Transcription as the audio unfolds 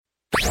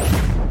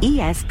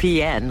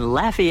ESPN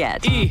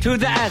Lafayette. E to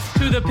the S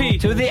to the P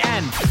to the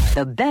N.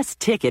 The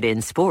best ticket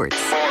in sports.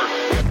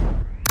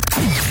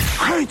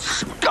 Great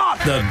Scott!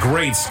 The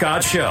Great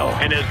Scott Show.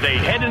 And as they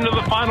head into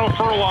the final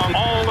furlong,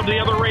 all of the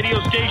other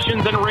radio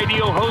stations and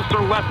radio hosts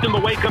are left in the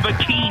wake of a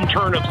keen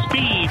turn of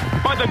speed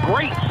by the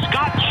Great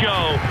Scott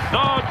Show,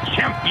 the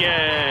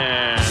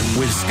champion.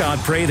 With Scott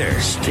Prather.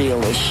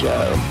 Steal the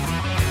show.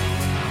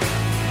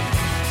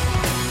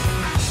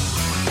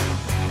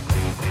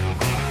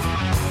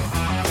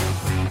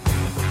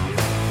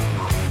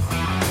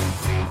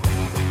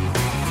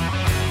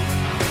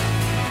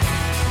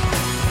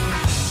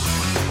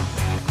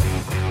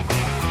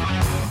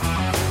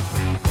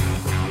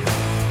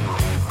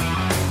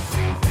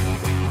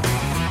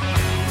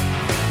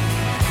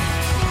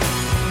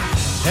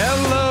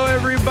 Hello,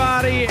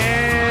 everybody,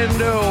 and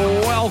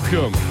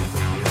welcome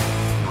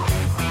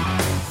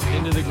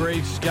into the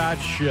Great Scott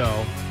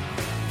Show.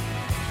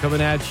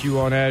 Coming at you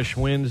on Ash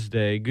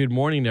Wednesday. Good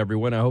morning,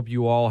 everyone. I hope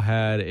you all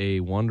had a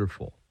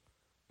wonderful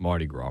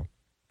Mardi Gras.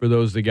 For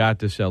those that got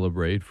to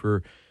celebrate,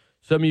 for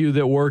some of you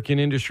that work in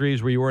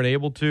industries where you weren't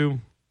able to,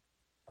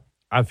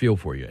 I feel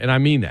for you, and I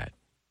mean that.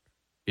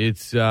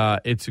 It's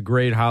a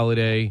great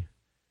holiday.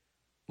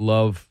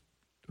 Love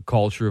the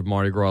culture of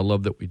Mardi Gras. I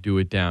love that we do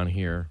it down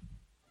here.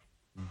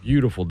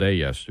 Beautiful day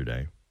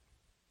yesterday.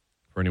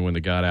 For anyone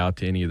that got out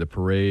to any of the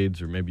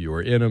parades, or maybe you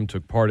were in them,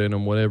 took part in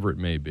them, whatever it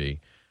may be.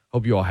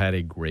 Hope you all had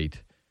a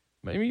great.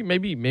 Maybe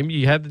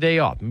you had the day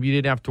off. Maybe you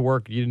didn't have to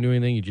work. You didn't do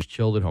anything. You just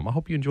chilled at home. I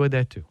hope you enjoyed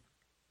that too.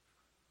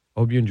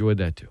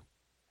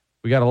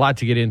 We got a lot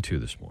to get into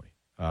this morning.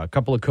 A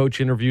couple of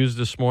coach interviews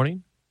this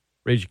morning.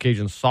 Rage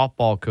Occasion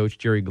softball coach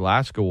Gerry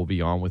Glasco will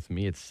be on with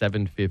me at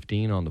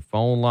 7:15 on the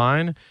phone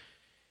line.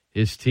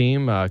 His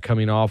team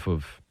coming off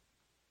of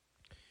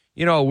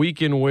a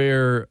weekend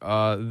where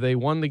they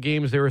won the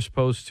games they were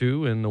supposed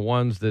to, and the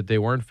ones that they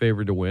weren't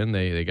favored to win,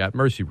 they got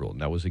mercy ruled,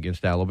 and that was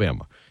against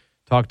Alabama.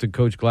 Talked to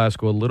Coach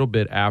Glasco a little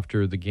bit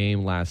after the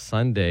game last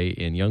Sunday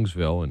in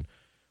Youngsville, and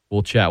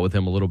we'll chat with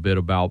him a little bit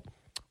about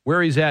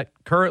where he's at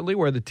currently,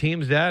 where the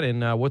team's at,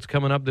 and what's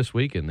coming up this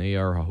weekend. They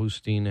are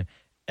hosting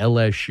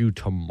LSU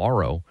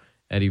tomorrow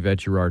at Yvette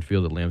Girard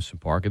Field at Lamson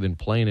Park, and then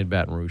playing in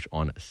Baton Rouge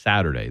on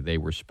Saturday. They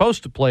were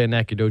supposed to play in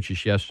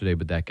Nacogdoches yesterday,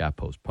 but that got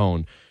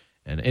postponed.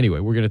 And anyway,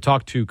 we're going to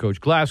talk to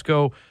Coach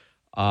Glasco,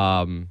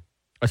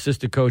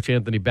 assistant coach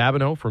Anthony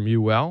Babineaux from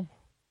UL,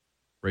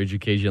 Rage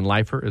Occasion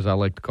Lifer, as I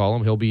like to call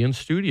him. He'll be in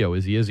studio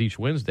as he is each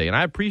Wednesday. And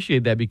I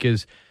appreciate that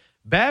because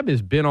Bab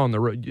has been on the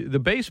road. The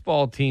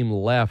baseball team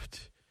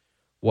left,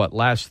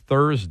 last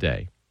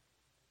Thursday,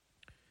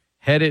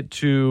 headed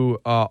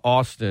to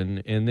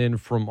Austin, and then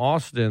from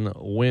Austin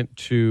went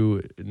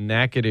to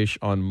Natchitoches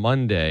on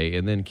Monday,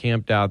 and then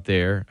camped out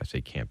there. I say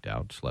camped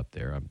out, slept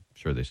there. I'm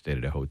sure they stayed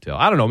at a hotel.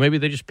 I don't know. Maybe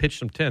they just pitched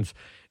some tents.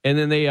 And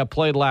then they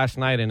played last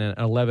night in an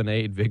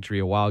 11-8 victory,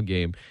 a wild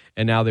game,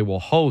 and now they will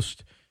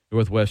host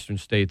Northwestern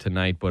State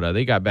tonight. But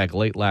they got back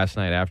late last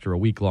night after a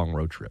week-long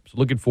road trip. So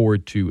looking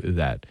forward to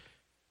that.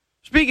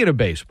 Speaking of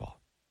baseball,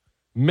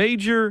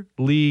 Major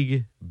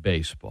League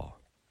Baseball.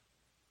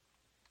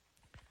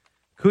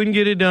 Couldn't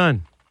get it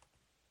done.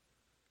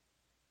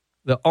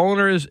 The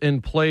owners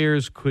and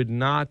players could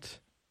not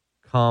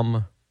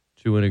come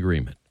to an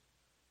agreement.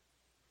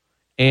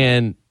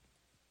 And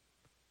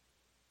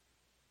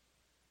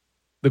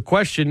the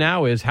question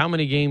now is, how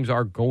many games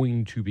are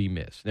going to be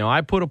missed? Now,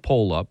 I put a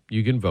poll up.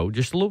 You can vote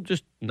just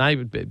not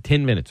even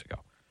 10 minutes ago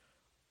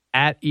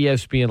at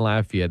ESPN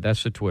Lafayette.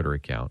 That's the Twitter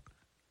account.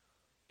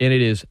 And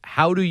it is,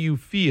 how do you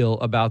feel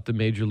about the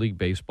Major League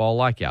Baseball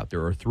lockout?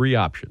 There are three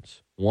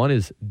options. One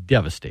is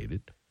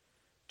devastated.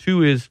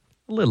 Two is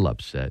a little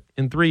upset.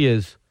 And three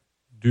is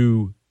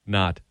do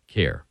not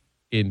care.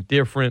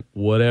 Indifferent,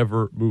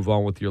 whatever, move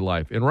on with your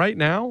life. And right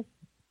now,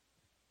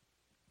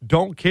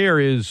 don't care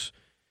is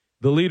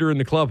the leader in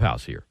the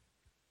clubhouse here.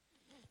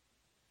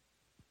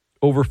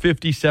 Over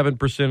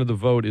 57% of the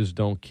vote is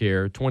don't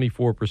care.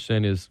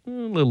 24% is a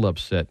little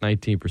upset.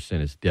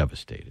 19% is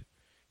devastated.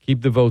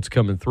 Keep the votes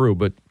coming through.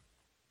 But,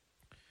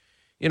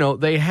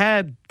 they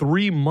had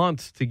 3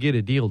 months to get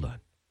a deal done.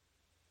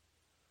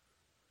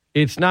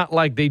 It's not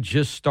like they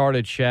just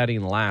started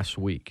chatting last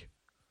week.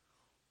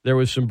 There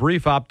was some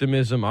brief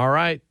optimism. All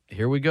right,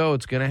 here we go.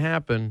 It's going to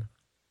happen.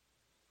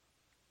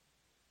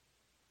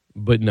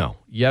 But no,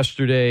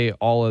 yesterday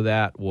all of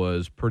that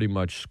was pretty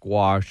much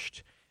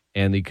squashed,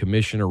 and the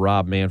commissioner,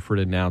 Rob Manfred,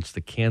 announced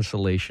the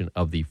cancellation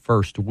of the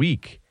first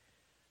week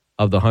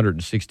of the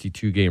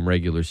 162-game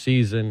regular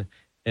season,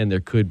 and there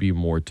could be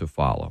more to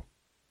follow.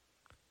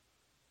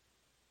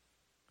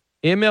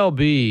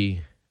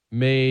 MLB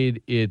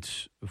made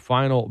its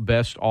final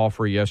best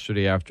offer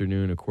yesterday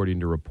afternoon, according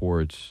to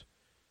reports,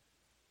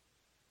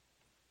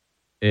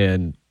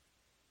 and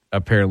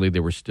apparently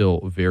they were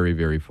still very,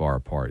 very far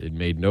apart. It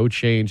made no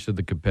change to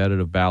the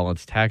competitive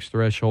balance tax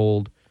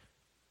threshold.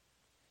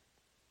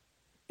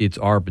 Its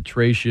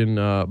arbitration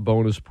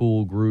bonus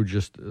pool grew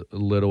just a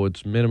little.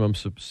 Its minimum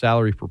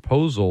salary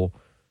proposal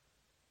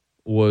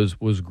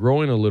was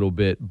growing a little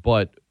bit,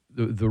 but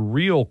the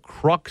real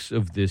crux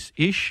of this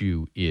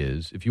issue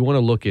is, if you want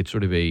to look at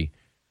sort of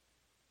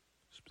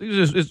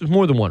it's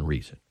more than one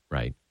reason,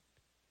 right?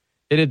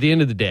 And at the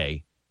end of the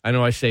day, I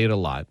know I say it a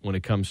lot when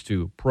it comes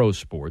to pro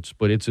sports,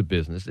 but it's a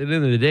business. At the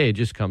end of the day, it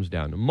just comes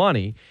down to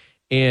money.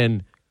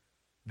 And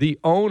the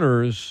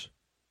owners,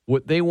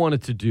 what they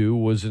wanted to do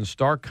was in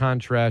stark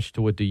contrast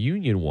to what the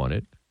union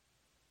wanted.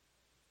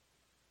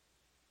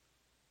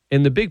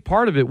 And the big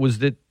part of it was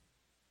that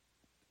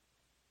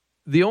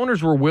the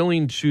owners were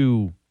willing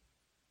to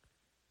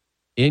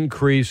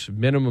increase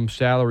minimum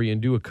salary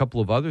and do a couple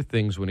of other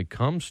things when it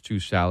comes to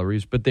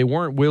salaries, but they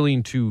weren't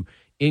willing to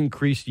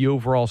increase the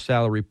overall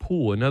salary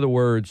pool. In other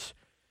words,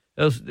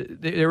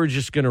 they were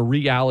just going to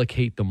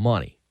reallocate the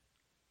money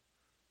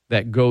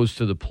that goes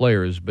to the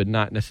players, but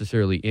not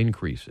necessarily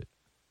increase it.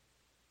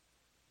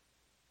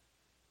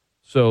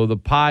 So the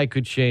pie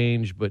could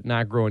change, but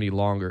not grow any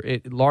larger.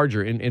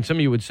 And some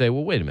of you would say,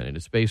 well, wait a minute,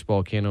 it's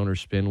baseball. Can't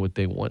owners spend what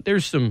they want?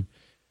 There's some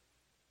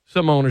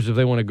owners, if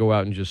they want to go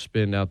out and just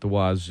spend out the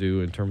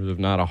wazoo in terms of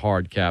not a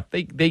hard cap,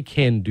 they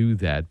can do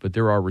that, but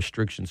there are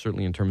restrictions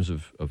certainly in terms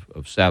of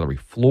salary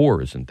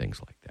floors and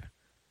things like that.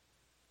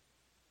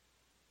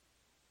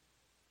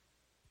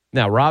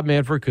 Now, Rob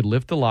Manfred could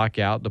lift the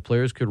lockout, the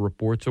players could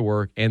report to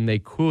work, and they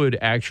could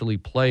actually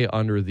play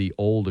under the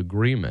old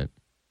agreement.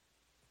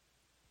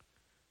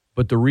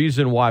 But the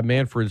reason why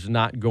Manfred's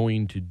not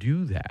going to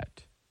do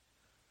that,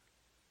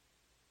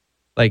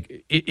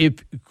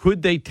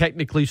 could they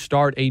technically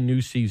start a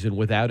new season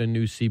without a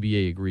new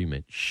CBA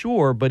agreement?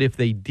 Sure, but if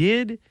they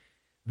did,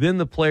 then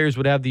the players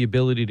would have the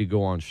ability to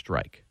go on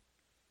strike.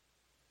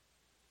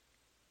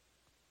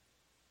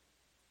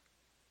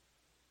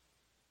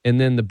 And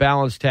then the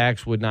balance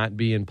tax would not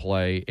be in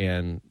play,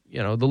 and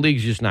the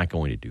league's just not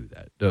going to do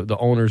that. The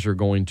owners are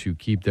going to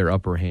keep their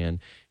upper hand.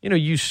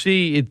 You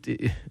see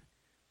it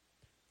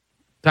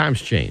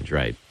times change,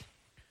 right?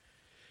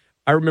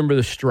 I remember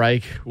the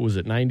strike. What was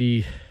it,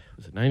 90?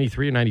 Was it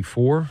 93 or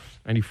 94?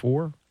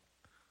 94?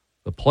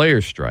 The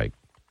players' strike.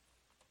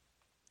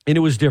 And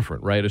it was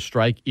different, right? A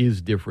strike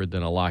is different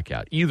than a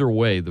lockout. Either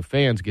way, the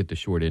fans get the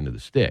short end of the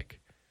stick.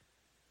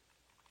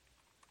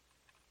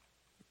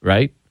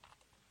 Right?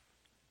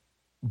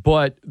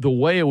 But the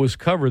way it was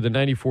covered, the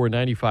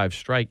 94-95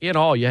 strike, in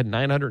all, you had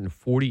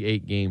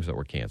 948 games that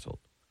were canceled.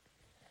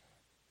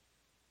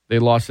 They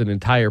lost an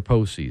entire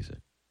postseason.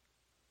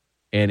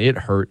 And it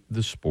hurt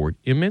the sport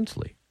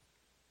immensely.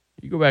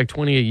 You go back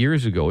 28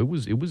 years ago, it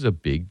was a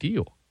big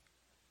deal.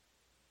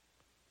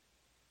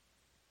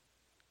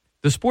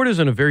 The sport is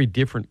in a very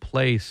different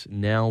place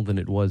now than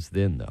it was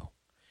then, though.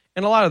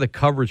 And a lot of the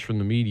coverage from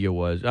the media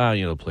was,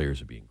 the players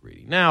are being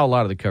greedy. Now a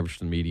lot of the coverage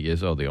from the media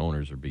is, the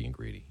owners are being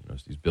greedy.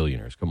 It's these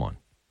billionaires. Come on,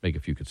 make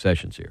a few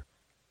concessions here.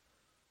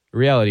 The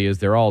reality is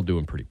they're all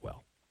doing pretty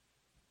well.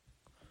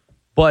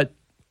 But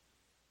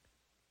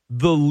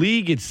the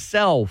league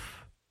itself,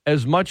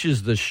 as much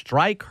as the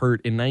strike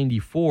hurt in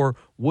 94,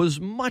 was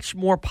much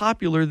more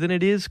popular than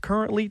it is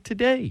currently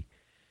today.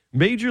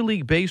 Major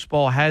League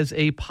Baseball has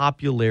a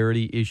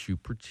popularity issue,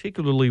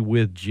 particularly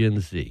with Gen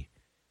Z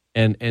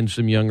and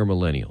some younger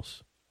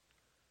millennials.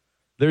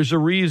 There's a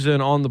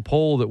reason on the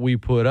poll that we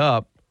put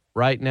up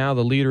right now,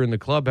 the leader in the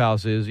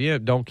clubhouse is,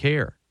 don't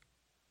care.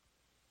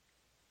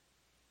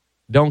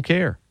 Don't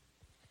care.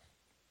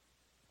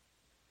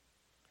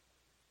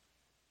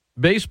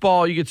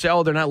 Baseball, you could say,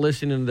 they're not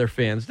listening to their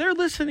fans. They're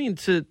listening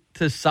to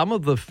some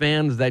of the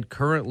fans that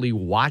currently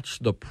watch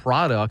the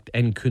product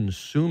and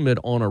consume it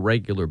on a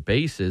regular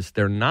basis.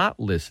 They're not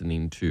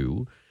listening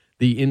to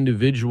the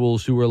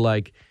individuals who are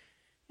like,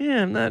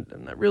 I'm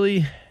not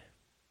really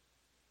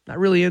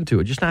into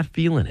it, just not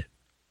feeling it.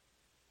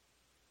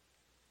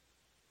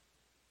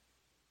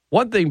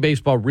 One thing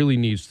baseball really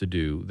needs to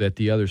do that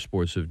the other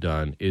sports have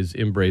done is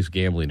embrace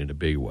gambling in a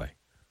big way.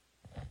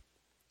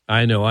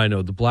 I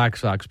know. The Black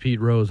Sox, Pete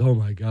Rose, oh,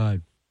 my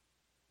God.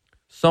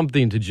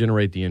 Something to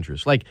generate the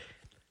interest. Like,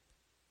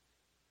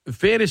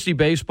 fantasy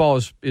baseball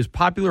is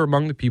popular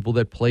among the people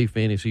that play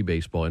fantasy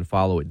baseball and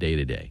follow it day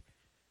to day.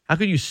 How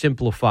could you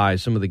simplify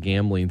some of the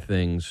gambling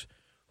things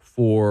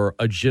for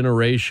a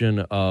generation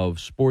of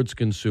sports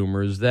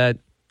consumers that,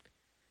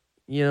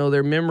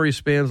 their memory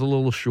span's a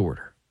little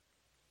shorter?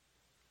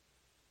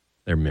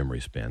 Their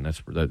memory span,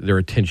 their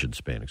attention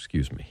span,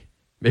 excuse me.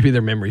 Maybe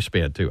their memory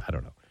span, too. I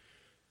don't know.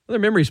 Their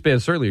memory span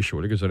certainly is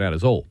shorter because they're not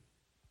as old.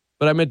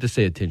 But I meant to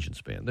say attention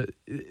span.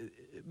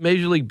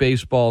 Major League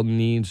Baseball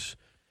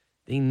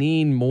they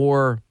need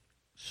more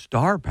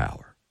star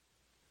power.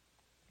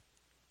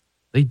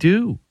 They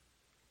do.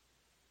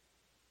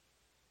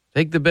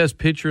 Take the best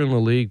pitcher in the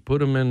league,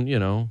 put him in,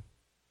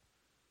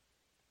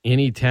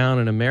 any town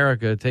in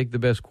America. Take the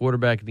best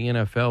quarterback in the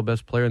NFL,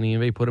 best player in the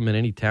NBA, put him in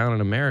any town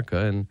in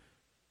America, and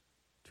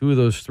two of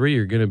those three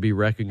are going to be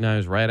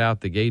recognized right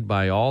out the gate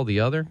by all. The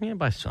other,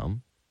 by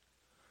some.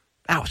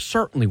 That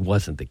certainly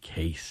wasn't the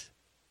case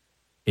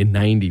in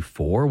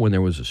 94 when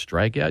there was a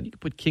strikeout. You could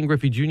put King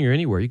Griffey Jr.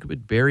 anywhere. You could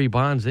put Barry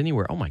Bonds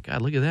anywhere. Oh, my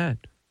God, look at that.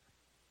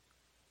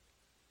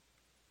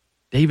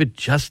 David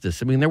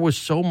Justice. I mean, there was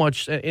so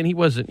much, and he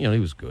wasn't, he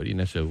was good. He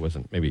necessarily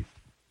wasn't maybe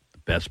the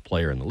best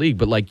player in the league,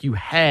 but like you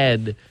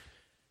had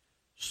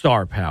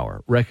star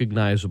power,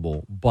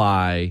 recognizable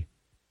by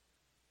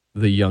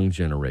the young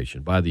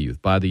generation, by the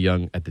youth, by the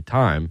young, at the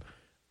time,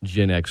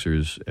 Gen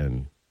Xers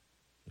and,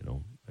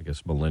 I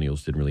guess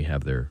millennials didn't really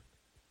have their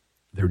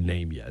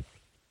name yet.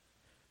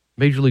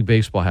 Major League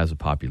Baseball has a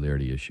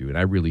popularity issue, and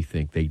I really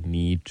think they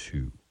need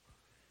to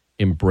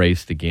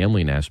embrace the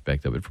gambling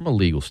aspect of it from a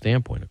legal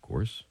standpoint, of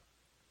course.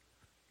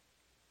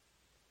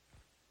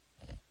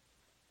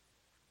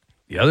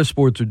 The other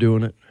sports are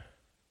doing it.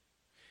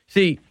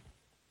 See,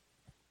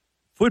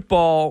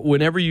 football,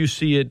 whenever you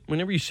see,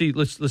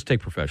 let's take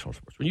professional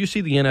sports. When you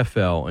see the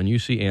NFL and you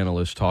see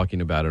analysts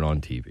talking about it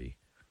on TV,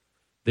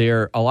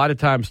 they're a lot of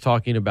times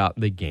talking about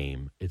the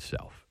game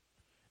itself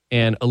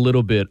and a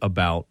little bit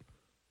about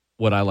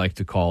what I like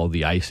to call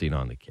the icing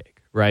on the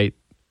cake, right?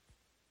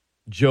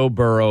 Joe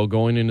Burrow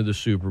going into the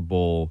Super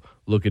Bowl,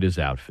 look at his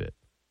outfit.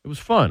 It was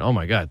fun. Oh,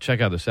 my God,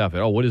 check out this outfit.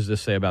 Oh, what does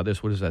this say about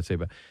this? What does that say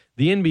about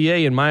the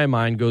NBA, in my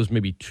mind, goes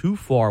maybe too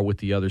far with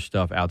the other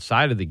stuff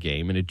outside of the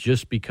game, and it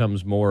just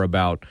becomes more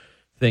about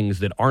things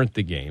that aren't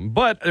the game.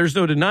 But there's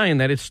no denying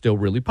that it's still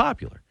really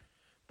popular.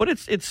 But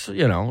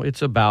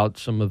it's about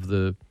some of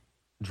the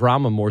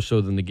drama more so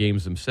than the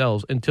games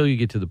themselves until you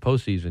get to the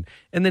postseason.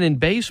 And then in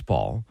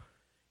baseball,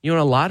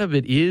 a lot of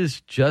it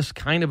is just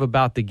kind of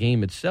about the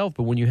game itself.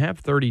 But when you have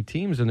 30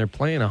 teams and they're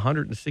playing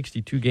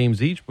 162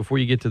 games each before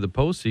you get to the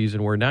postseason,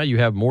 where now you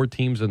have more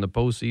teams in the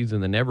postseason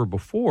than ever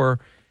before,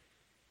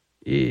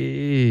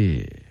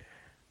 when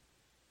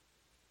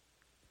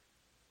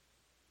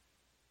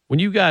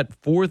you got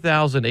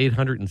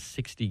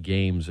 4,860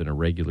 games in a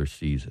regular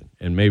season,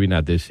 and maybe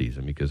not this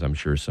season because I'm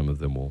sure some of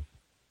them will,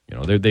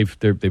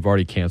 they've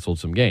already canceled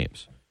some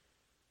games.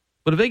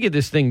 But if they get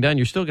this thing done,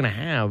 you're still going to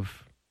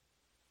have,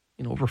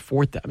 over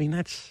 4,000. I mean,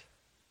 that's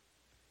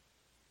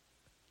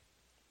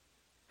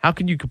how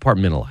can you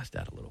compartmentalize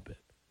that a little bit?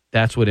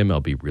 That's what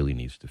MLB really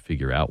needs to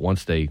figure out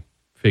once they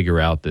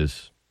figure out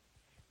this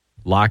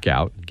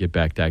lockout and get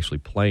back to actually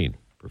playing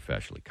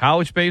professionally.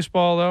 College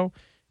baseball, though,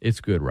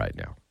 it's good right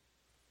now.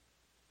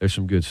 There's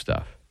some good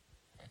stuff.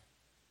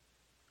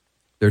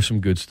 There's some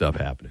good stuff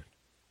happening.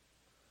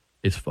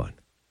 It's fun.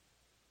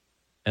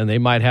 And they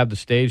might have the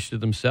stage to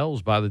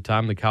themselves by the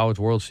time the College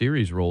World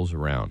Series rolls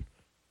around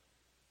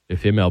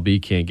if MLB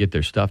can't get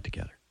their stuff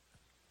together.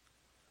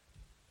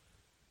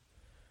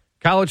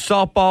 College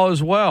softball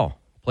as well.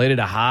 Played at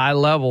a high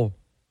level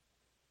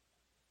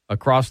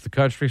across the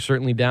country,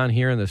 certainly down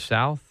here in the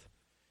South.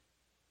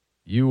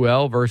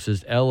 UL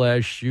versus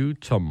LSU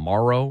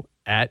tomorrow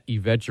at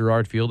Yvette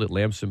Girard Field at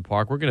Lamson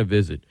Park. We're going to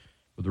visit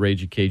with the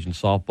Raging Cajun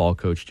softball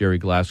coach Gerry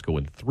Glasco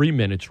in 3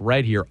 minutes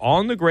right here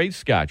on The Great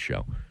Scott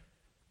Show.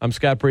 I'm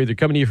Scott Prather,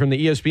 coming to you from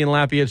the ESPN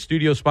Lafayette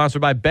studio,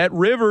 sponsored by Bet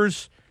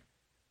Rivers.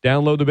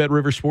 Download the Bet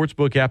Rivers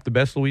Sportsbook app, the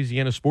best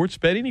Louisiana sports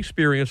betting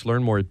experience.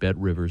 Learn more at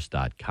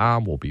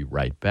betrivers.com. We'll be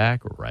right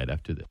back right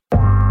after this.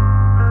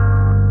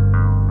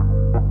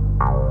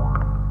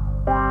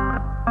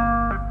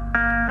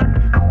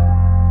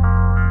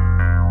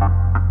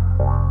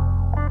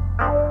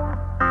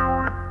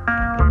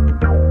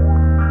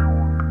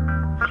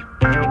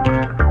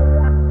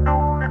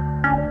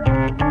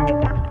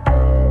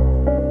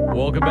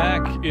 Welcome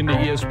back into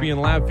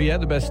ESPN Lafayette,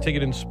 the best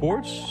ticket in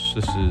sports.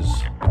 This is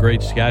The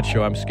Great Scott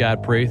Show. I'm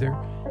Scott Prather.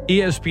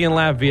 ESPN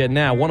Lafayette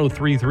now,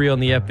 103.3 on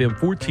the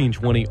FM,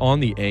 1420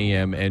 on the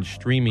AM, and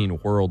streaming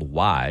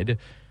worldwide.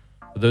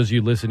 For those of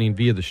you listening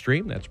via the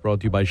stream, that's brought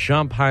to you by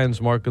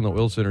Champagne's Market in the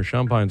Oil Center.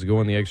 Champagne's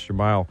going the extra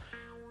mile.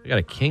 I got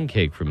a king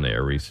cake from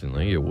there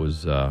recently. It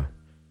was the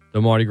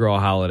Mardi Gras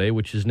holiday,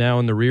 which is now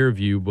in the rear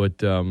view,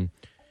 but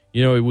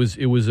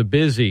it was a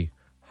busy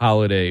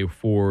holiday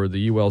for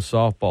the UL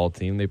softball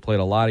team. They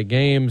played a lot of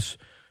games,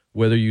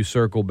 whether you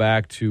circle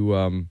back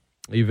to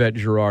Yvette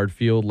Girard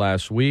Field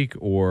last week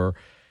or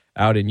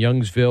out in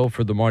Youngsville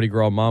for the Mardi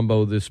Gras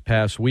Mambo this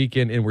past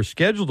weekend, and were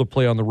scheduled to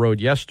play on the road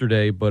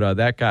yesterday, but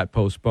that got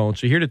postponed.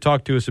 So here to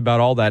talk to us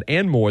about all that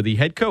and more, the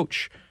head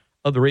coach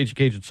of the Raging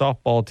Cajun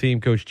softball team,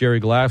 Coach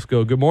Gerry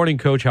Glasco. Good morning,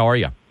 Coach. How are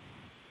you?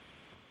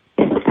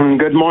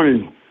 Good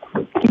morning.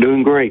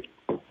 Doing great.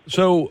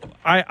 So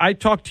I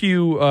talked to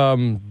you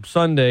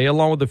Sunday,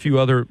 along with a few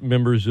other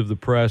members of the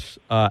press,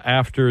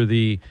 after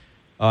the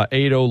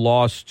 8-0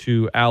 loss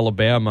to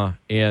Alabama.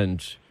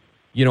 And,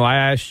 I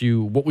asked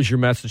you, what was your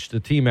message to the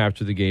team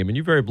after the game? And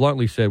you very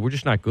bluntly said, we're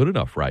just not good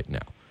enough right now.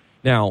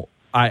 Now,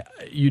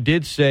 you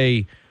did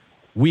say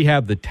we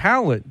have the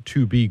talent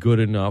to be good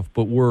enough,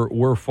 but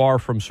we're far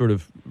from sort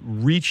of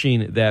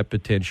reaching that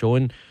potential.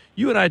 And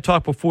you and I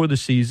talked before the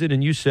season,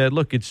 and you said,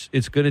 look,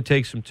 it's going to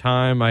take some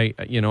time. I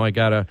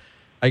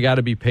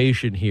gotta be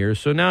patient here.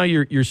 So now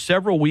you're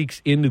several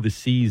weeks into the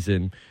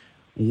season.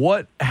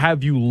 What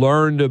have you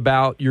learned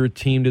about your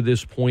team to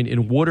this point,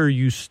 and what are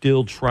you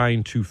still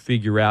trying to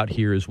figure out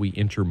here as we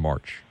enter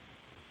March?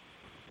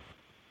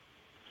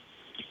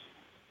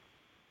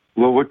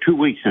 Well, we're 2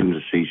 weeks into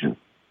the season,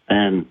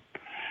 and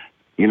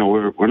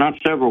we're not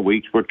several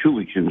weeks. We're 2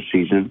 weeks in the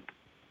season,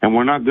 and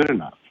we're not good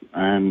enough.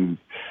 And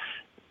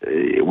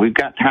we've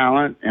got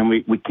talent, and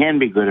we can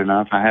be good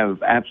enough. I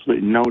have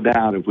absolutely no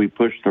doubt if we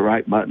push the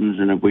right buttons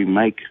and if we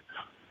make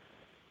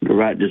the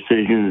right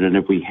decisions and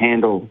if we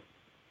handle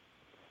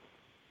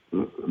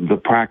the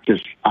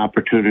practice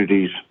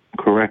opportunities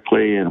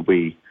correctly and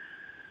we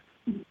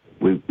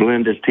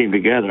blend this team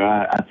together,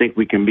 I think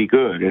we can be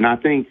good. And I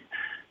think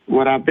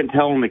what I've been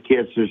telling the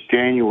kids this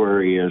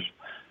January is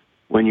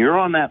when you're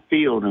on that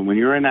field and when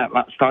you're in that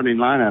starting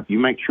lineup, you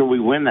make sure we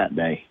win that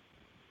day.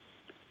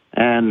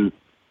 And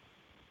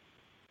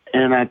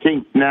I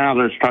think now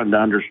they're starting to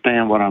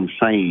understand what I'm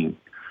saying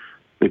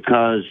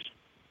because,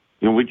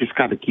 we just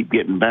got to keep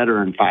getting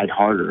better and fight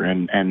harder.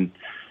 And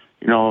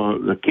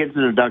the kids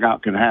in the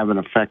dugout can have an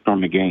effect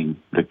on the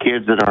game. The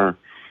kids that are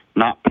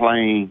not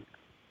playing,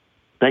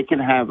 they can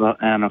have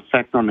an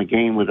effect on the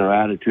game with their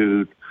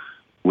attitude,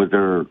 with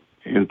their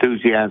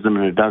enthusiasm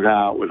in the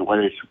dugout, with the way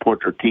they support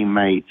their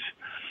teammates.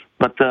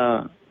 But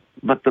the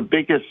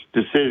biggest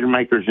decision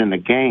makers in the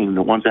game,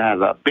 the ones that have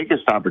the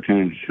biggest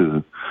opportunity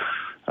to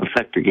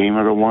affect the game,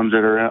 are the ones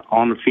that are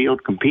on the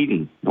field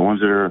competing, the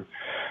ones that are,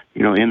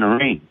 in the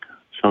ring,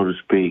 so to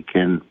speak.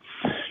 And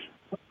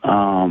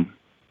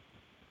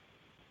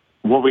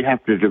what we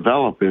have to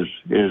develop is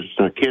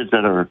the kids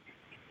that are,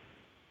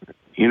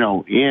 in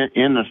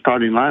the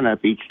starting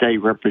lineup each day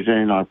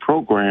representing our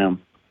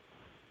program,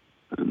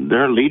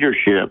 their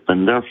leadership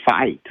and their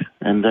fight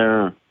and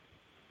their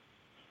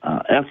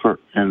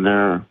effort and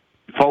their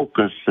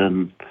focus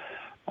and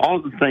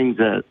all the things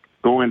that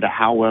go into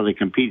how well they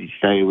compete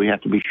each day. We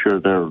have to be sure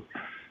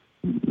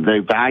they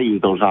value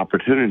those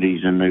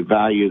opportunities and they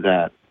value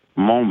that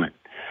moment.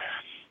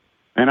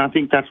 And I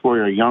think that's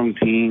where a young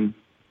team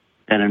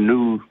and a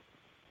new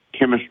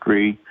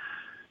chemistry,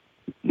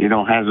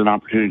 has an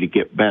opportunity to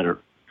get better.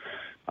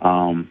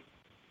 And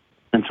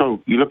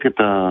so you look at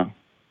the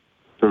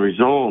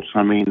results,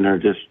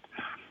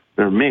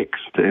 they're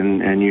mixed,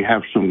 and you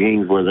have some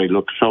games where they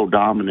look so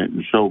dominant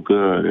and so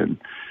good,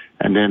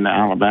 and then the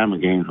Alabama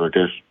games were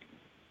just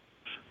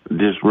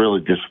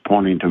really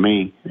disappointing to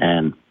me.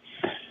 And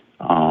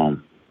I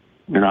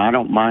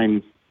don't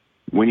mind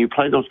when you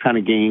play those kind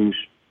of games.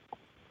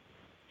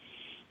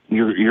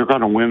 You're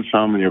going to win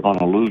some and you're going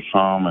to lose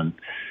some, and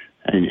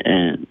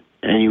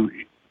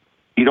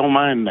you don't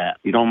mind that.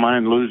 You don't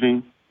mind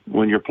losing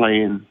when you're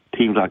playing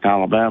teams like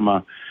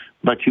Alabama,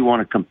 but you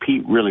want to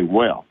compete really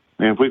well.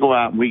 And if we go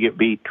out and we get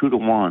beat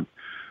 2-1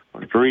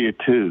 or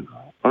 3-2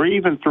 or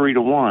even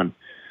 3-1,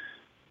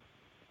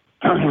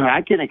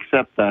 I can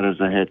accept that as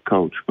a head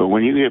coach. But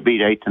when you get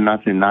beat 8-0,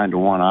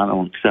 9-1, I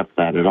don't accept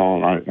that at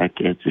all.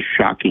 It's just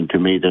shocking to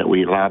me that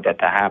we allowed that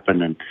to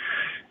happen.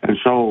 And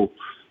so,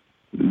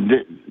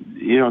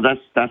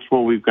 that's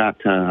where we've got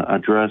to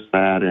address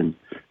that and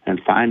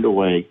find a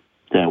way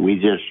that we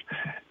just,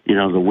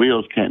 the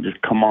wheels can't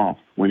just come off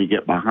when you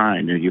get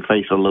behind and you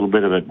face a little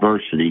bit of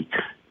adversity.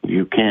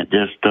 You can't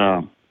just,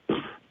 do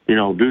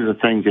the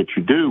things that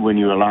you do when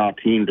you allow a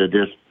team to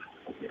just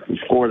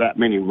score that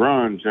many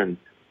runs. And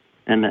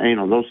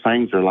those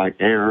things are like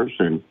errors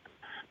and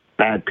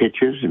bad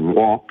pitches and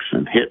walks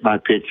and hit by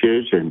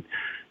pitches and,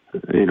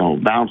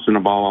 bouncing the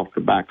ball off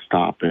the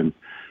backstop and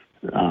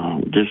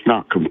just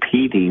not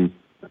competing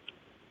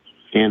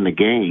in the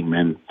game.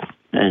 And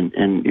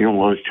we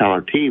always tell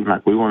our team,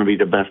 like, we want to be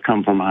the best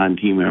come-from-behind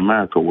team in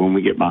America. When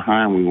we get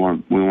behind, we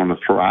want to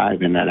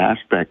thrive in that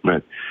aspect.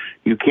 But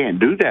you can't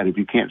do that if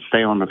you can't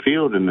stay on the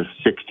field in the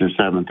 6th and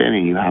 7th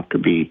inning. You have to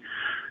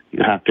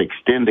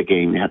extend the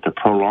game. You have to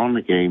prolong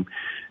the game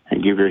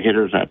and give your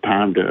hitters that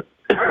time to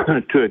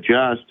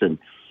adjust. And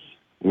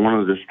one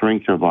of the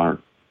strengths of our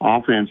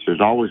offense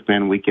has always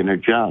been we can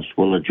adjust.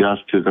 We'll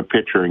adjust to the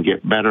pitcher and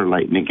get better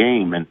late in the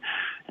game. And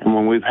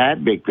when we've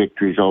had big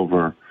victories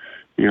over,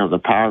 the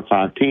Power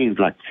 5 teams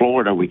like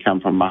Florida, we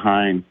come from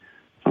behind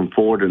from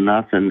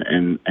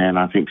 4-0 and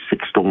I think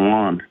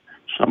 6-1,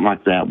 something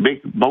like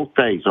that. Both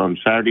days on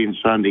Saturday and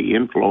Sunday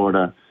in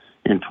Florida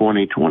in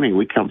 2020,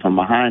 we come from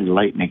behind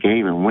late in the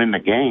game and win the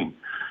game.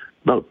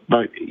 But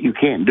you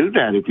can't do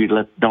that if you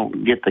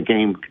don't get the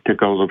game to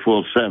go the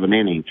full 7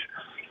 innings.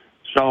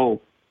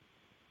 So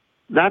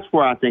that's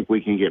where I think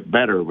we can get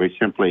better. We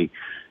simply,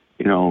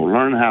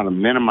 learn how to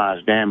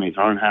minimize damage,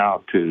 learn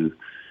how to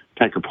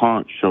take a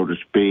punch, so to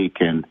speak,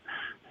 and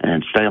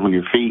stay on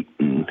your feet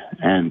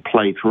and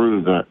play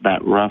through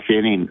that rough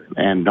inning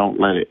and don't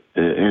let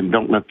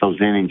those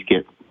innings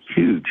get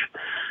huge,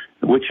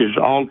 which is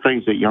all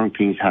things that young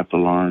teams have to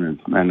learn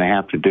and they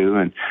have to do.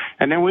 And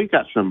then we've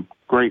got some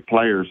great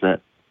players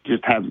that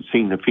just haven't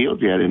seen the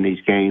field yet in these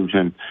games.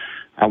 And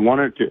one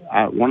of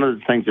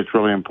the things that's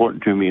really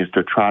important to me is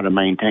to try to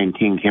maintain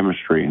team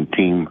chemistry and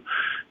team.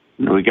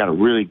 We got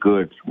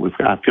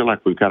I feel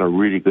like we've got a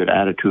really good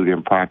attitude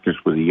in practice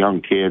with the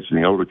young kids and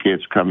the older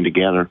kids coming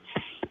together.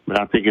 But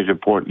I think it's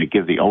important to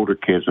give the older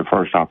kids the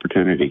first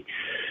opportunity.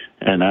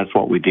 And that's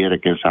what we did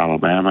against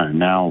Alabama. And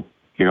now,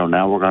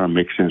 now we're going to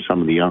mix in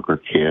some of the younger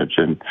kids,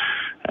 and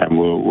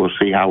we'll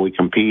see how we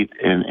compete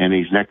in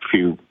these next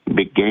few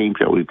big games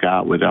that we've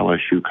got with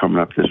LSU coming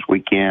up this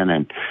weekend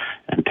and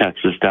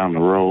Texas down the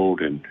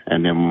road, and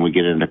then when we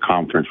get into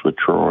conference with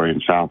Troy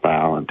and South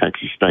Al and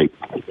Texas State.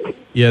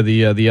 Yeah,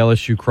 the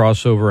LSU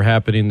crossover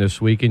happening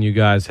this week, and you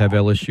guys have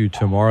LSU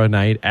tomorrow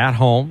night at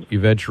home,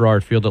 Yvette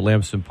Girard Field at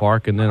Lamson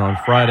Park, and then on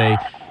Friday,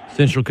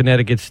 Central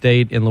Connecticut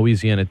State and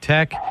Louisiana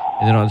Tech,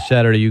 and then on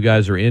Saturday you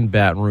guys are in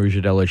Baton Rouge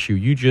at LSU.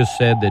 You just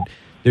said that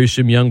there's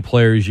some young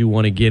players you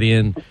want to get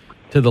in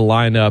to the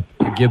lineup,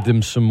 give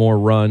them some more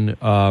run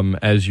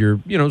as you're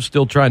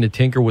still trying to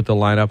tinker with the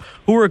lineup.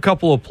 Who are a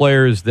couple of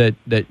players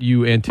that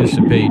you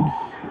anticipate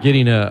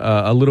getting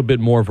a little bit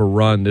more of a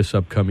run this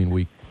upcoming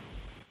week?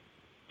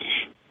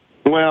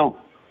 Well,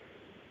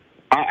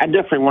 I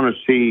definitely want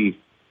to see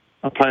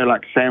a player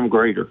like Sam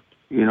Grader.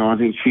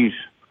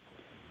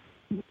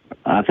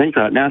 I think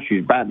right now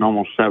she's batting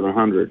almost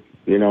 700,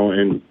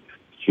 and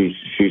she's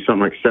something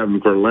like 7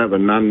 for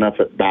 11, not enough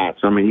at bats.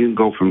 I mean, you can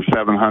go from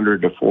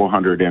 700 to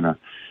 400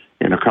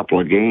 in a couple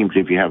of games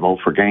if you have 0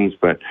 for games.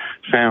 But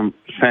Sam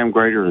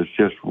Grader has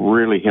just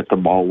really hit the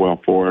ball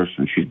well for us,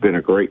 and she's been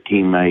a great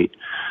teammate.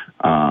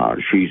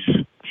 She's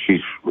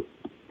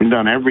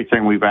done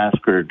everything we've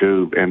asked her to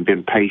do and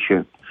been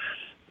patient.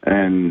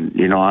 And,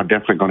 I'm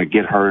definitely going to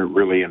get her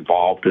really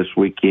involved this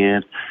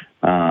weekend.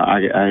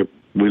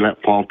 We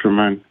let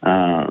Falterman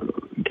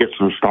get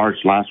some starts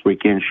last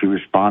weekend. She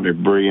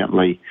responded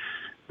brilliantly.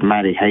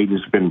 Maddie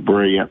Hayden's been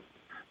brilliant.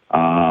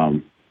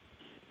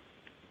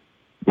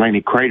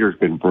 Lainey Crater's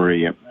been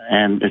brilliant.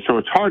 And so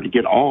it's hard to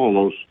get all of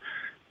those.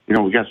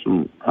 We got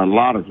a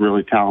lot of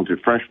really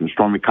talented freshmen.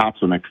 Stormy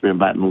Kopselnick's been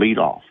batting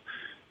leadoff.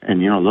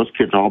 And, those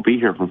kids will all be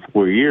here for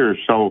 4 years.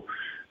 So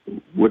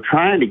we're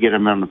trying to get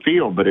them on the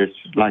field, but it's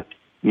like,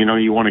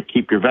 you want to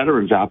keep your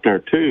veterans out there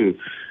too.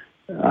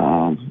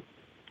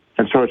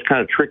 And so it's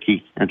kind of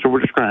tricky. And so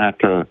we're just going to have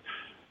to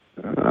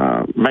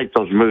make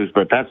those moves.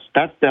 But that's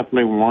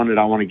definitely one that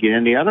I want to get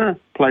in. The other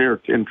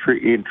player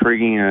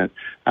intriguing,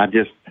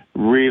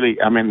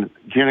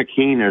 Jenna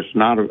Keene is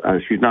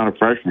she's not a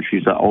freshman.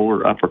 She's an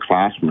older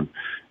upperclassman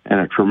and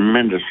a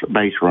tremendous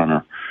base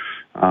runner.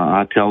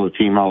 I tell the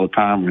team all the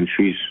time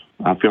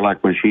I feel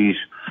like when she's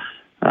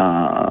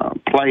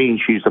playing,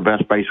 she's the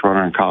best base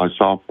runner in college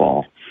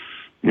softball.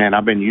 And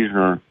I've been using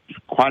her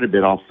quite a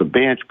bit off the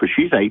bench, but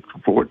she's 8 for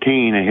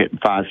 14 and hitting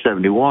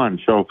 571.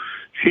 So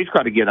she's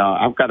got to get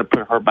out. I've got to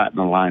put her back in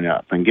the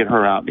lineup and get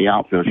her out in the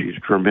outfield. She's a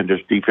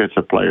tremendous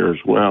defensive player as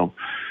well.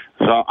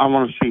 So I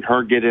want to see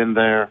her get in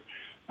there.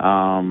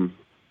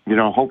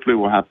 Hopefully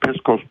we'll have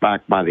Piscos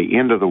back by the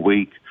end of the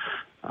week.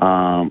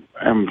 And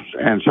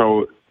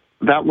so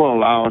that will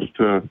allow us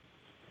to,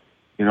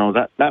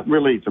 that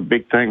really is a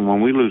big thing. When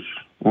we lose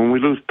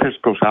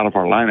Piscos out of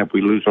our lineup,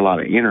 we lose a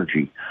lot of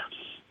energy.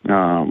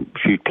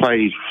 She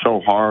plays so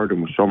hard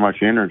and with so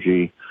much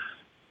energy.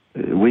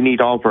 We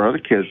need all of our other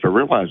kids to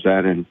realize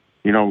that. And,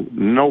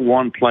 no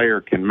one player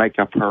can make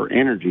up her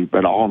energy,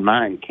 but all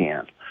 9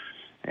 can.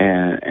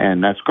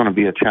 And that's going to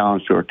be a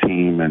challenge to our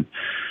team. And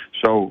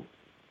so,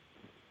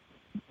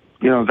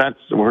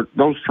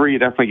 those 3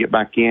 definitely get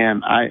back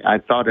in. I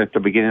thought at the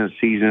beginning of the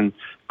season,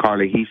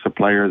 Carly Heath's a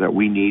player that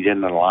we need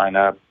in the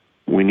lineup.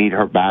 We need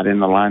her bat in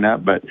the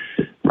lineup, but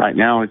right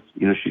now,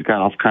 she's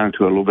got off kind of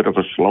to a little bit of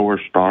a slower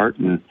start,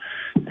 and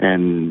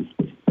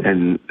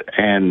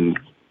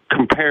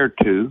compared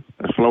to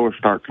a slower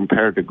start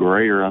compared to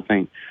Grayer, I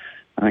think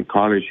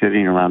Carly's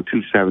hitting around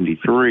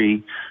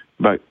 273,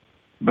 but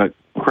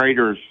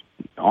Crater's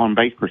on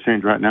base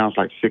percentage right now is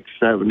like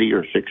 670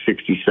 or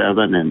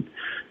 667,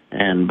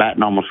 and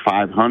batting almost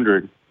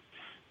 500,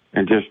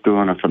 and just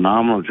doing a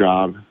phenomenal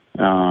job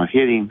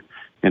hitting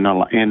in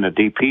the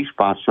DP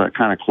spot, so it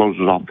kind of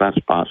closes off that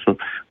spot. So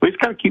we just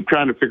got to keep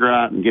trying to figure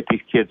out and get these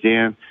kids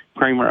in.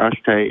 Kramer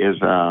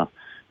Ushte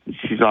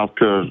she's off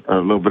to a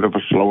little bit of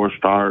a slower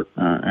start,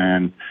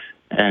 and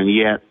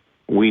yet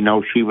we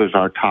know she was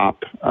our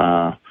top,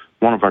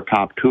 one of our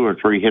top 2 or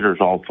 3 hitters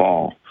all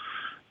fall.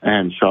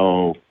 And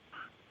so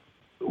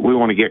we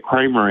want to get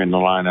Kramer in the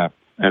lineup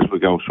as we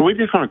go. So we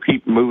just want to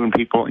keep moving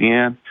people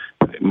in,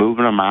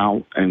 moving them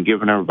out, and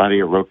giving everybody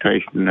a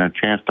rotation and a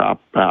chance to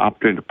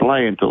opportunity to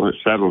play until it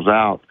settles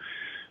out,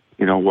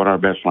 what our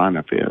best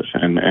lineup is.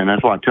 And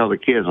that's why I tell the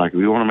kids, like, if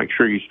you want to make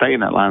sure you stay in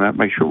that lineup,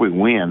 make sure we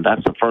win.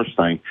 That's the first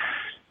thing.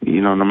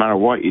 No matter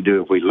what you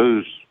do, if we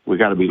lose, we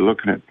got to be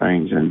looking at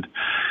things. And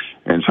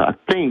so I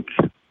think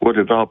we'll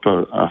develop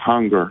a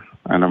hunger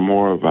and a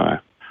more of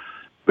a,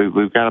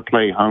 we've got to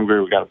play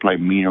hungrier, we've got to play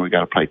meaner, we've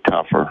got to play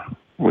tougher.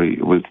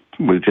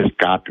 We've just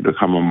got to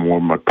become a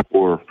more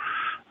mature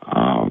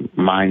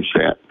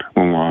mindset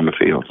when we're on the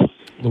field.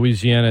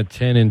 Louisiana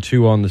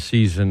 10-2 on the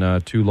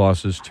season, 2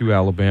 losses to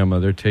Alabama.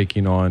 They're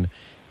taking on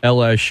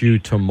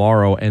LSU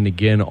tomorrow and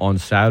again on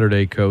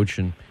Saturday, Coach.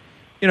 And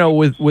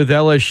with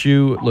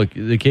LSU, look,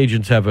 the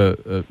Cajuns have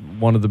a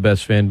one of the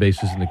best fan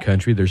bases in the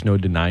country. There's no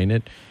denying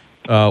it.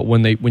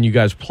 When you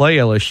guys play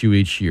LSU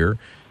each year,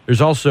 there's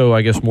also,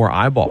 I guess, more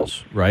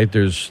eyeballs, right?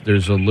 There's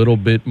a little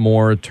bit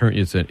more.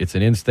 It's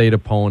an in-state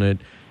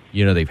opponent.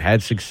 You know, they've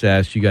had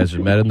success. You guys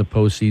have met in the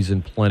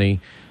postseason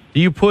plenty. Do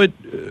you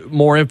put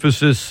more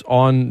emphasis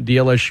on the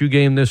LSU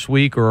game this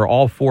week, or are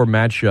all 4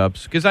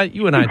 matchups? Because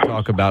you and I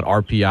talk about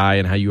RPI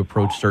and how you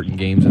approach certain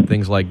games and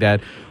things like that.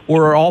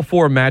 Or are all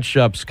 4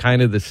 matchups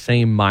kind of the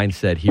same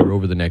mindset here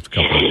over the next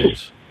couple of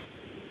days?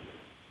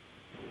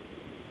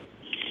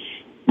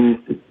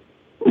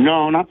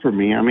 No, not for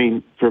me. I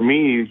mean, for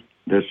me,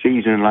 the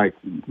season,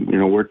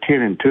 we're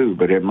 10-2,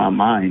 but in my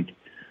mind,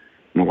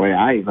 the way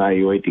I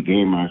evaluate the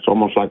game, it's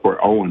almost like we're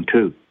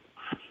 0-2.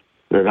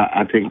 That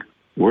I think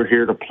we're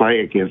here to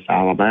play against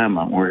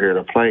Alabama. We're here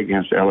to play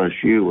against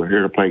LSU. We're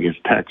here to play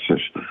against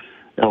Texas.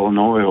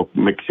 Illinois will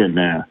mix in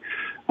there.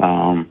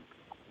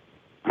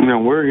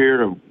 We're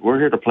here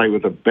to play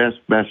with the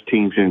best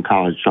teams in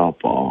college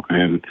softball,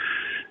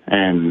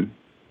 and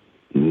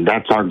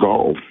that's our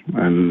goal.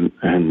 And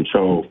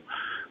so,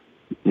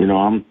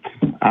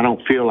 I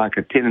don't feel like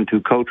a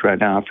 10-2 coach right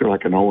now. I feel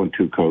like an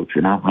 0-2 coach,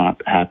 and I'm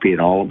not happy at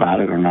all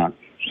about it. I'm not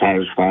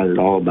satisfied at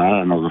all about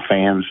it. I know the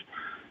fans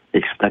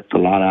expect a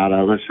lot out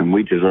of us, and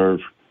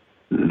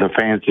the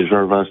fans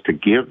deserve us to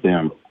give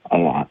them a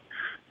lot.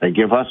 They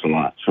give us a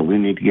lot, so we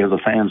need to give the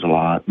fans a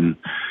lot. And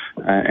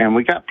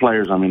we got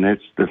players. I mean,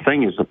 the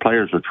thing is, the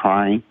players are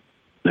trying.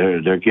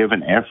 They're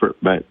giving effort,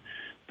 but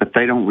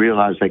they don't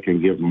realize they can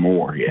give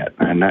more yet.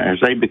 And as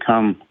they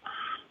become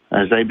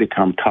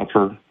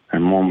tougher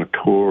and more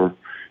mature,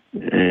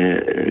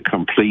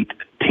 complete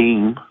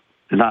team,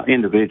 not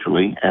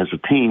individually, as a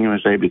team,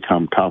 as they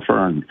become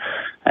tougher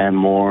and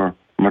more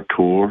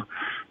mature,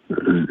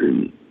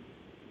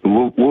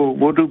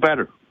 we'll do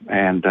better.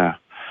 And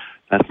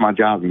that's my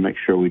job, to make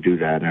sure we do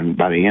that. And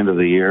by the end of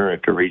the year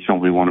at the regional,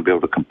 we want to be able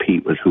to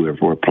compete with whoever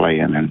we're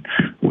playing. And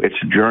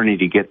it's a journey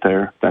to get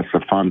there. That's the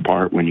fun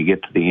part. When you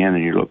get to the end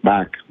and you look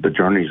back, the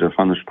journey is the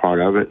funnest part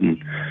of it.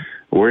 And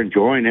we're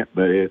enjoying it,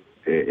 but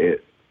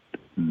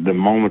the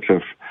moments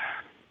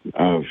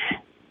of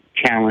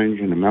challenge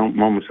and the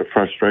moments of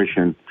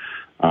frustration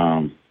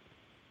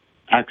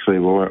actually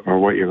are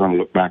what you're going to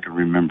look back and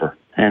remember.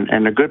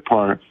 And the good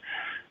part,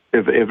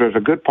 if there's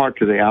a good part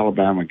to the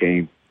Alabama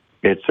game,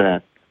 it's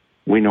that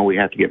we know we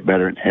have to get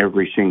better in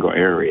every single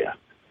area.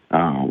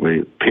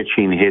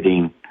 Pitching,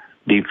 hitting,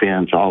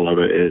 defense, all of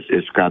it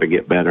it's got to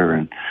get better,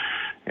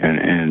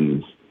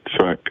 and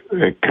so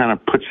it kind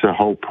of puts the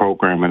whole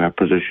program in a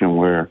position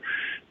where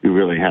you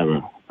really have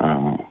a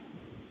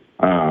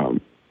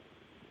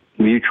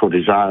mutual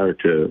desire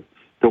to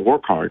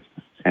work hard.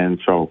 And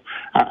so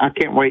I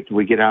can't wait till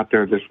we get out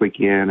there this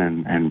weekend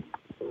and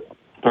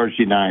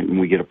Thursday night and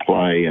we get a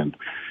play. And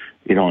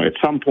at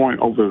some point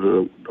over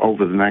the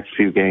next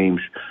few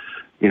games,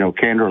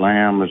 Kendra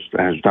Lamb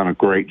has done a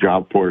great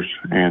job for us,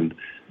 and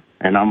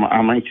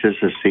I'm anxious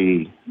to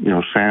see,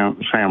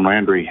 Sam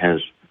Landry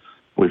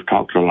we've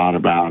talked a lot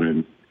about,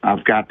 and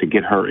I've got to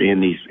get her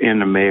in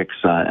the mix.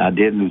 I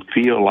didn't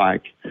feel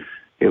like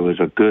it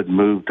was a good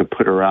move to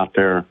put her out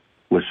there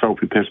with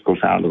Sophie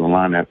Piscos out of the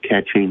lineup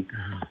catching.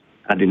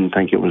 I didn't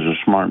think it was a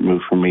smart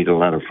move for me to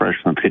let a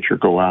freshman pitcher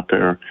go out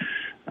there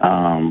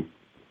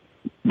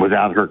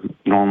without her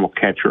normal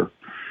catcher.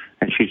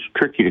 And she's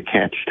tricky to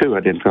catch, too. I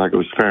didn't feel like it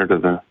was fair to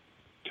the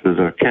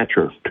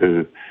catcher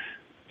to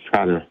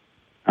try to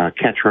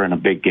catch her in a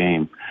big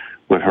game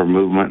with her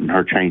movement and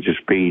her change of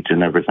speeds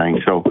and everything.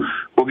 So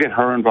we'll get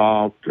her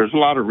involved. There's a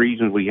lot of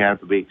reasons we have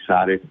to be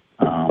excited.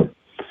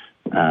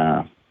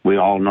 We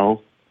all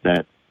know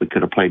that we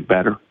could have played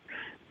better,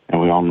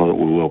 and we all know that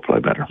we will play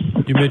better.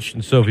 You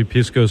mentioned Sophie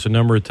Piscos a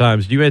number of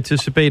times. Do you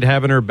anticipate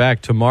having her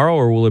back tomorrow,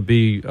 or will it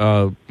be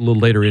a little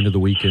later into the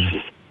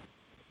weekend?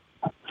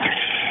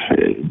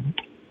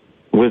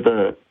 With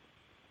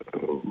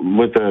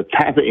the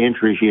type of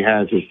injury she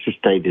has, it's just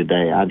day to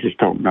day. I just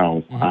don't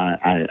know.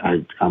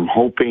 Mm-hmm. I'm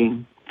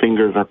hoping,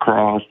 fingers are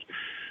crossed,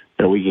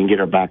 that we can get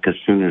her back as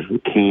soon as we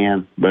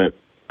can. But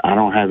I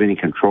don't have any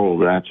control.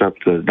 That's up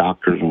to the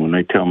doctors. And when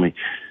they tell me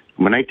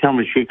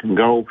she can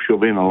go, she'll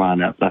be in the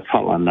lineup. That's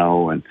all I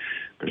know. And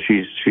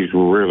she's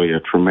really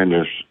a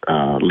tremendous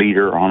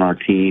leader on our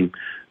team.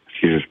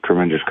 She's a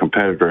tremendous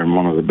competitor and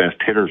one of the best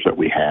hitters that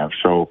we have.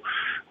 So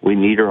we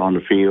need her on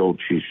the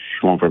field. She's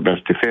one of our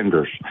best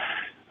defenders.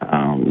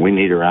 We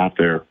need her out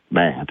there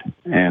bad.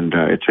 And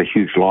it's a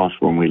huge loss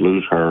when we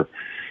lose her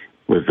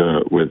with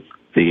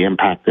the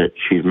impact that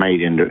she's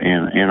made in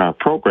our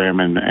program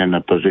and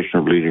the position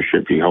of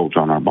leadership she holds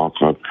on our ball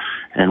club.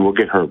 And we'll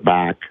get her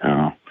back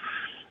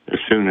as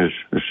soon as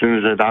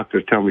the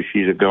doctors tell me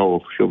she's a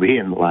go. She'll be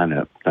in the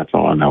lineup. That's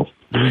all I know.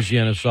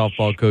 Louisiana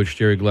softball coach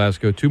Gerry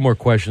Glasco. 2 more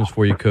questions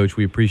for you, Coach.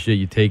 We appreciate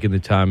you taking the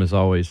time as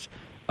always.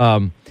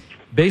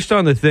 Based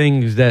on the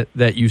things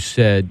that you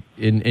said,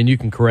 and you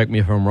can correct me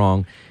if I'm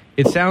wrong,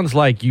 it sounds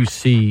like you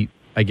see,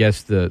 I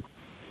guess, the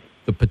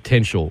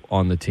potential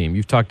on the team.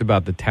 You've talked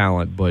about the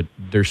talent, but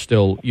there's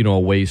still, a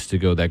ways to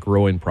go, that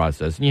growing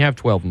process. And you have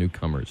 12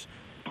 newcomers.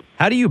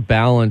 How do you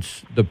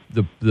balance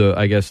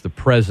the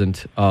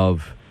present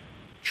of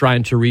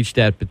trying to reach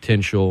that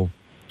potential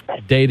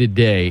day to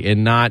day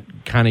and not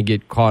kind of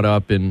get caught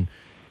up in,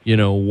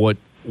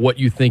 what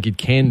you think it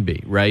can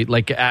be, right?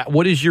 Like,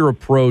 what is your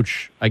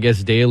approach, I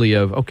guess, daily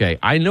of, okay,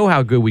 I know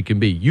how good we can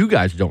be. You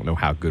guys don't know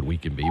how good we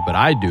can be, but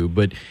I do.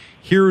 But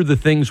here are the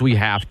things we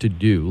have to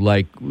do,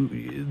 like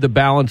the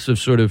balance of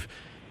sort of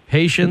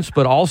patience,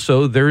 but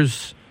also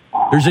there's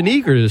an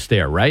eagerness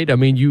there, right? I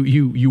mean,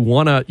 you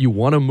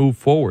wanna move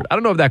forward. I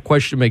don't know if that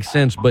question makes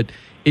sense, but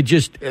it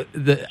just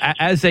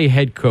as a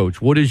head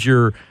coach, what is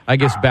your, I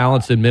guess,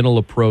 balanced and mental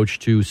approach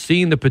to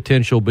seeing the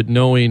potential, but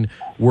knowing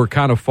we're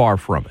kind of far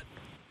from it?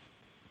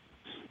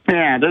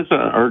 Yeah, there's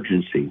an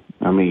urgency.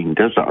 I mean,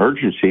 there's an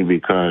urgency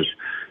because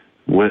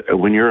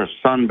when you're a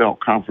Sun Belt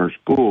Conference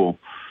school,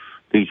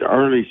 these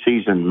early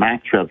season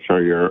matchups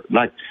are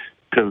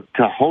to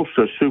host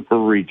a super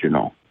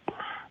regional.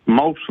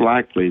 Most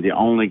likely the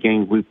only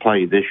game we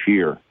play this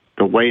year,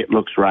 the way it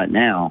looks right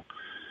now,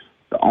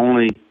 the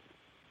only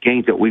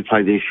games that we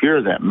play this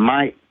year that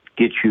might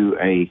get you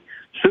a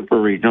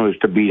super regional is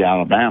to beat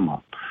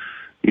Alabama.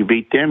 You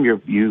beat them,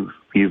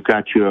 you've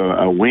got you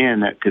a win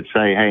that could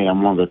say, hey,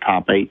 I'm one of the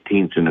top 8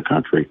 teams in the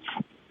country.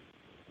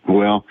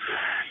 Well,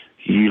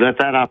 you let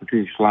that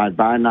opportunity slide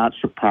by, not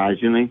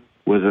surprisingly,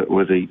 with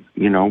a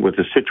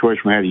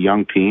situation we had a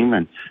young team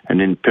and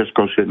then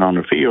Pisco sitting on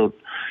the field.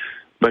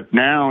 But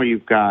now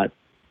you've got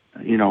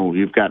 7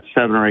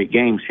 or 8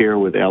 games here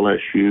with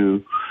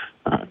LSU,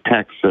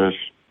 Texas,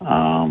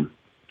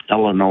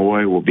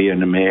 Illinois will be in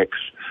the mix,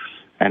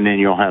 and then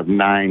you'll have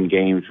 9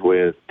 games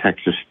with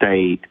Texas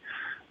State,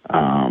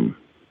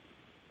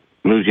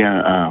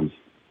 Louisiana,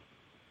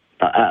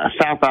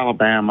 South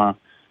Alabama,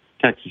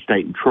 Texas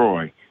State, and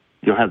Troy.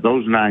 You'll have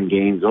those 9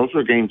 games. Those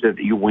are games that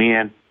you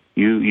win.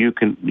 You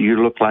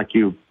look like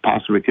you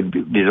possibly could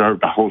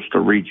deserve to host a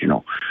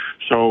regional.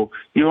 So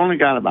you only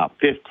got about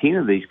 15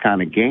 of these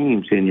kind of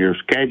games in your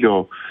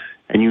schedule,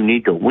 and you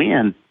need to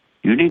win.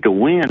 You need to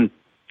win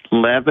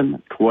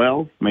 11,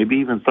 12, maybe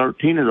even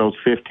 13 of those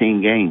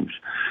 15 games.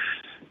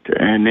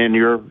 And then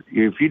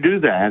if you do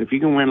that, if you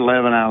can win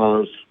 11 out of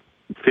those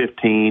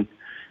 15,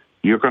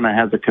 you're going to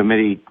have the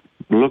committee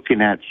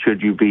looking at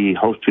should you be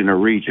hosting a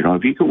regional.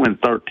 If you can win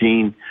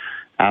 13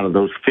 out of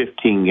those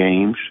 15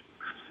 games,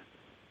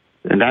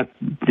 and that's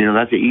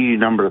an easy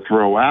number to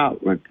throw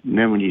out. And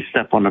then when you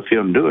step on the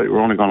field and do it, we're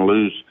only going to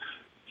lose.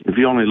 If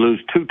you only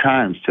lose 2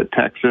 times to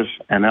Texas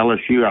and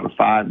LSU out of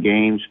 5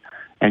 games,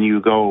 and you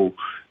go,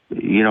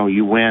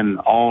 you win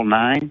all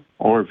 9,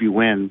 or if you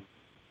win,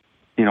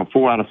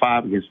 4 out of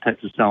 5 against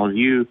Texas and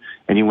LSU,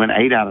 and you win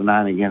 8 out of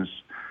 9 against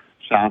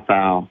South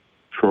Al,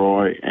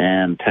 Troy,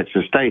 and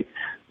Texas State.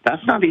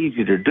 That's not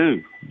easy to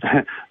do.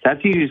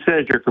 That's easy to sit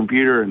at your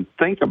computer and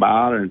think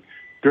about and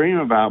dream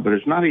about, but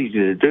it's not easy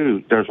to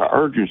do. There's an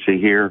urgency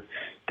here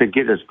to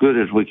get as good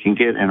as we can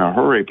get in a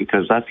hurry,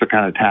 because that's the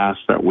kind of task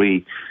that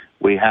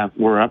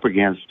we're up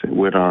against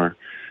with our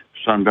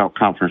Sun Belt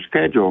Conference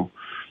schedule,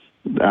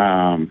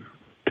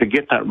 to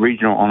get that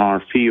regional on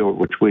our field,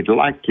 which we'd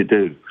like to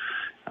do.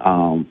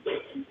 And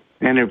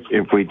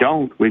if we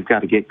don't, we've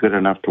got to get good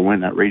enough to win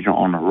that regional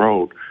on the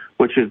road,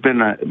 which has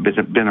been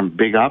a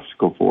big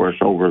obstacle for us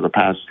over the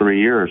past 3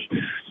 years,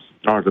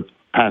 or the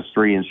past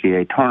 3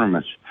 NCAA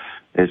tournaments.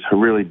 It's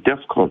really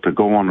difficult to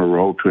go on the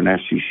road to an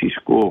SEC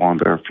school on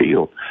their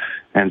field.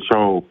 And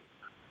so,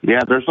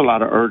 yeah, there's a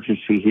lot of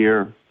urgency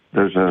here.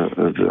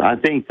 I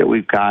think that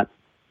we've got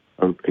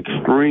an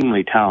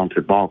extremely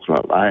talented ball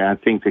club. I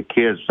think the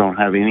kids don't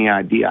have any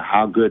idea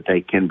how good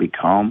they can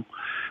become.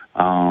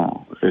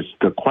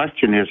 The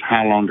question is,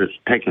 how long does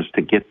it take us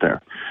to get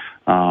there?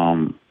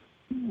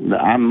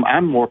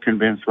 I'm more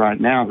convinced right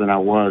now than I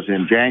was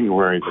in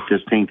January that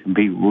this team can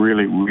be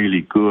really,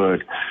 really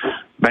good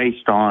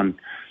based on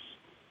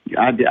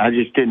I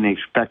just didn't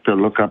expect to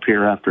look up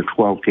here after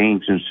 12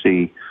 games and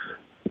see,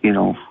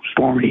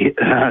 Stormy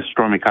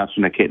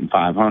Kotzenik hitting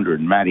 500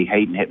 and Maddie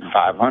Hayden hitting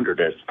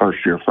 500 as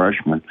first-year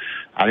freshman.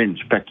 I didn't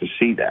expect to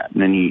see that.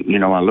 And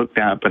then, I looked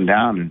up and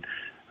down and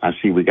I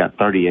see we got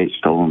 38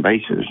 stolen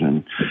bases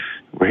and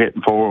we're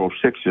hitting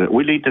 406.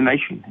 We lead the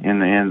nation,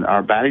 and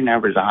our batting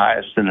average is the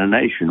highest in the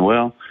nation.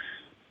 Well,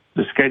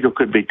 the schedule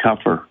could be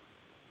tougher,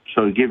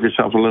 so give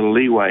yourself a little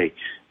leeway.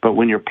 But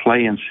when you're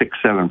playing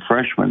 6'7"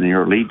 freshmen and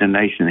you're leading the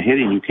nation in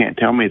hitting, you can't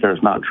tell me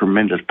there's not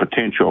tremendous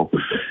potential.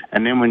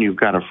 And then when you've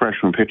got a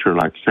freshman pitcher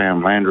like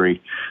Sam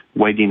Landry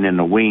waiting in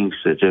the wings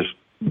to just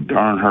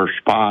earn her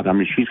spot. I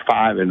mean, she's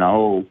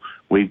 5-0.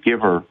 We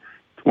give her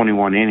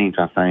 21 innings,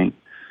 I think.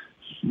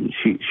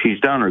 She's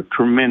done a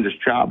tremendous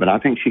job, but I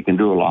think she can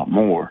do a lot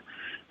more.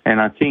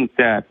 And I think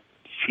that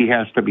she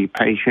has to be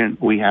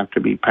patient. We have to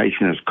be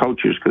patient as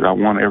coaches, because I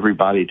want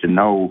everybody to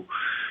know.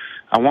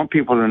 I want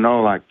people to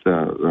know, like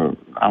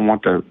I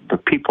want the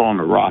people on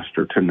the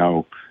roster to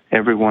know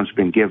everyone's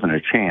been given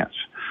a chance.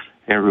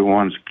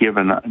 Everyone's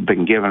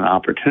been given an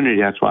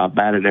opportunity. That's why I've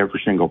batted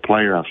every single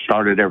player. I've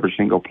started every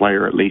single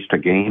player at least a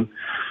game.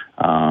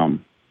 So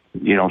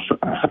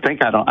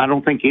I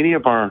don't think any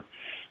of our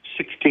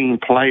 16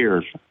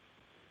 players,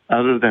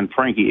 other than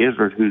Frankie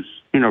Isbert, who's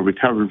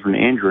recovering from the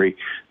injury,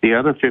 the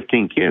other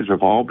 15 kids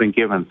have all been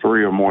given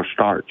 3 or more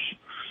starts.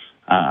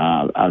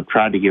 I've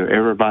tried to give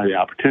everybody the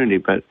opportunity,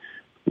 but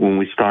when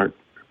we start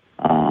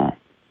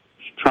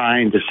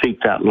trying to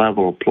seek that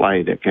level of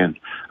play that can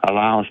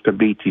allow us to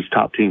beat these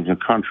top teams in the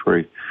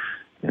country,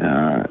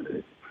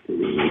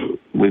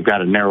 we've got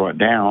to narrow it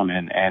down.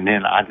 And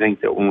then I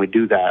think that when we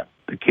do that,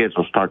 the kids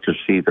will start to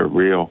see the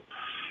real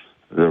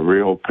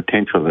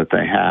potential that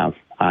they have,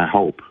 I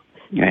hope.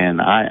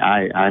 And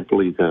I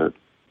believe that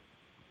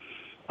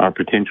our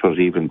potential is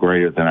even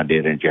greater than I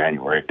did in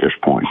January at this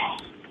point.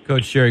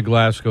 Coach Gerry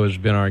Glasco has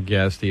been our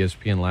guest,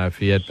 ESPN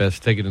Lafayette,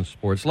 best ticket in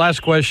sports. Last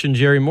question,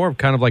 Gerry, more of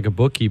kind of like a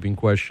bookkeeping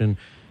question.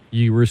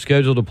 You were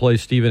scheduled to play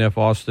Stephen F.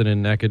 Austin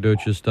and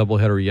Nacogdoches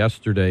doubleheader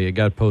yesterday. It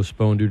got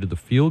postponed due to the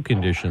field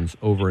conditions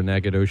over in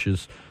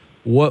Nacogdoches.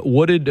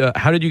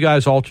 How did you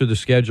guys alter the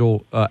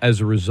schedule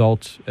as a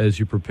result as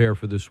you prepare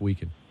for this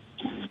weekend?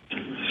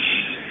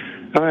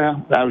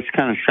 Well, that was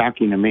kind of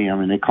shocking to me. I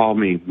mean, they called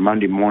me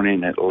Monday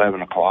morning at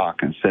 11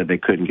 o'clock and said they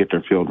couldn't get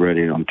their field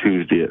ready on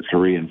Tuesday at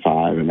 3 and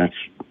 5, and that's,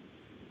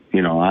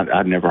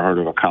 I'd never heard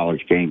of a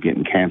college game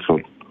getting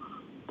canceled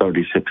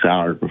 36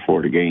 hours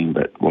before the game,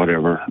 but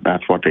whatever.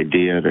 That's what they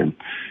did, and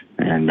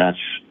that's,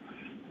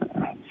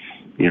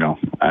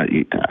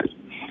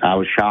 I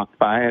was shocked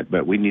by it,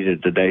 but we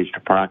needed the days to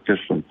practice,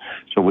 and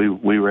so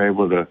we were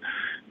able to,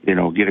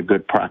 get a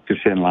good practice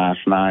in last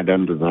night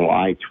under the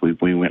lights.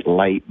 We went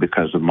late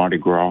because of Mardi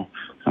Gras,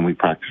 and we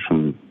practiced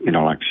from,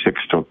 like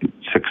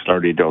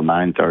 6:30 till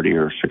 9:30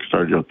 or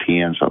 6:30 till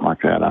 10, something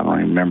like that. I don't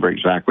even remember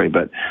exactly,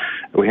 but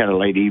we had a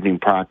late evening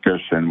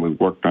practice, and we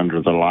worked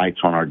under the lights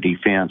on our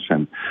defense,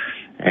 and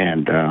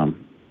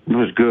it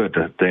was good.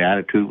 The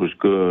attitude was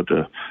good.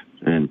 The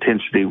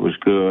intensity was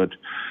good.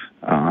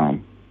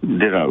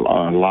 Did a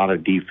lot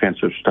of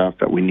defensive stuff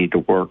that we need to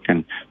work,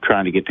 and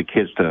trying to get the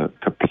kids to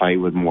play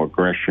with more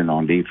aggression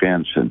on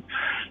defense. And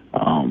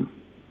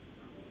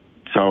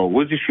so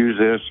we'll just use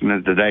this, and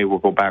then today we'll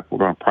go back. We're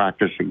going to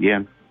practice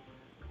again.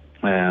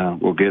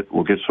 We'll get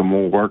some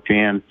more work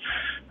in,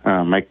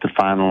 make the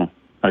final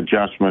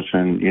adjustments,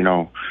 and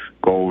go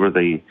over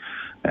the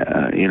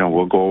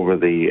we'll go over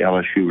the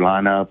LSU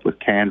lineup with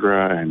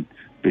Kendra and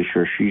be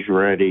sure she's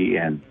ready,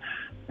 and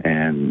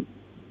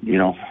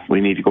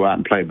we need to go out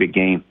and play a big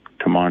game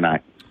tomorrow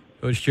night.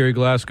 Coach Gerry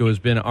Glasco has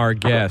been our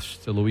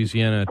guest.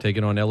 Louisiana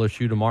taking on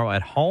LSU tomorrow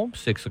at home,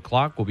 6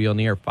 o'clock. We'll be on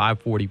the air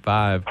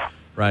 5:45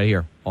 right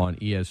here on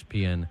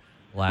ESPN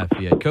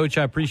Lafayette. Coach,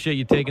 I appreciate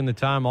you taking the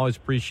time. Always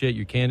appreciate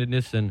your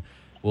candidness, and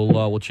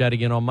we'll chat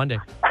again on Monday.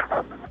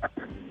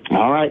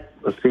 All right.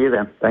 We'll see you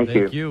then.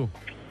 Thank you.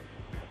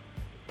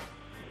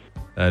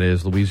 That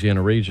is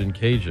Louisiana Ragin'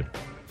 Cajun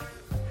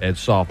head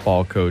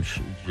softball coach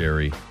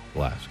Gerry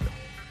Glasco.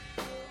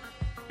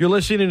 You're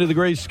listening to The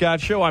Great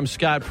Scott Show. I'm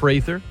Scott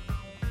Prather.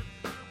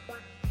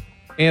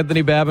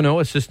 Anthony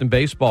Babineaux, assistant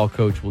baseball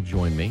coach, will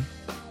join me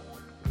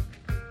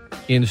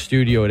in the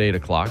studio at 8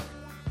 o'clock.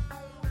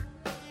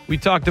 We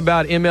talked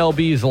about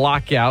MLB's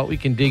lockout. We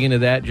can dig into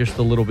that just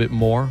a little bit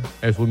more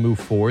as we move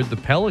forward. The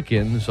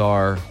Pelicans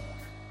are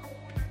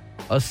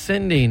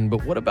ascending,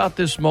 but what about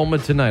this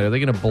moment tonight? Are they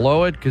going to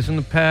blow it? Because in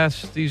the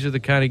past, these are the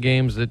kind of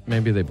games that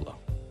maybe they blow.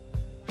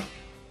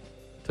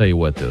 Tell you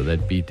what, though,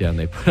 that beatdown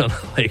they put on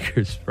the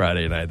Lakers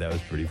Friday night, that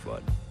was pretty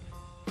fun.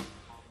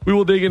 We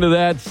will dig into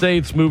that.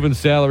 Saints moving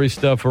salary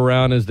stuff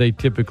around as they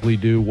typically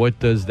do. What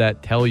does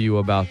that tell you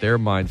about their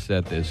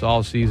mindset this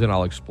offseason?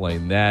 I'll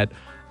explain that.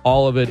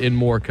 All of it and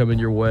more coming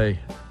your way.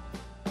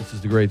 This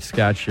is The Great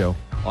Scott Show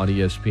on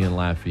ESPN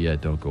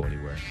Lafayette. Don't go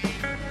anywhere.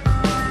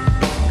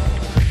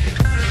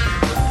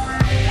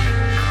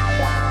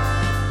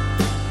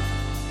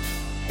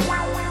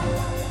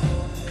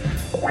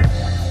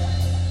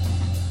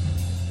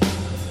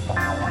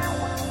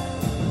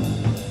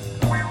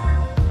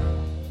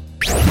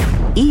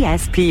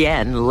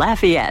 ESPN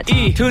Lafayette.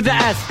 E to the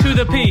S to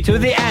the P to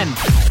the N.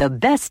 The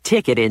best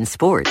ticket in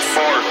sports.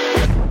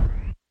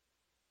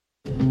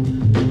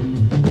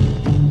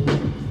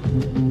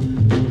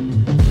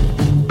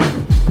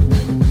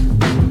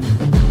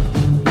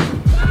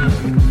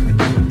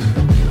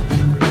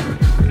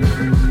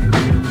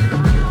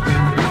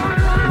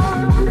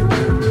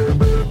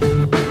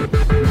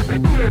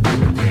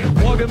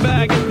 Welcome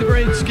back to The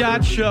Great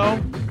Scott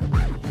Show.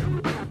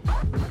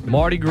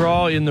 Mardi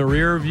Gras in the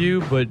rear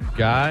view, but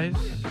guys,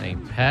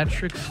 St.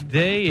 Patrick's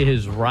Day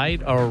is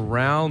right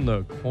around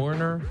the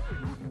corner.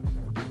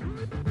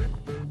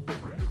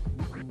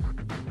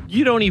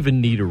 You don't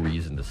even need a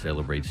reason to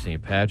celebrate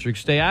St.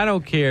 Patrick's Day. I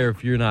don't care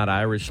if you're not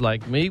Irish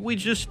like me. We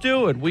just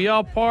do it. We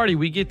all party.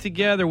 We get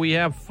together. We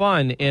have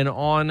fun. And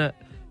on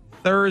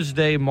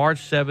Thursday,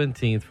 March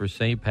 17th for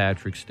St.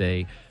 Patrick's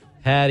Day,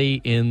 Patty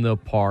in the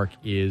Park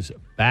is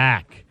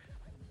back.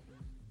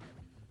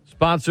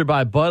 Sponsored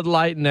by Bud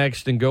Light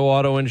Next and Go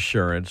Auto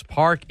Insurance,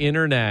 Park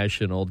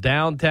International,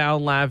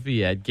 downtown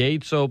Lafayette.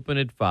 Gates open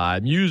at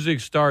 5.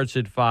 Music starts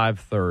at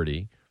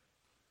 5:30.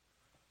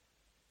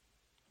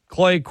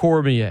 Clay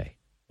Cormier,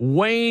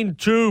 Wayne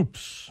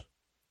Toops,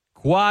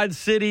 Quad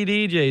City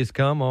DJs,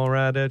 come on,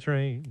 ride that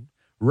train.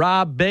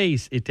 Rob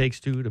Bass, It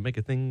Takes Two to Make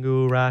a Thing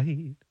Go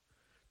Right.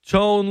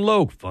 Tone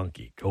Loc,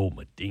 Funky Cole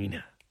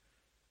Medina.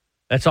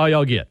 That's all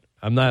y'all get.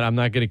 I'm not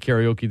going to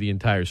karaoke the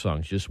entire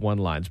song, just one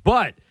lines.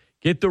 But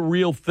get the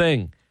real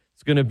thing.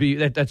 It's going to be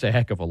that's a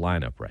heck of a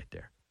lineup right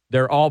there.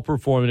 They're all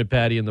performing at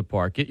Patty in the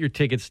Park. Get your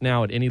tickets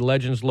now at any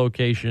Legends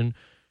location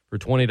for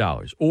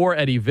 $20 or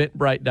at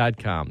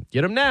eventbrite.com.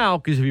 Get them now,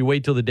 because if you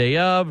wait till the day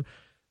of,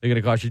 they're going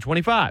to cost you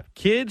 $25.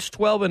 Kids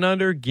 12 and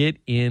under get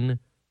in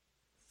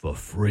for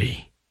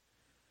free.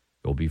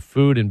 There'll be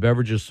food and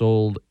beverages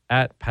sold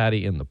at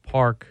Patty in the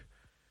Park.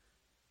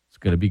 It's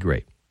going to be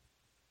great.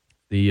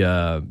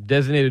 The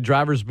designated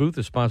driver's booth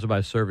is sponsored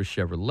by Service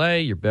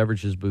Chevrolet. Your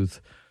beverages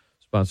booth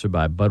sponsored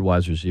by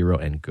Budweiser Zero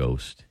and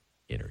Ghost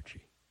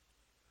Energy.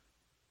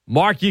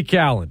 Mark your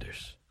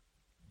calendars.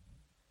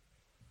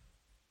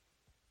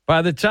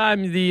 By the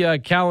time the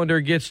calendar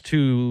gets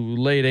to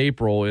late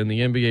April and the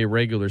NBA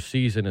regular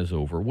season is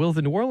over, will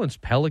the New Orleans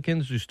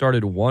Pelicans, who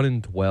started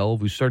 1-12,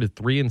 who started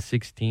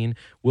 3-16,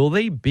 will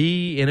they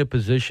be in a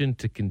position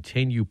to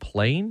continue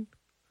playing?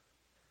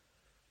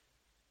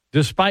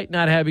 Despite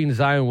not having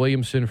Zion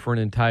Williamson for an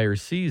entire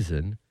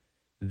season,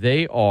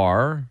 they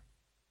are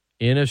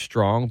in a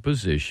strong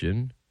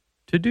position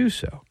to do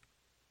so.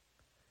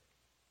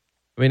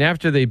 I mean,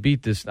 after they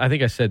beat this, I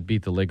think I said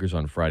beat the Lakers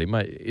on Friday.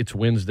 It's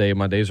Wednesday.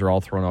 My days are all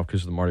thrown off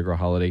because of the Mardi Gras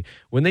holiday.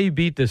 When they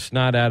beat the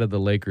snot out of the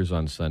Lakers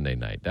on Sunday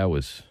night, that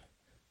was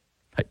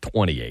like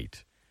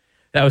 28.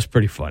 That was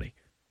pretty funny.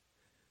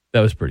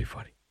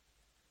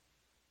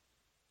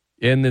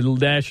 And the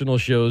national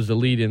shows, the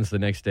lead-ins the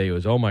next day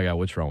was, oh, my God,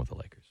 what's wrong with the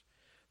Lakers?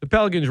 The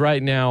Pelicans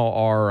right now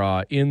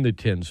are in the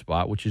 10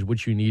 spot, which is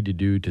what you need to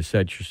do to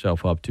set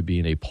yourself up to be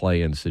in a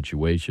play-in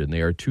situation.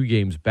 They are 2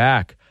 games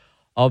back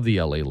of the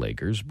L.A.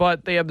 Lakers,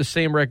 but they have the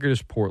same record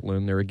as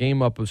Portland. They're a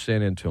game up of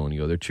San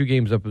Antonio. They're 2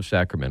 games up of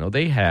Sacramento.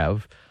 They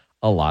have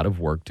a lot of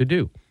work to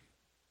do.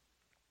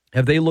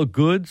 Have they looked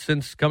good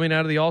since coming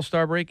out of the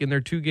All-Star break in their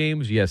 2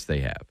 games? Yes, they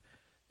have.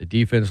 The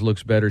defense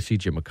looks better.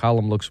 C.J.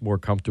 McCollum looks more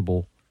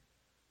comfortable.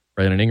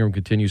 Brandon Ingram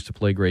continues to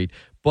play great.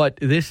 But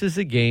this is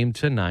a game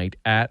tonight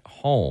at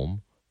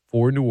home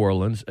for New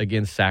Orleans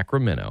against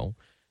Sacramento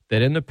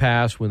that in the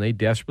past, when they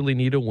desperately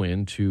need a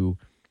win to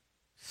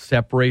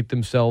separate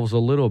themselves a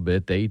little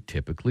bit, they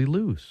typically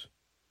lose.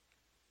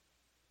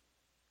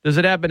 Does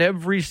it happen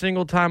every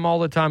single time, all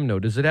the time? No.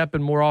 Does it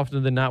happen more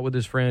often than not with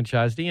this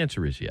franchise? The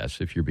answer is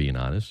yes, if you're being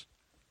honest.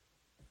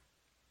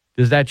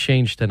 Does that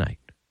change tonight?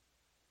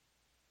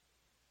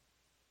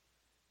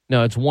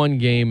 No, it's 1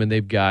 game, and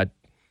they've got,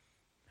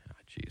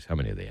 how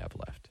many do they have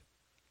left?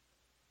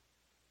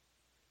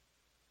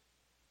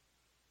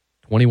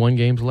 21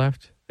 games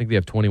left? I think they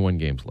have 21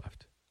 games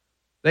left.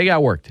 They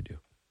got work to do.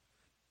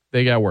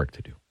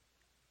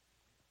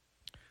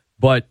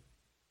 But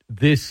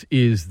this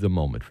is the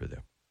moment for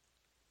them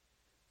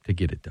to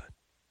get it done.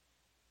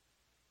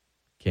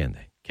 Can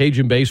they?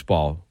 Cajun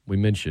baseball, we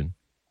mentioned,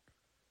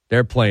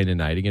 they're playing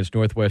tonight against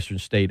Northwestern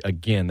State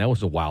again. That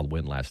was a wild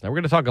win last night. We're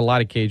going to talk a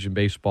lot of Cajun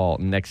baseball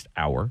next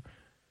hour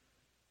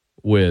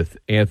with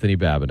Anthony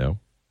Babineaux.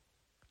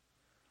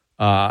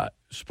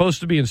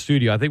 Supposed to be in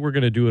studio. I think we're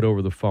going to do it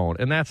over the phone,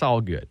 and that's all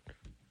good.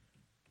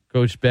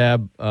 Coach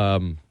Bab,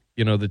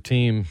 the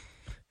team,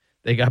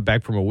 they got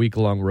back from a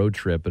week-long road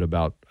trip at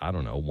about,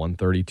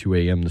 1:30, 2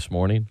 a.m. this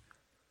morning.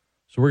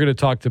 So we're going to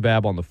talk to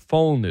Bab on the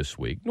phone this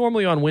week.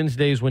 Normally on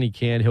Wednesdays when he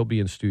can, he'll be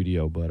in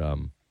studio, but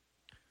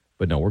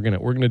no, we're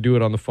gonna do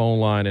it on the phone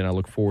line, and I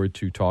look forward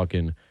to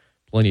talking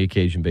plenty of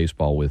Cajun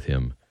baseball with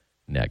him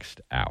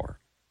next hour.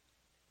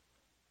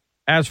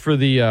 As for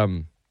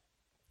the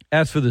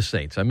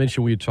Saints, I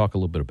mentioned we'd talk a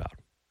little bit about them.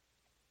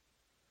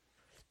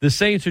 The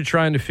Saints are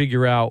trying to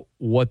figure out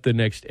what the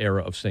next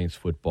era of Saints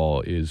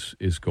football is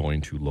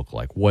going to look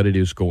like, what it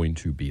is going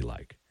to be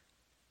like.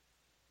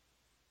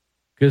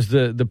 Because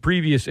the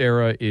previous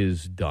era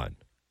is done.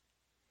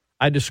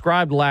 I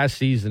described last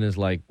season as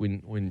like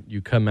when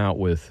you come out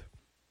with,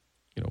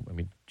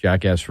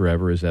 Jackass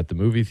Forever is at the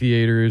movie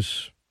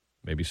theaters.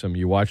 Maybe some of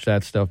you watch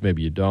that stuff,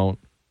 maybe you don't.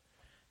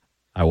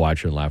 I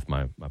watch and laugh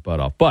my butt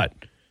off. But,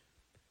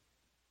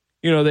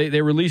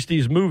 they release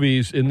these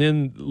movies, and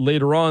then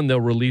later on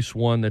they'll release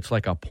one that's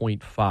like a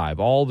 0.5.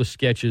 All the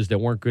sketches that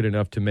weren't good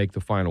enough to make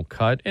the final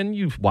cut, and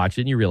you watch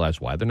it and you realize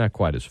why. They're not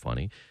quite as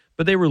funny.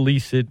 But they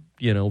release it,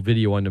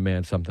 video on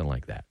demand, something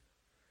like that.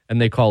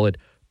 And they call it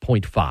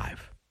 0.5,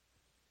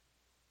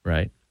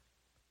 right?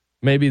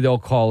 Maybe they'll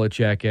call it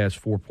Jackass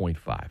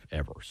 4.5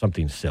 ever,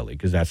 something silly,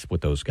 because that's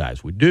what those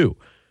guys would do.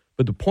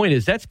 But the point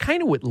is, that's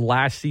kind of what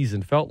last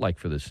season felt like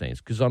for the Saints.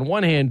 Because on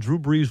one hand, Drew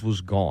Brees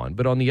was gone.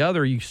 But on the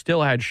other, you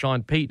still had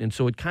Sean Payton. And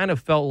so it kind of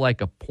felt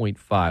like a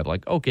 0.5.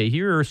 Like, okay,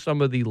 here are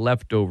some of the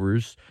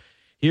leftovers.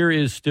 Here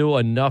is still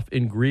enough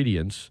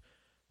ingredients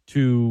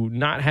to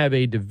not have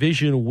a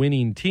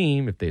division-winning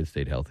team. If they had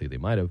stayed healthy, they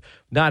might have.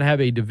 Not have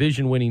a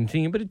division-winning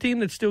team, but a team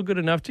that's still good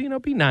enough to,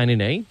 be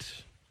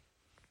 9-8.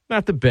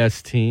 Not the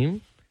best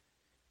team.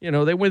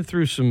 They went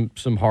through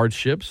some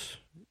hardships.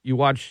 You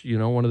watch,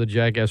 one of the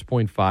Jackass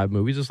 0.5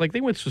 movies. It's like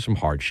they went through some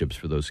hardships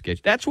for those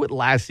sketches. That's what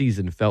last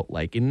season felt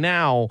like. And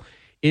now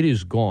it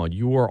is gone.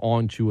 You are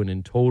on to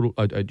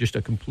just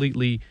a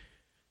completely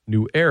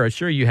new era.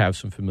 Sure, you have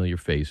some familiar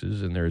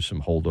faces, and there's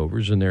some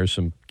holdovers, and there's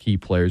some key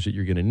players that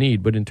you're going to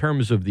need. But in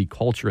terms of the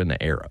culture and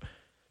the era,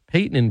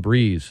 Peyton and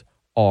Breeze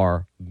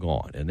are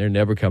gone, and they're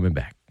never coming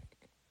back.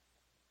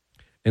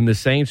 And the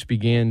Saints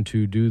began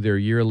to do their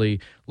yearly,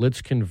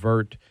 let's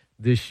convert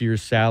this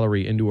year's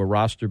salary into a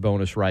roster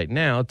bonus right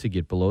now to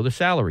get below the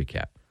salary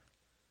cap.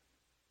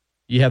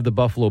 You have the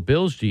Buffalo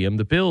Bills GM,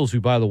 the Bills,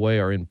 who, by the way,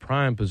 are in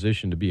prime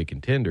position to be a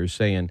contender,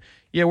 saying,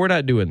 yeah, we're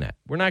not doing that.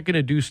 We're not going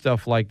to do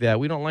stuff like that.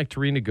 We don't like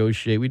to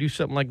renegotiate. We do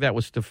something like that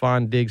with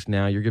Stephon Diggs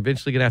now. You're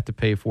eventually going to have to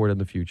pay for it in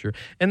the future.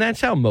 And that's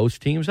how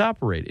most teams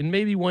operate. And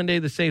maybe one day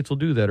the Saints will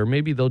do that, or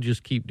maybe they'll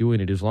just keep doing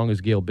it as long as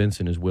Gail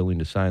Benson is willing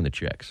to sign the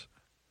checks.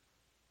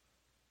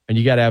 And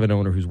you got to have an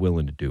owner who's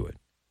willing to do it.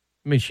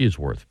 I mean, she is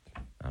worth,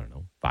 I don't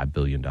know, $5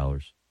 billion.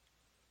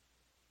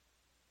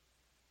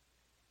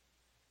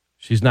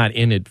 She's not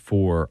in it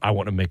for, I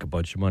want to make a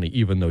bunch of money,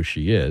 even though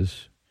she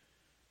is.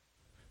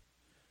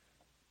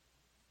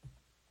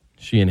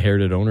 She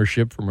inherited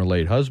ownership from her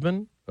late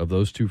husband of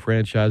those two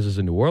franchises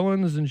in New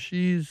Orleans, and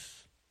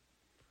she's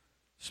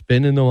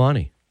spending the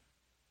money.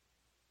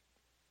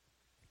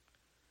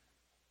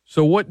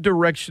 So what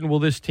direction will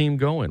this team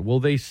go in?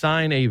 Will they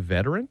sign a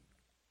veteran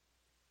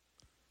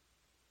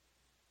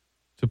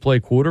to play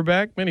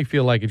quarterback? Many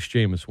feel like it's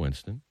Jameis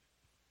Winston.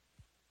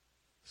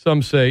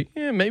 Some say,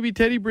 maybe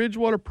Teddy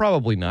Bridgewater.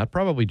 Probably not.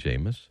 Probably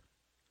Jameis.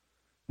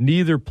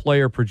 Neither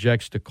player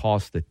projects to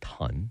cost a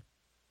ton.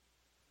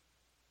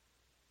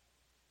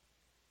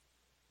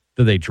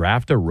 Do they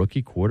draft a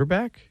rookie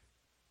quarterback?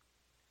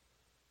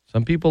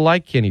 Some people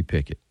like Kenny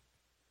Pickett.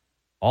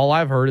 All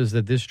I've heard is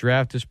that this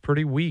draft is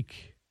pretty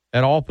weak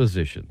at all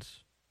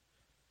positions.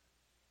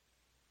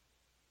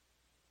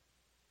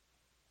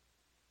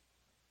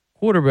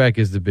 Quarterback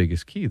is the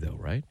biggest key, though,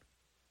 right?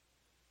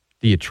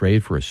 Do you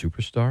trade for a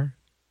superstar?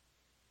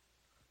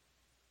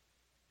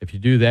 If you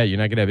do that, you're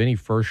not going to have any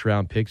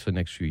first-round picks the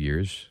next few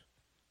years,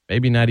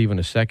 maybe not even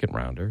a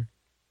second-rounder.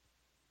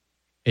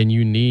 And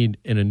you need,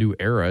 in a new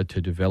era, to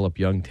develop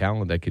young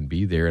talent that can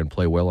be there and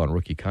play well on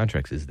rookie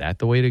contracts. Is that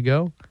the way to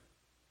go?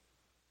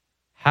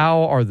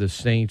 How are the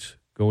Saints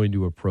going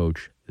to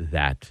approach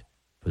that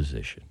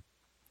position?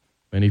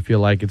 Many feel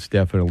like it's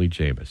definitely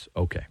Jameis.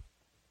 Okay.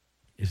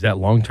 Is that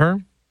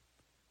long-term?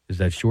 Is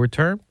that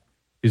short-term?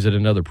 Is it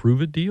another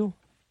prove-it deal?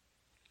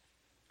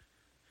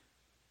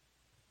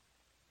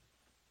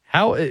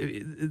 How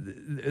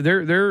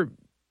they're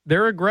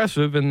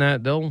aggressive in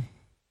that they'll,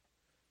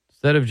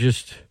 instead of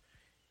just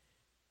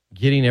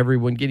getting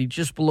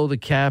just below the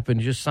cap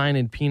and just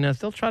signing peanuts,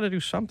 they'll try to do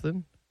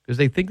something because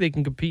they think they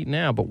can compete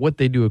now. But what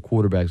they do at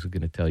quarterbacks is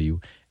going to tell you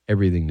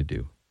everything to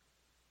do.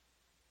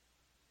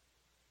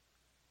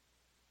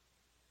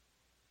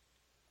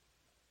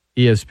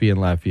 ESPN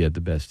Lafayette, the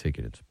best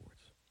ticket in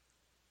sports.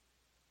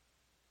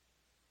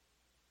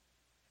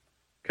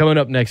 Coming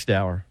up next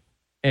hour,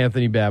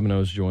 Anthony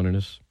Babineaux is joining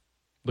us.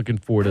 Looking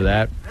forward to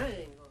that.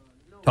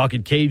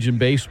 Talking Cajun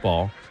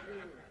baseball.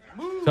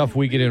 Tough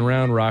weekend in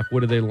Round Rock.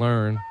 What did they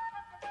learn?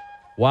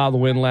 Wild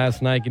win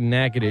last night in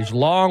Natchitoches.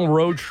 Long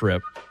road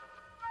trip.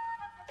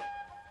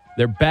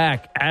 They're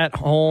back at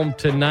home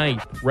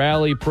tonight.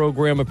 Rally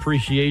Program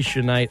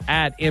Appreciation Night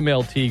at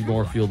MLT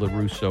Northfield at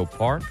Russo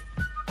Park.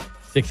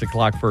 6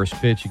 o'clock first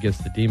pitch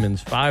against the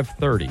Demons.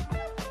 5:30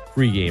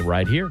 pregame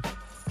right here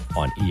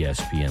on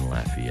ESPN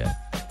Lafayette.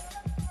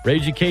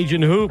 Raging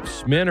Cajun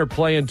Hoops. Men are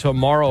playing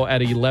tomorrow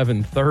at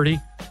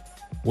 11:30.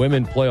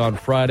 Women play on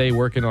Friday,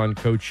 working on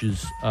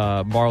coaches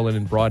Marlon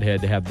and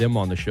Broadhead to have them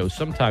on the show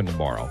sometime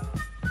tomorrow.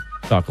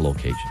 Talk a little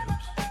Cajun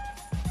Hoops.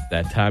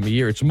 That time of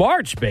year. It's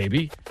March,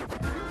 baby.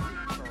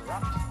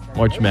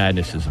 March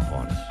Madness is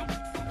upon us.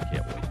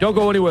 Can't wait. Don't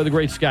go anywhere. The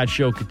Great Scott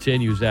Show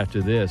continues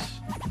after this.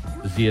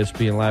 This is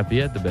ESPN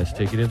Lafayette, the best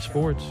ticket in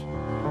sports.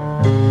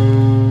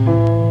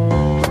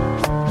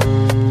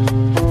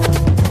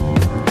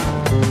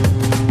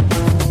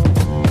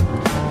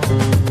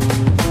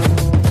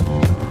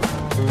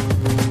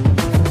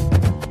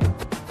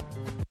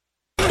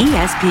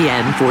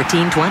 ESPN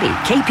 1420,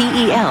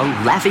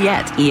 KPEL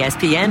Lafayette,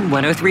 ESPN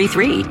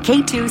 1033,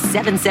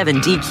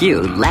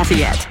 K277DQ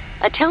Lafayette,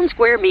 a Town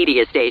Square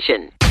media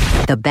station.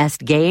 The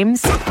best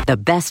games, the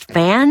best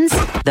fans,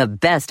 the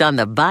best on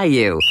the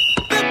Bayou.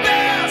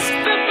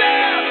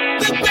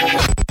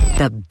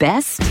 The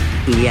best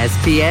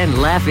ESPN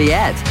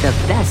Lafayette, the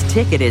best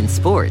ticket in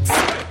sports.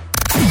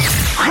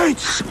 Great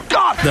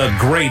Scott! The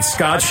Great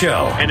Scott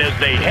Show. And as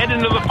they head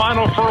into the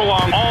final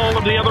furlong, all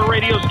of the other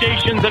radio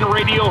stations and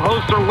radio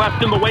hosts are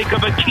left in the wake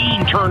of a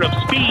keen turn of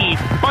speed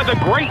by the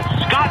Great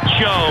Scott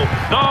Show,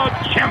 the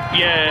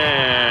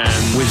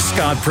champion. With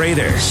Scott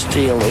Prather.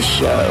 Steal the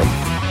show.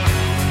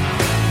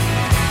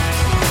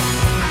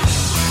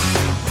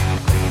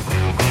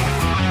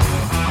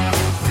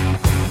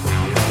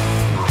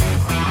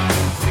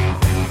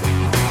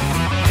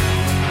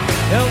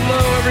 Hello,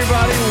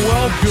 everybody.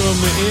 Welcome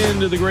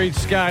into the Great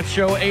Scott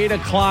Show, 8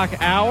 o'clock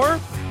hour.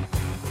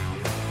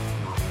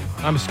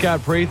 I'm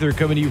Scott Prather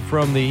coming to you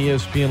from the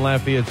ESPN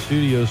Lafayette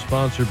studio,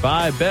 sponsored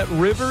by Bet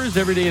Rivers.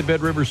 Every day at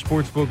Bet Rivers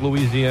Sportsbook,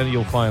 Louisiana,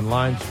 you'll find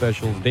line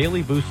specials,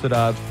 daily boosted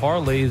odds,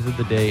 parlays of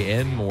the day,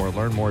 and more.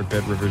 Learn more at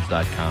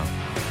BetRivers.com.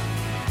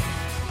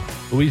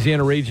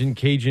 Louisiana Ragin'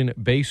 Cajun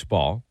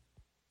baseball,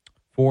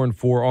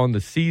 4-4 on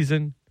the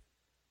season.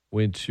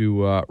 Went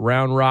to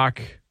Round Rock.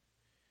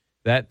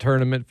 That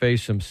tournament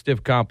faced some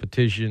stiff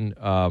competition.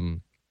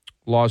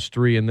 Lost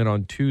 3, and then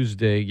on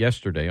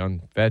yesterday,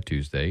 on Fat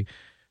Tuesday,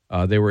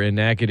 they were in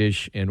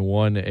Natchitoches and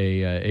won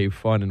a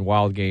fun and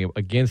wild game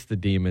against the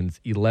Demons,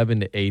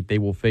 11-8. They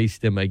will face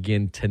them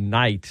again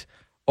tonight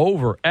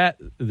over at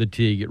the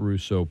Teague at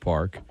Rousseau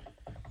Park.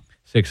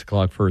 6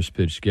 o'clock first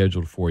pitch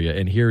scheduled for you.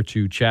 And here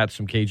to chat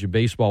some Cajun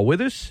baseball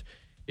with us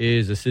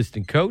is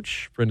assistant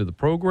coach, friend of the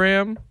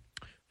program,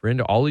 friend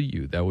to all of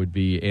you. That would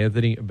be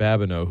Anthony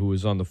Babineaux, who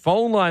is on the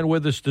phone line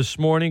with us this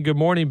morning. Good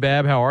morning,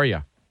 Bab. How are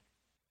you?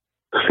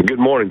 Good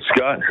morning,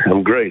 Scott.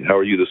 I'm great. How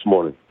are you this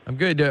morning? I'm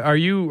good.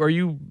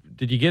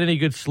 Did you get any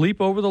good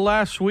sleep over the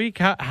last week?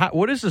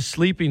 What is the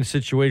sleeping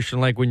situation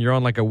like when you're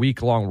on like a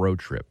week-long road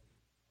trip?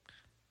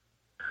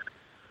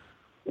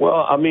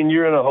 Well, I mean,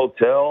 you're in a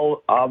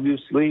hotel,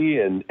 obviously,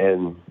 and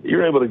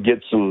you're able to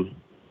get some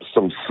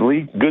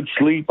sleep, good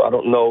sleep. I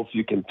don't know if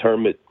you can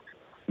term it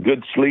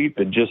good sleep.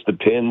 It just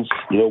depends.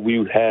 You know,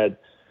 we had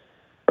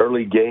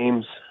early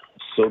games,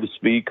 so to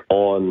speak,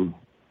 on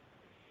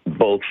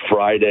both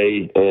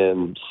Friday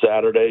and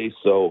Saturday,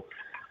 so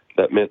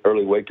that meant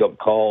early wake-up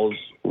calls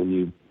when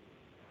you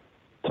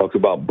talk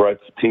about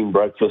team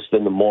breakfast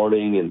in the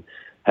morning and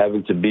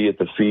having to be at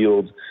the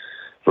field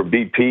for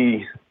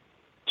BP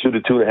 2 to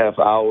 2.5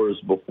 hours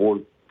before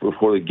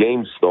the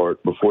games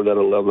start, before that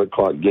 11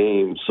 o'clock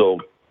game. So,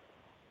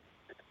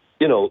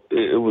 you know,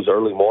 it was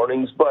early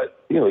mornings,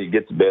 but, you know, you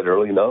get to bed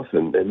early enough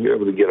and you're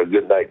able to get a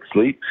good night's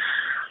sleep.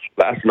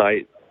 Last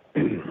night,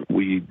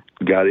 we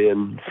got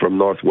in from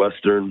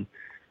Northwestern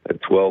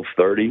at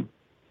 12:30,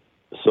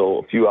 so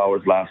a few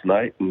hours last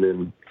night, and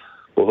then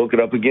we'll hook it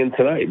up again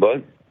tonight,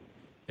 bud.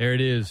 There it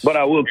is. But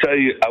I will tell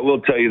you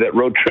that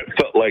road trip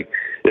felt like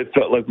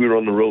we were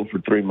on the road for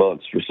 3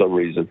 months for some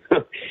reason.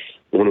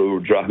 When we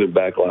were driving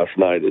back last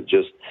night, it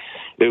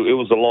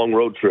was a long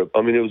road trip.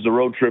 I mean, it was a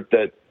road trip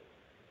that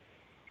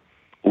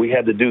we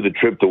had to do the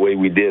trip the way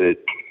we did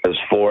it, as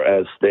far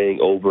as staying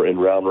over in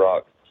Round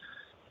Rock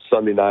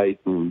Sunday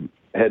night and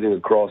heading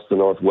across to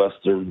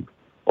Northwestern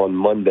on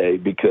Monday,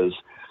 because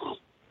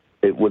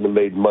it wouldn't have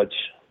made much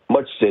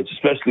sense,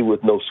 especially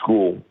with no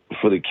school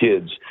for the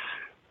kids,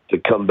 to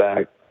come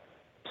back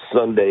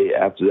Sunday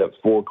after that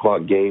 4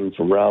 o'clock game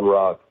from Round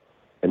Rock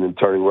and then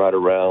turning right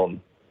around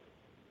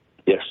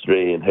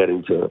yesterday and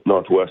heading to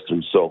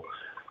Northwestern. So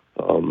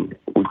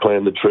we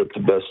planned the trip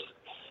the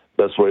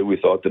best way we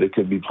thought that it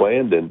could be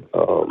planned, and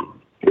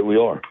here we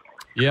are.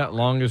 Yeah,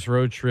 longest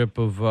road trip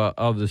of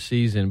the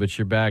season, but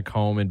you're back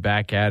home and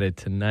back at it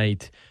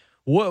tonight.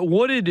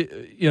 What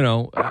did you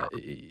know?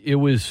 It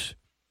was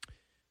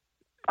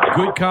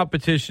good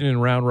competition in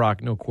Round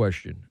Rock, no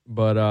question.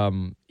 But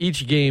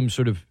each game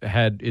sort of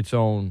had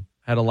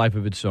a life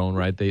of its own,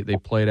 right? They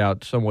played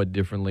out somewhat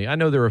differently. I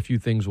know there are a few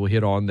things we'll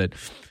hit on that,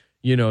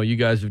 you know, you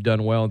guys have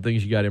done well and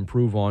things you got to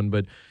improve on.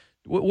 But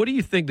what do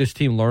you think this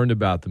team learned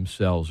about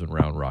themselves in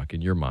Round Rock,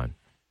 in your mind?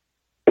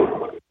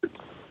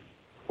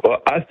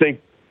 Well, I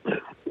think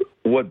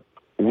what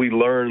we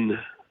learned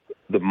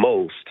the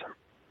most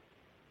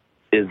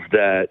is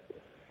that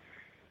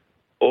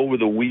over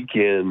the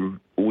weekend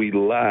we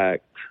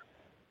lacked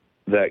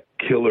that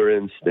killer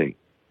instinct.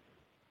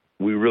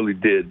 We really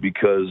did,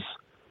 because,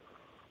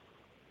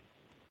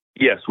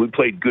 yes, we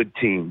played good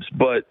teams,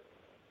 but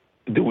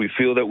do we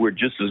feel that we're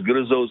just as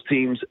good as those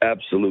teams?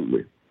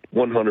 Absolutely.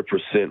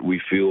 100% we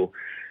feel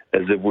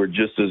as if we're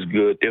just as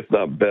good, if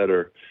not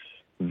better,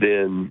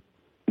 than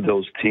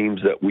those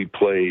teams that we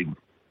played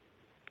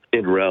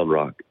in Round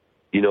Rock.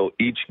 You know,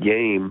 each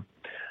game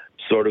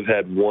sort of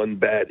had one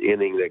bad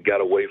inning that got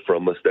away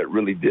from us that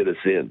really did us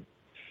in.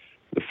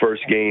 The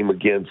first game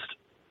against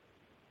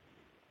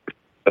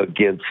who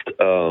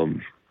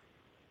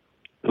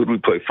did we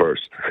play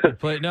first?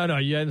 No,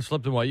 you hadn't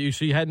slipped them.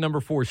 You had number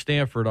 4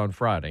 Stanford on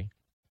Friday.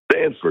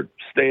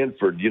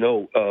 Stanford. You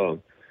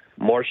know,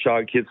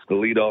 Marshak hits the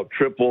leadoff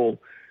triple.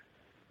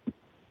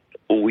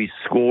 We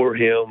score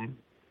him.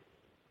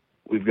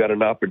 We've got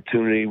an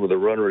opportunity with a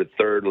runner at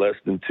third, less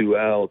than 2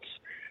 outs,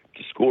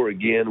 to score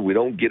again. We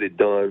don't get it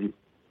done.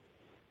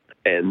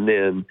 And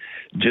then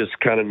just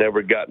kind of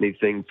never got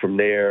anything from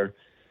there.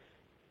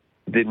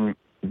 Didn't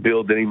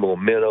build any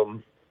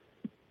momentum.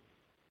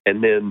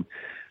 And then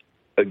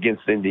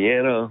against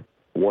Indiana,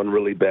 one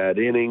really bad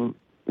inning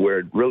where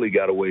it really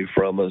got away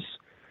from us.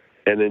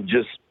 And then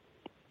just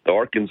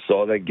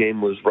Arkansas, that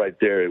game was right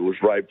there. It was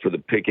ripe for the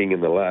picking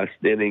in the last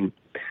inning.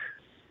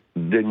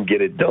 Didn't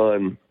get it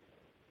done.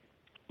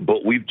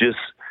 But we've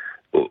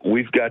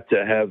got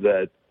to have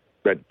that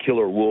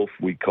killer wolf,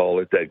 we call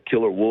it. That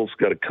killer wolf's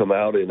got to come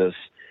out in us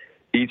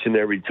each and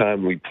every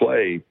time we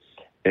play,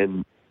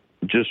 and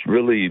just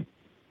really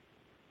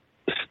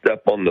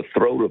step on the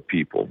throat of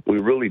people. We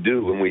really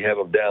do when we have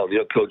them down.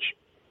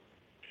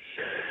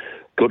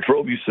 Coach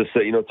Rove used to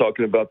say,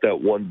 talking about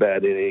that one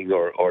bad inning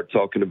or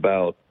talking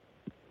about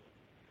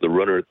the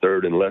runner at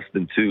third and less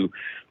than two,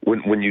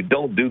 when you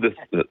don't do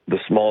the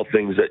small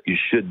things that you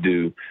should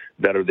do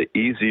that are the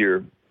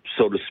easier,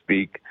 so to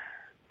speak,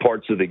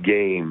 parts of the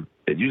game,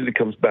 it usually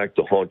comes back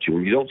to haunt you.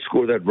 When you don't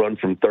score that run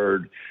from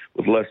third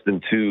with less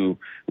than two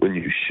when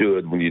you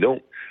should, when you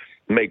don't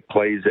make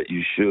plays that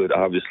you should,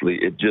 obviously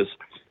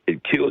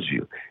it kills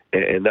you.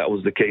 And that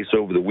was the case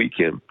over the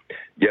weekend.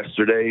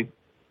 Yesterday,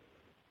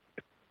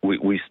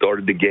 we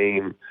started the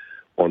game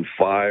on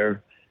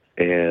fire,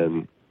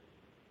 and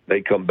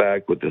they come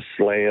back with a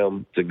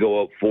slam to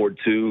go up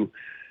 4-2.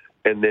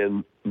 And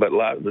then, but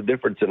the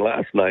difference in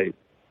last night,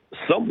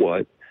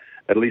 somewhat,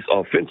 at least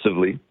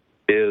offensively,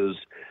 is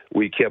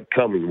we kept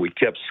coming. We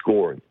kept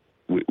scoring.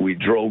 We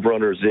drove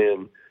runners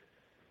in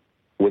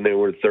when they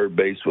were at third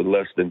base with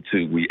less than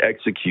two. We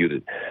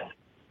executed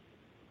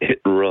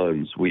hit and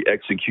runs. We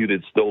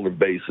executed stolen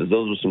bases.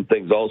 Those were some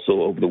things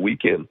also over the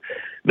weekend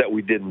that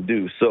we didn't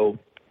do. So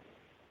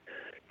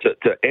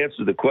to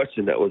answer the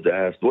question that was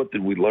asked, what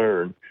did we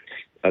learn?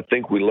 I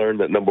think we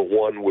learned that, number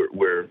one,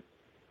 we're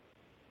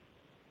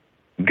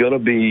going to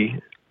be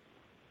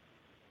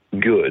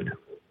good.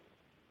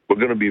 We're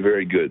going to be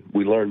very good.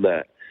 We learned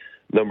that.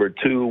 Number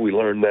two, we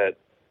learned that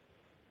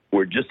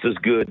we're just as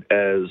good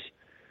as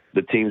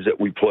the teams that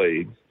we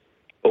played.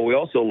 But we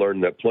also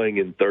learned that playing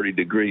in 30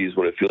 degrees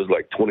when it feels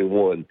like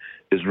 21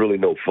 is really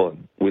no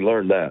fun. We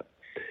learned that.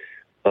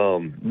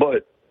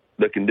 But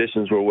the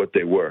conditions were what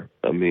they were.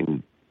 I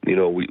mean,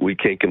 we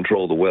can't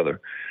control the weather.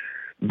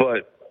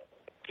 But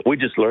we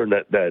just learned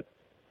that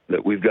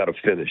we've got to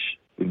finish.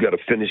 We've got to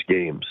finish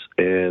games.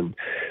 And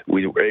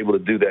we were able to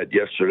do that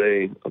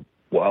yesterday, a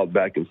wild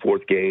back and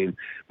forth game,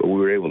 but we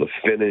were able to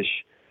finish,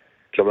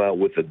 come out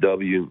with a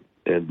W,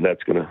 and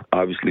that's going to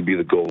obviously be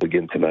the goal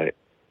again tonight.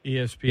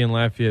 ESPN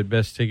Lafayette,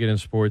 best ticket in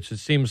sports. It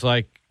seems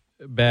like,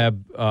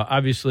 Bab,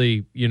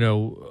 obviously, a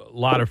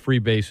lot of free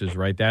bases,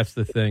 right? That's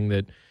the thing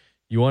that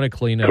you want to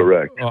clean up.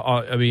 Correct.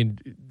 I mean,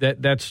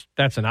 that's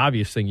an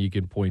obvious thing you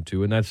can point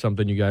to, and that's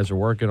something you guys are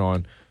working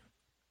on.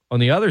 On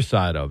the other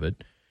side of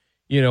it,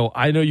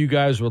 I know you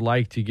guys would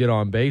like to get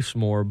on base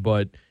more,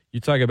 but you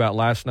talk about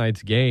last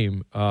night's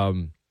game.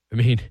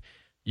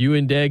 You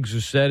and Deggs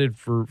have said it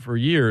for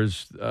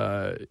years,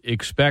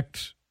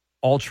 expect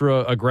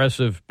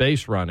ultra-aggressive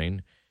base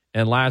running.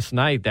 And last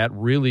night, that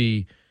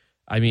really,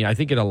 I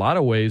think in a lot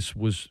of ways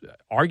was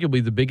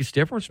arguably the biggest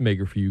difference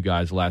maker for you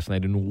guys last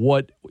night. And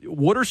what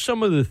are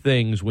some of the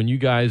things when you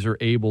guys are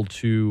able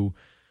to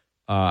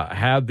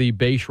have the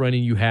base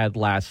running you had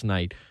last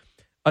night,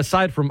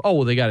 aside from,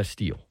 they got a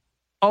steal?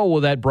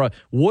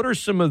 What are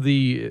some of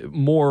the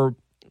more,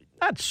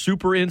 not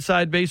super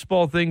inside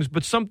baseball things,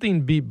 but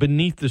something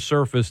beneath the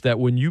surface that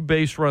when you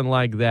base run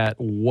like that,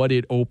 what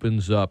it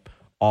opens up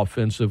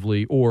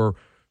offensively or,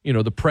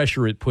 the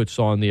pressure it puts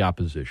on the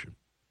opposition?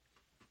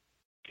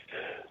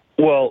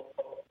 Well,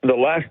 the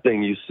last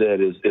thing you said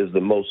is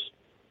the most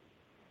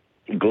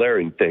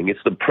glaring thing. It's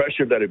the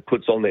pressure that it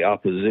puts on the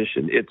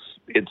opposition.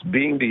 It's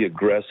being the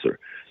aggressor.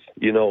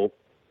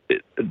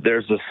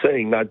 There's a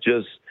saying, not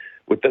just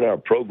within our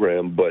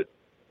program, but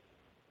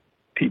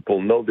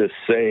people know this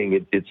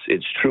saying.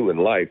 It's true in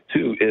life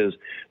too. Is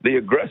the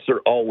aggressor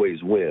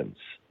always wins,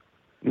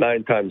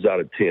 9 times out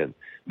of 10.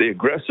 The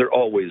aggressor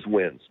always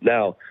wins.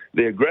 Now,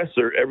 the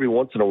aggressor every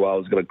once in a while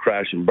is going to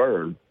crash and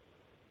burn,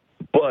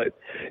 but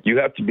you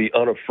have to be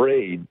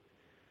unafraid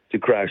to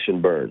crash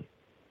and burn.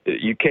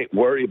 You can't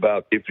worry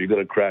about if you're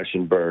going to crash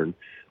and burn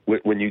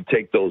when you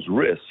take those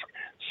risks.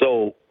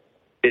 So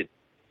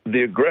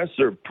the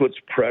aggressor puts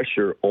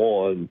pressure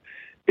on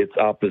its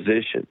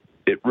opposition.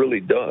 It really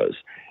does.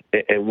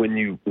 And when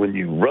you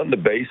run the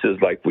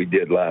bases like we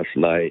did last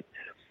night,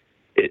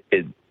 it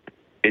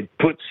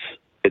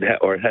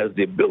has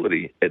the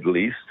ability, at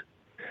least,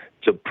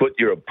 to put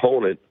your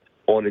opponent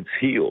on its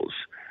heels.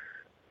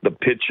 The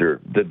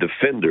pitcher, the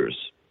defenders,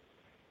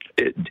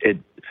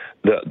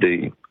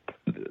 the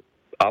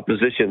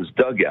opposition's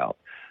dugout,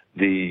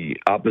 the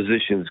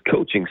opposition's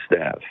coaching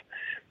staff.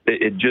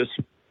 It just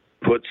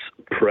puts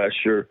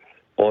pressure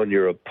on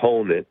your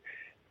opponent,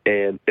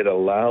 and it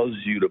allows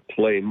you to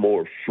play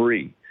more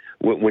free.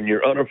 When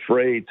you're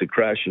unafraid to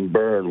crash and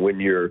burn, when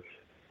you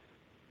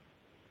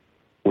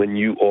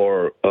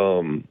are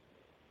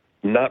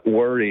not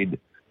worried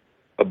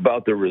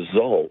about the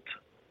result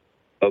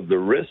of the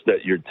risk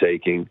that you're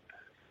taking,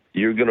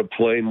 you're going to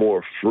play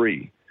more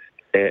free.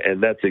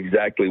 And that's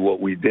exactly what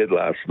we did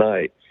last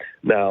night.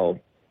 Now,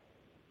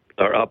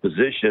 our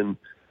opposition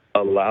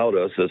allowed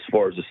us, as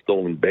far as the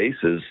stolen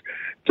bases,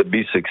 to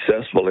be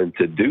successful and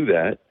to do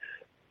that.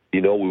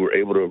 We were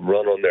able to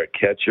run on their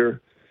catcher.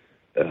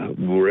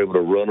 We were able to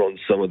run on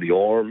some of the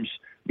arms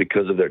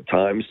because of their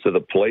times to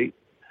the plate.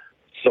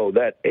 So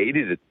that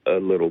aided it a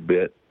little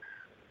bit.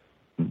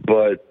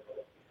 But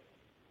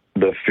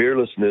the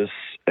fearlessness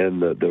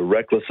and the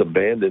reckless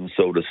abandon,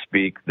 so to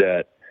speak,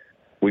 that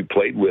we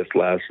played with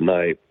last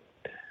night,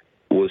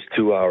 was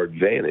to our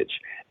advantage.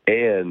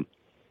 And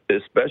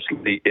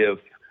especially if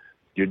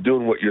you're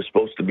doing what you're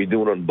supposed to be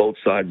doing on both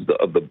sides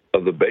of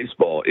the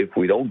baseball, if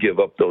we don't give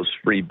up those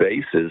free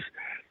bases,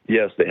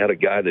 yes, they had a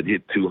guy that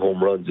hit 2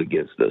 home runs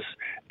against us,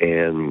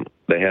 and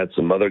they had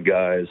some other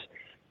guys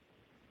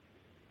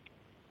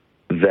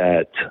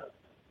that,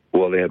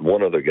 well, they had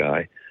one other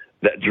guy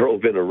that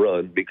drove in a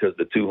run because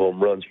the 2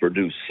 home runs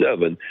produced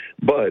 7.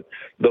 But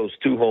those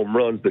 2 home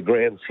runs, the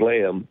grand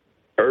slam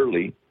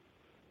early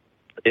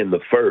in the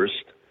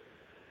first,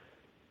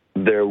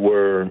 there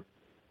were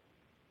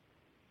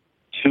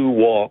 2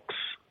 walks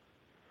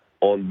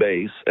on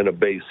base and a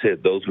base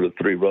hit. Those were the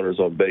 3 runners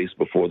on base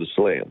before the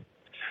slam.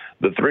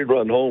 The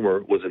 3-run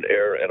homer was an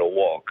error and a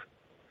walk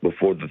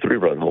before the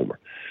 3-run homer.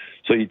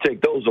 So you take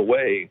those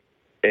away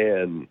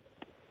and,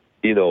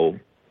 you know,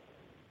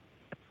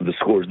 the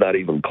score's not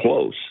even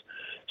close.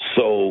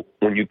 So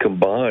when you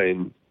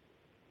combine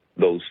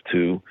those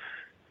 2,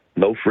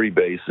 no free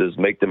bases,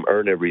 make them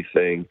earn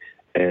everything,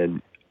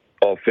 and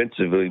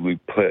offensively we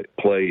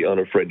play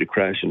unafraid to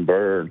crash and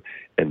burn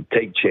and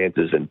take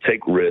chances and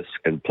take risks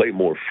and play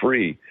more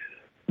free,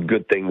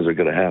 good things are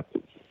going to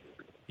happen.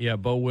 Yeah,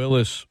 Bo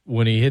Willis,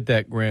 when he hit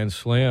that grand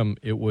slam,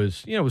 it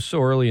was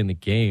so early in the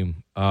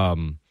game.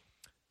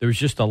 There was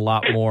just a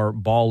lot more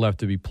ball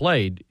left to be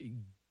played.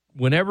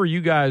 Whenever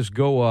you guys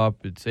go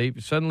up,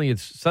 suddenly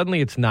it's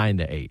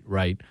 9-8,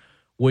 right?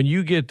 When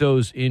you get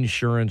those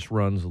insurance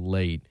runs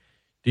late,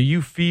 do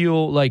you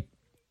feel like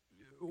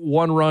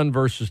 1-run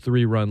versus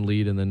 3-run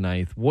lead in the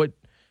 9th? What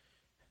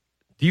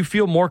do you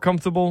feel more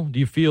comfortable? Do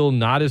you feel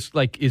not as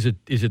like is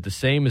it the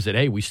same? Is it,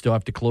 hey, we still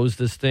have to close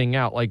this thing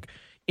out? Like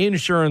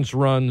insurance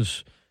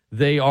runs,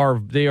 they are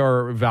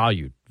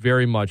valued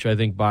very much, I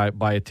think, by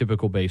a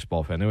typical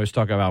baseball fan. They always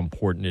talk about how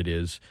important it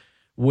is.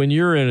 When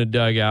you're in a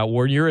dugout,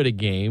 when you're at a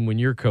game, when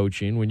you're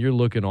coaching, when you're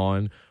looking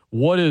on,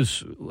 what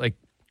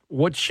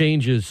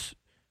changes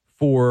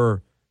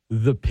for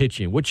the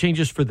pitching? What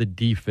changes for the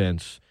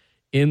defense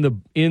in a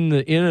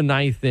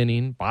 9th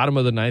inning, bottom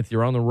of the 9th?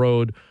 You're on the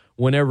road.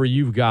 Whenever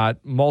you've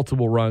got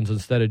multiple runs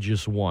instead of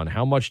just 1,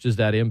 how much does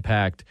that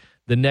impact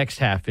the next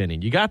half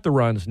inning? You got the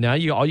runs now.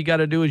 All you got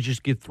to do is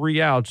just get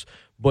 3 outs.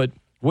 But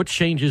what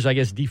changes, I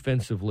guess,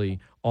 defensively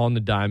on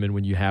the diamond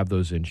when you have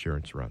those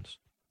insurance runs?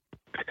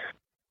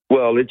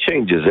 Well, it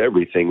changes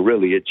everything,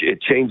 really.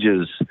 It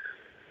changes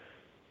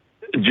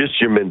just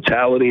your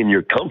mentality and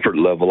your comfort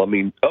level. I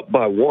mean, up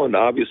by 1,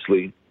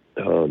 obviously,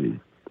 as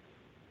long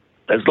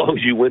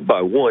as you win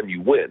by 1,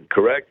 you win,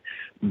 correct?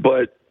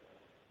 But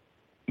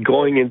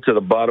going into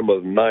the bottom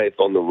of the 9th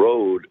on the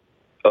road,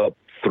 up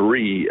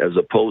 3 as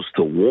opposed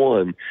to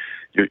 1,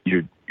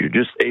 you're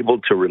just able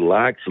to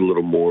relax a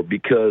little more,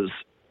 because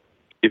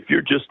if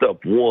you're just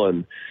up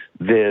 1,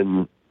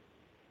 then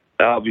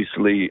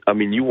obviously, I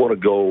mean, you want to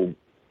go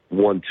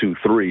 1, 2,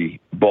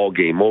 3, ball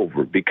game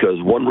over, because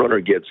 1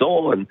 runner gets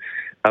on.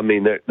 I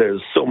mean,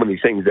 there's so many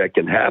things that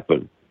can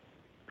happen.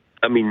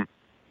 I mean,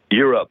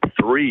 you're up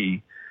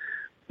 3,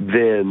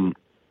 then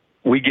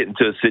we get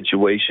into a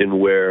situation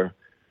where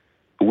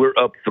we're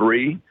up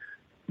 3,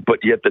 but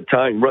yet the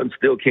tying run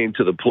still came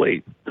to the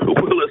plate.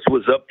 Willis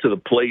was up to the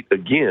plate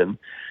again,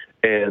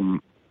 and,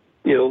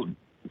 you know,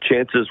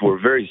 chances were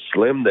very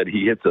slim that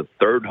he hits a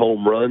 3rd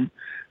home run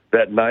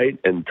that night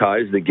and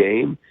ties the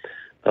game.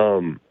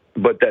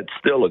 But that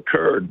still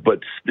occurred. But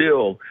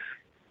still,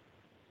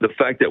 the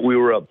fact that we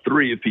were up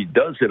 3, if he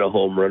does hit a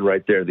home run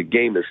right there, the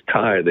game is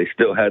tied. They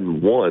still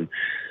hadn't won.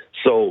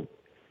 So,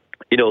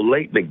 you know,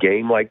 late in the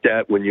game like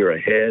that, when you're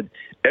ahead,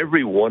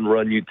 every 1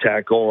 run you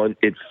tack on,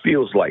 it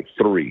feels like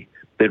 3.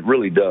 It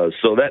really does.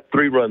 So that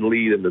 3-run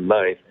lead in the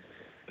 9th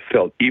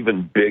felt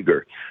even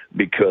bigger,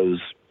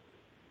 because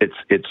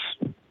it's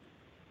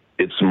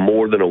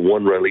more than a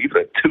 1-run lead. Even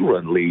a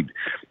 2-run lead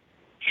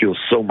feels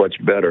so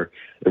much better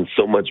and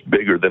so much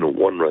bigger than a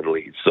 1-run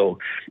lead. So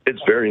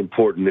it's very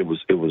important. It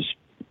was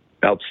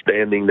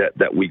outstanding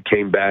that we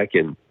came back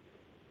and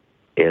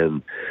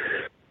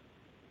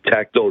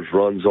tacked those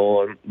runs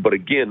on. But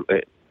again,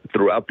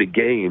 throughout the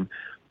game,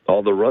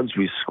 all the runs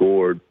we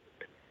scored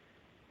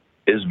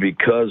is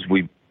because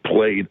we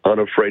played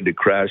unafraid to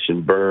crash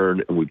and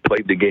burn, and we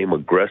played the game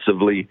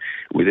aggressively.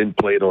 We didn't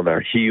play it on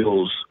our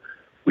heels.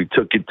 We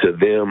took it to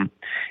them.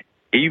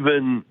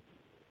 Even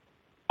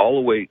all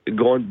the way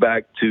going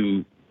back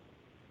to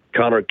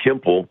Connor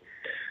Kimple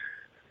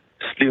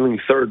stealing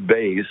 3rd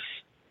base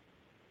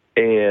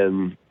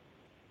and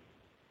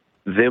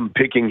them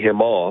picking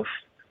him off,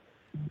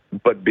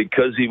 but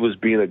because he was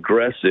being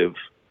aggressive,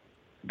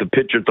 the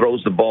pitcher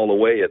throws the ball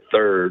away at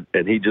 3rd,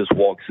 and he just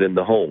walks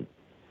into home.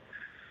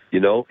 You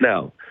know,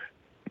 now,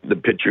 the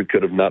pitcher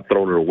could have not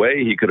thrown it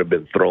away. He could have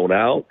been thrown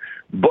out,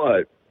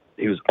 but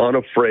he was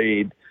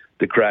unafraid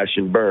to crash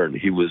and burn.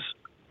 He was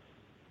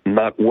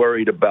not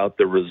worried about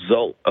the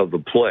result of the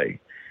play.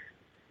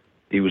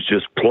 He was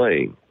just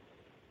playing.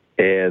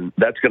 And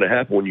that's going to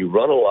happen when you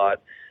run a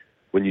lot,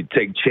 when you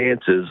take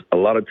chances. A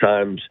lot of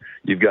times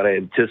you've got to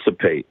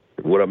anticipate.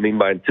 What I mean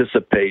by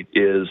anticipate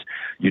is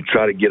you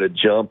try to get a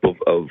jump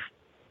of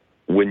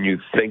when you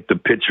think the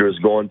pitcher is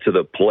going to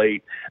the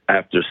plate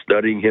after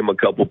studying him a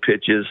couple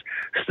pitches,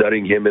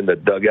 studying him in the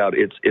dugout.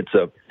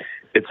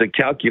 It's a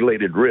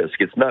calculated risk.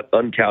 It's not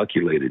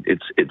uncalculated.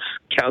 It's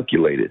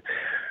calculated.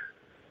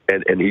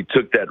 And he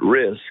took that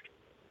risk.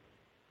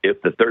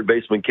 If the third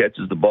baseman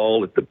catches the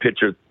ball, if the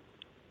pitcher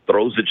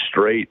throws it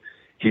straight,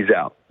 he's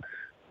out.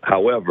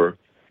 However,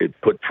 it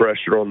put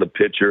pressure on the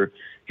pitcher.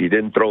 He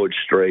didn't throw it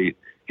straight.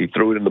 He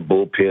threw it in the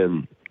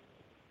bullpen.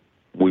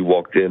 We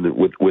walked in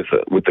with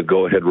the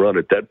go-ahead run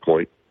at that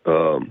point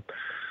to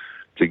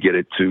get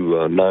it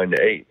to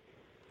 9-8.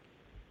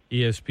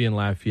 ESPN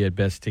Lafayette,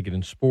 best ticket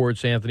in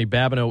sports. Anthony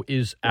Babineaux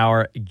is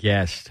our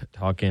guest,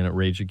 talking at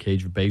Rage and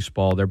Cage of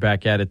Baseball. They're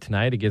back at it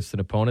tonight against an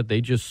opponent they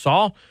just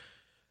saw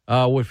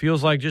what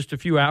feels like just a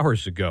few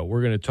hours ago.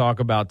 We're going to talk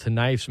about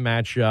tonight's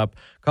matchup,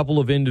 a couple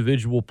of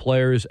individual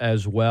players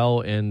as well,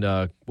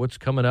 and what's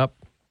coming up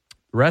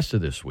the rest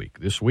of this week,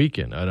 this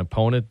weekend. An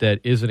opponent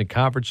that isn't a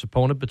conference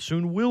opponent but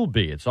soon will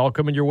be. It's all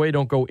coming your way.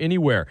 Don't go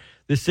anywhere.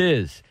 This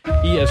is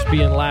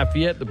ESPN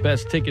Lafayette, the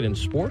best ticket in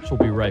sports. We'll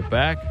be right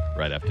back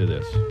right after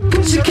this.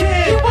 'Cause you can,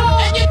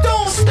 and you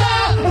don't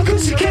stop.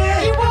 'Cause you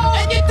can,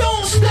 and you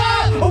don't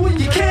stop. Oh, when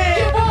you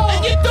can,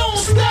 and you don't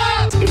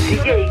stop.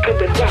 If you ain't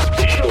coming rock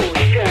the show,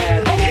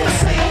 shine. I wanna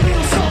say a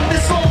little something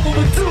that's all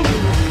overdue.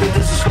 The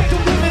disrespect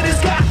of women has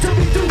got to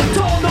be due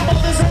to all the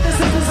mothers and the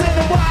sisters and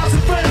the wives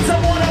and friends. I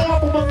want to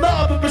offer my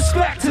love and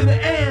respect to the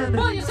end.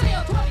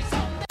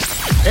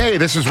 Hey,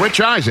 this is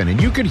Rich Eisen,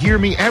 and you can hear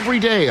me every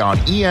day on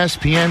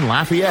ESPN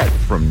Lafayette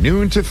from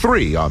noon to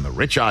 3 on The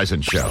Rich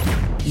Eisen Show.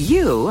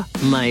 You,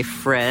 my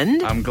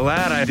friend. I'm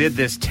glad I did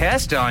this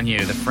test on you,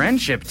 the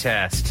friendship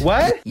test.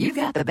 What? You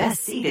got the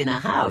best seat in the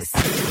house.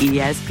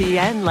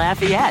 ESPN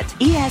Lafayette.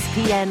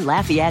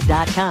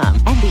 ESPNLafayette.com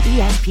and the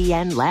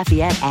ESPN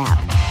Lafayette app.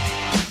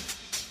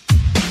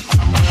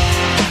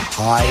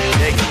 Hi,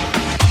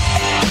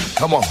 nigga.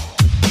 Come on.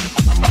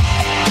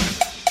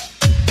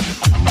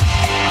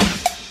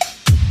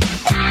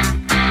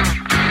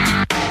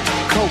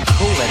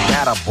 Cool and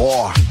at a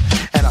bar,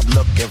 and I'm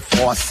looking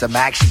for some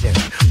action.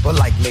 But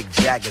like Mick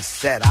Jagger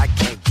said, I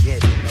can't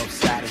get no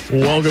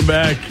satisfaction. Welcome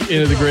back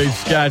into the Great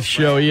Scott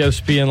Show,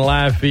 ESPN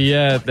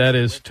Lafayette. That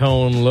is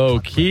Tone Low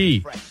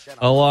Key,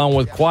 along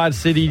with Quad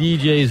City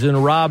DJs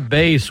and Rob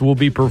Bass, will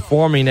be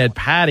performing at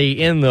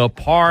Patty in the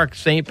Park,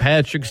 St.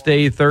 Patrick's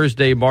Day,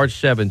 Thursday, March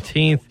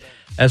 17th,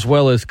 as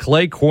well as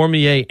Clay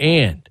Cormier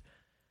and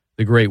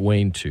the Great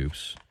Wayne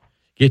Tubes.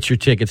 Get your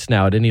tickets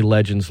now at any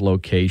Legends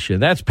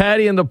location. That's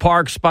Patty in the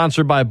Park,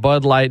 sponsored by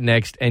Bud Light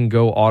Next and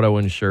Go Auto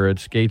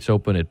Insurance. Gates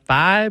open at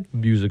 5.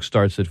 Music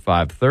starts at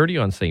 5:30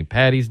 on St.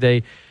 Patty's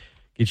Day.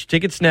 Get your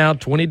tickets now,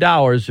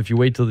 $20. If you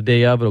wait till the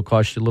day of, it'll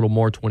cost you a little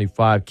more,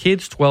 $25.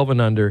 Kids 12 and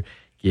under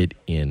get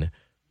in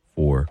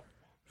for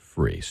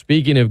free.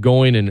 Speaking of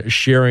going and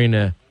sharing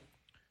an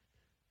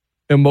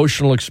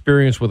emotional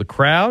experience with a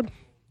crowd,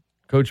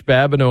 Coach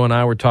Babineaux and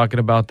I were talking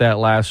about that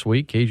last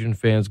week. Cajun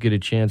fans get a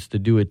chance to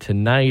do it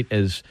tonight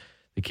as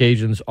the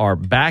Cajuns are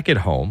back at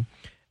home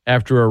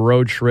after a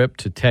road trip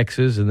to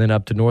Texas and then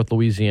up to North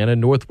Louisiana.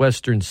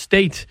 Northwestern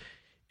State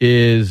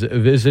is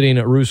visiting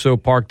at Russo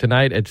Park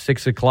tonight at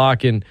 6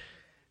 o'clock. And,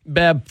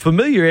 Bab,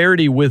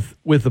 familiarity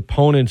with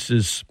opponents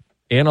is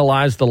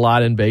analyzed a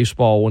lot in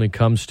baseball when it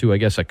comes to, I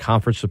guess, a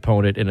conference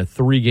opponent in a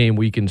 3-game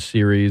weekend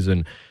series,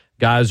 and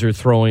guys are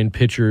throwing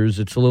pitchers.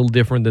 It's a little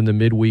different than the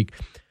midweek.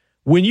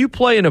 When you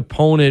play an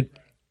opponent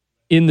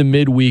in the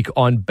midweek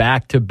on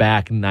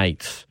back-to-back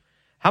nights,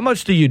 how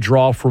much do you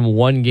draw from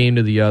one game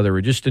to the other,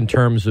 or just in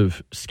terms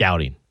of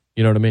scouting?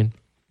 You know what I mean?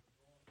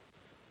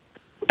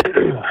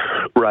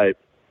 Right.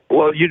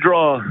 Well, you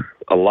draw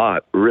a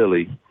lot,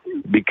 really,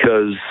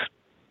 because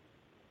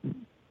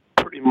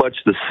pretty much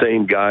the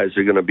same guys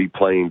are going to be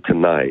playing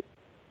tonight,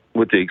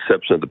 with the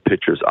exception of the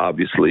pitchers,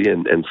 obviously,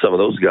 and some of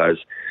those guys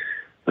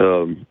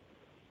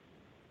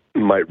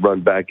might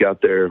run back out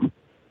there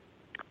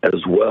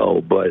as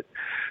well. But,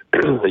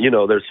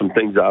 there's some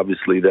things,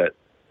 obviously, that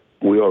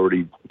we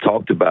already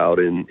talked about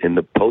in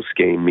the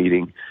post-game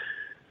meeting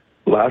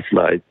last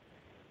night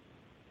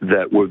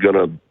that we're going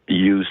to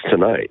use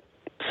tonight.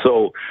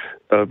 So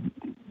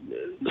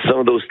some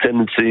of those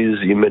tendencies,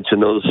 you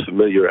mentioned those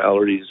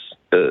familiarities,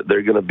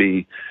 they're going to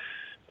be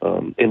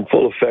in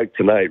full effect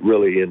tonight,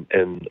 really.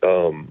 And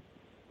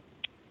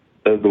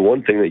the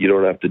one thing that you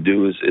don't have to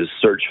do is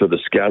search for the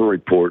scouting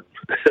report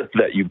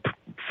that you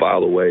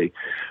file away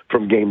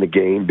from game to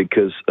game,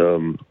 because,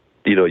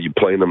 you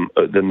play them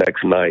the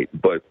next night.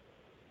 But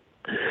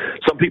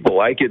some people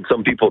like it,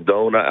 some people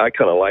don't. I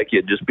kind of like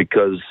it just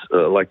because,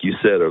 like you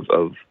said,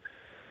 of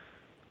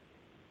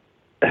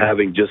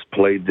having just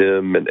played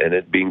them and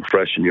it being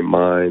fresh in your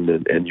mind,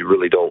 and you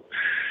really don't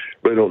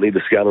need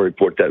the scouting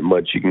report that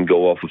much. You can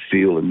go off of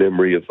feel and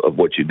memory of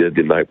what you did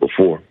the night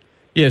before.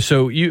 Yeah,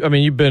 so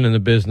you've been in the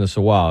business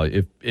a while.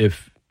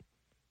 If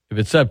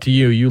it's up to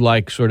you, you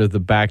like sort of the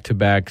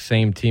back-to-back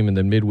same team in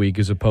the midweek,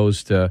 as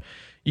opposed to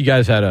you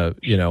guys had a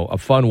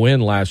fun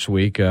win last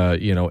week.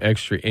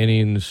 Extra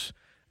innings,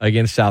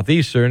 against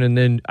Southeastern, and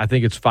then I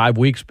think it's 5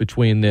 weeks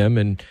between them,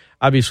 and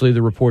obviously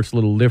the report's a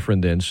little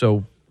different then.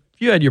 So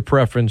if you had your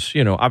preference,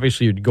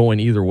 obviously you'd go in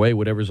either way,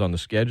 whatever's on the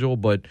schedule,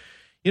 but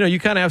you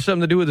kind of have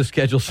something to do with the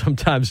schedule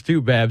sometimes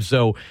too, Babs.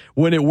 So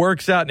when it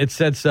works out and it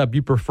sets up,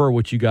 you prefer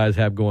what you guys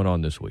have going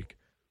on this week?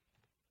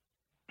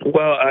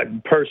 Well,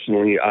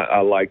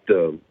 I like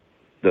the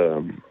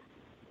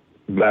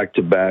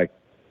back-to-back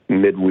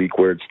midweek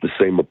where it's the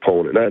same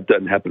opponent. That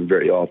doesn't happen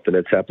very often.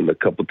 It's happened a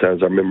couple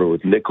times. I remember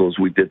with Nichols,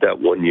 we did that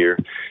one year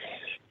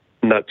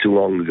not too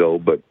long ago,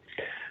 but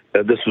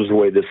this was the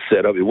way this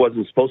set up. It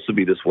wasn't supposed to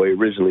be this way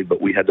originally, but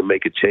we had to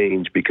make a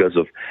change because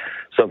of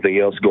something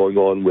else going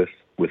on with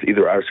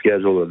either our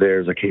schedule or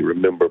theirs. I can't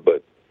remember,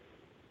 but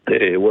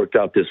it worked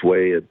out this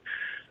way.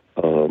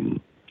 And,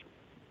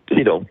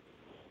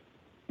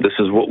 this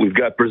is what we've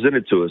got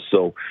presented to us.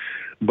 So,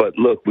 but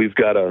look, we've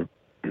got to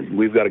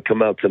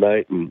come out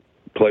tonight and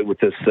play with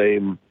this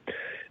same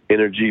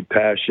energy,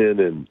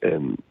 passion,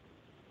 and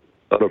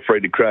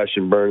unafraid to crash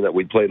and burn that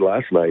we played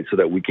last night so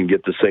that we can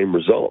get the same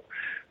result.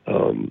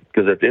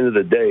 Because at the end of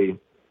the day,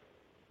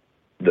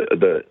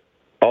 the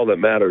all that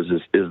matters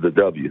is the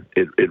W.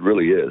 It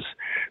really is.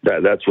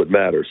 That's what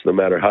matters, no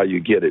matter how you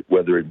get it,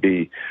 whether it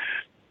be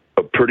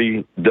a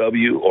pretty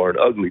W or an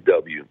ugly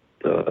W.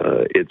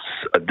 It's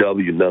a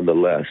W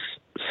nonetheless.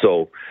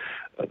 So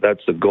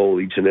that's the goal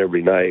each and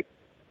every night.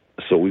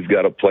 So we've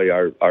got to play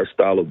our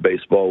style of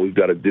baseball. We've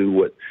got to do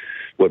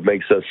what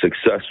makes us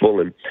successful.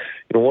 And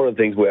one of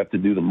the things we have to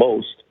do the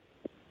most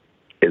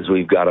is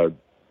we've got to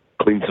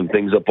clean some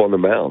things up on the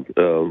mound.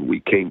 We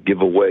can't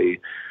give away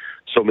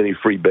so many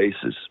free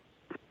bases.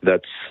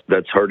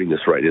 That's hurting us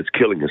right. It's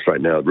killing us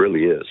right now. It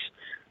really is.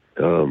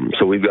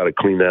 So we've got to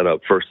clean that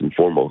up first and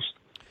foremost.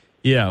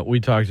 Yeah, we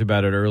talked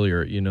about it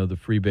earlier. The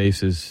free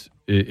bases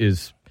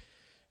is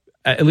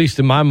at least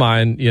in my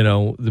mind,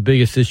 the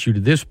biggest issue to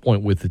this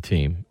point with the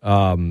team.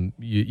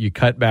 You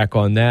cut back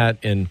on that,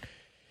 and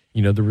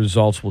the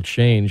results will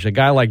change. A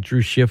guy like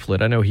Drew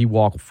Shiflett, I know he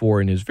walked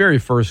 4 in his very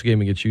first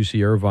game against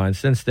UC Irvine.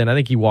 Since then, I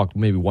think he walked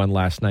maybe 1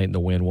 last night in the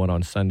win, 1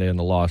 on Sunday in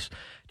the loss.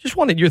 Just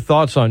wanted your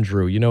thoughts on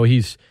Drew.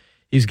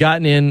 He's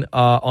gotten in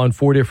on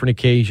 4 different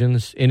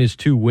occasions. In his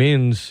 2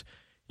 wins,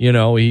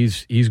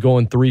 he's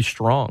going 3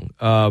 strong.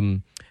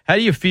 How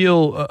do you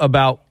feel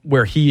about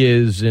where he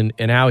is and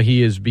how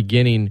he is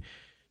beginning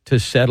to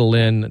settle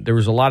in? There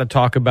was a lot of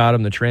talk about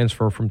him, the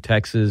transfer from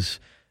Texas,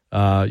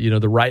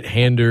 the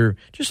right-hander,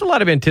 just a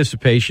lot of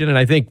anticipation. And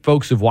I think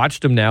folks have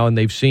watched him now and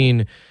they've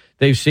seen,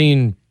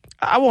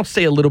 I won't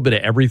say a little bit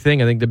of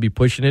everything. I think they'd be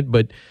pushing it,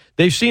 but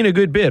they've seen a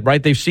good bit,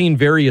 right? They've seen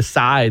various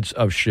sides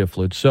of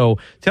Shiflett. So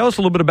tell us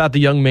a little bit about the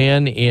young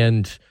man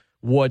and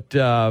what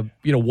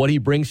he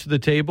brings to the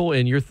table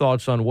and your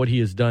thoughts on what he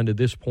has done to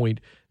this point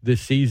this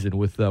season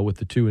with the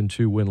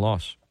 2-2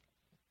 win-loss.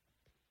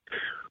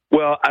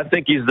 Well, I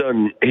think he's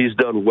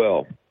done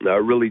well. I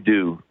really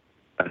do.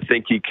 I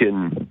think he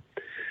can,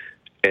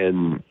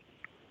 and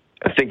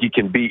I think he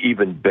can be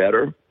even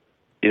better.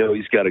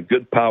 He's got a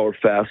good power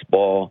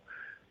fastball,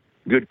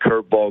 good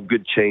curveball,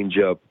 good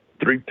changeup,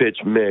 3-pitch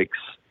mix.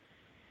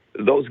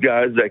 Those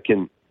guys that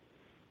can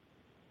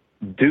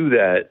do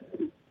that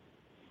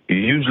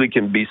usually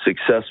can be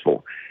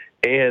successful.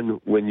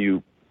 And when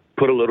you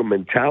put a little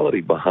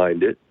mentality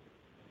behind it,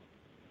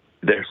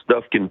 their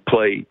stuff can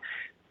play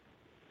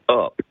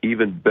up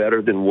even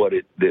better than what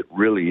it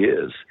really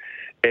is.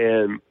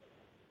 And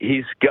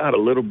he's got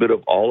a little bit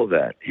of all of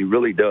that. He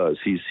really does.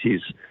 He's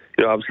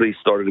obviously he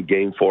started a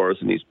game for us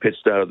and he's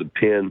pitched out of the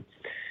pen.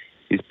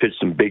 He's pitched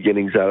some big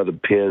innings out of the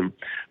pen.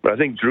 But I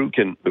think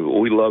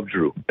we love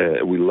Drew.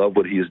 We love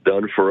what he's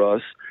done for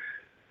us.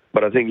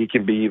 But I think he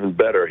can be even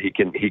better. He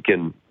can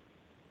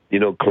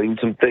clean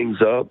some things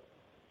up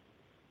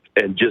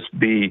and just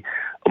be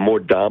a more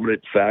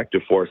dominant factor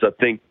for us. I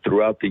think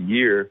throughout the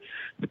year,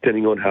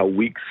 depending on how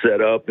weeks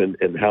set up and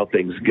how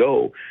things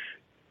go,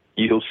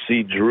 you'll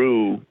see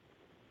Drew,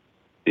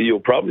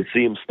 you'll probably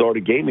see him start a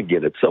game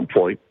again at some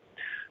point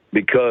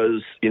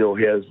because, he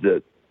has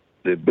the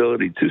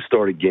ability to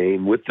start a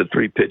game with the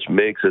 3-pitch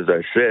mix, as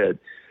I said,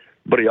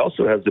 but he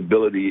also has the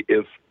ability,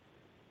 if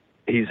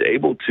he's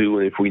able to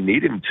and if we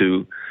need him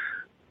to,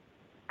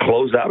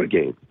 close out a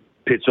game,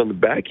 pitch on the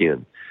back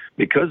end,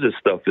 because his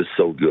stuff is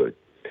so good.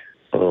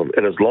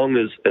 And as long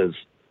as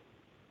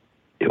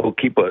he'll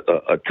keep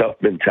a tough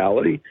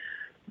mentality,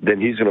 then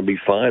he's going to be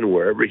fine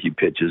wherever he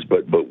pitches.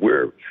 But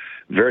we're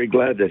very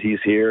glad that he's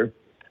here.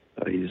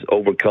 He's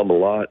overcome a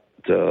lot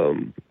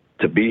to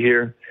be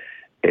here.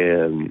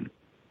 And,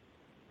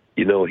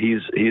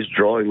 he's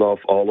drawing off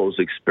all those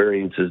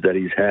experiences that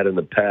he's had in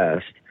the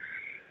past,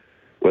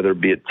 whether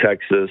it be at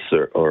Texas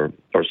or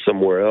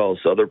somewhere else,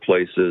 other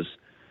places,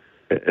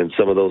 and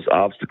some of those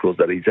obstacles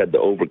that he's had to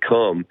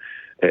overcome,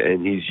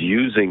 and he's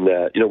using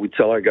that. We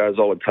tell our guys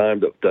all the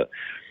time to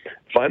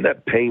find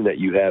that pain that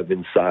you have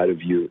inside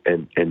of you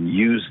and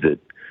use it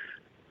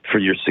for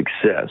your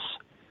success.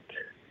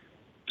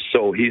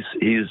 So he's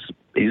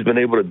been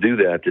able to do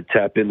that, to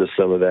tap into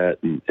some of that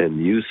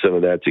and use some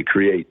of that to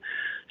create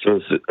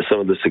some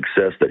of the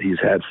success that he's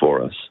had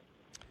for us.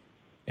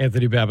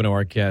 Anthony Babineaux,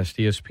 our guest,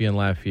 ESPN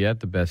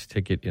Lafayette, the best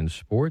ticket in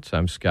sports.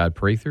 I'm Scott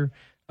Prather.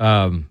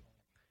 Tommy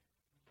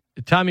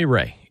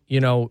Ray,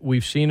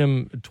 we've seen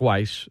him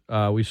twice.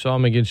 We saw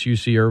him against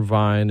UC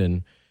Irvine,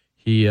 and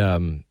he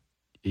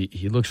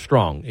looks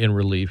strong in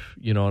relief,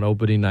 on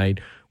opening night.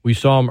 We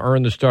saw him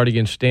earn the start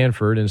against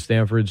Stanford, and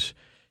Stanford's,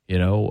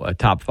 a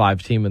top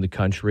 5 team in the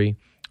country.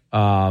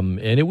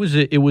 And it was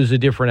a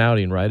different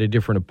outing, right? A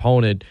different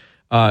opponent.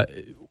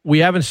 We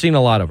haven't seen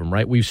a lot of him,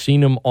 right? We've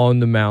seen him on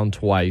the mound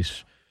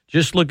twice.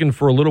 Just looking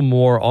for a little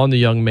more on the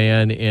young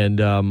man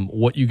and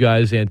what you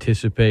guys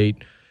anticipate,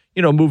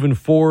 moving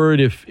forward.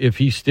 If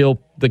he's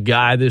still the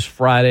guy this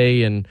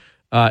Friday, and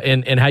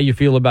how you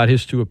feel about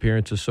his 2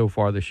 appearances so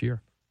far this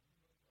year.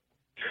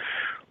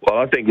 Well,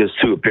 I think his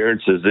 2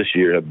 appearances this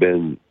year have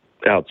been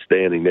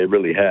outstanding. They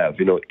really have.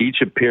 Each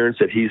appearance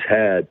that he's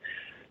had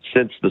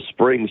since the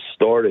spring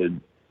started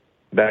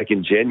back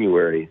in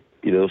January,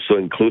 so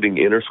including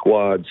inter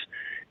squads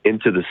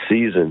into the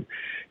season,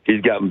 he's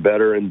gotten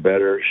better and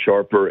better,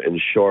 sharper and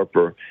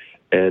sharper,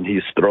 and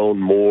he's thrown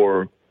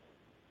more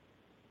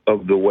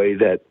of the way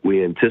that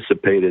we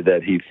anticipated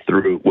that he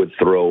would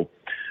throw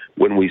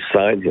when we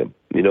signed him.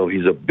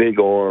 He's a big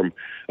arm,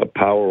 a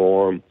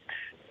power arm.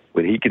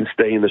 When he can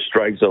stay in the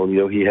strike zone,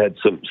 he had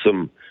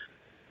some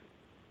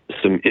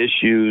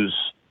issues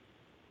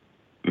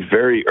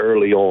very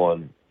early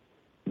on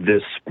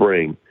this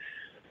spring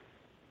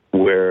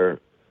where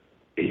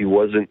he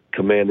wasn't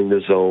commanding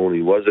the zone,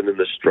 he wasn't in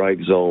the strike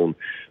zone,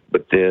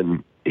 but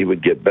then he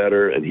would get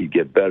better, and he'd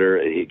get better,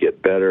 and he'd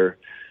get better,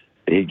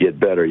 and he'd get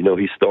better.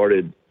 He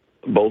started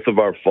both of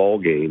our fall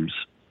games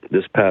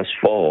this past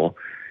fall,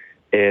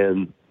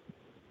 and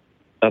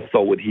I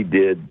thought what he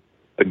did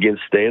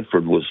against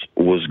Stanford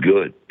was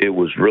good. It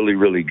was really,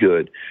 really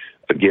good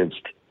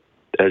against,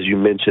 as you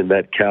mentioned,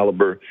 that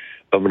caliber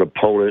of an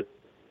opponent.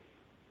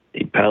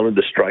 He pounded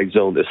the strike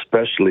zone,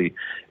 especially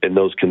in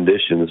those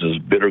conditions, those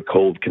bitter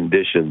cold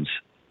conditions.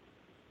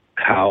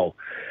 How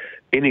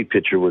any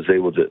pitcher was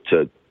able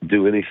to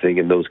do anything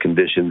in those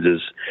conditions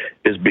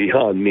is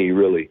beyond me,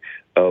 really.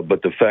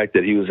 But the fact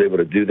that he was able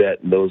to do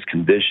that in those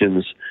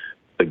conditions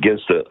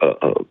against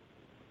a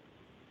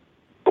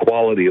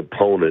quality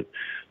opponent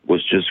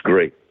was just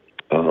great.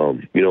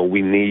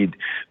 We need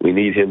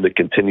him to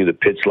continue to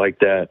pitch like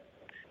that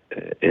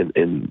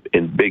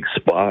in big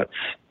spots.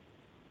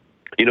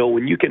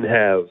 When you can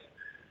have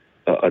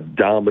a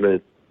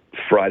dominant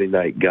Friday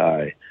night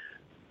guy,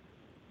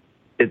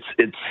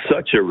 it's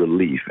such a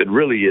relief. It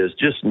really is,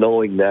 just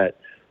knowing that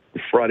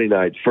Friday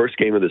night, first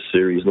game of the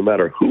series, no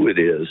matter who it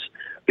is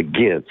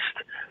against,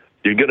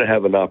 you're going to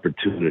have an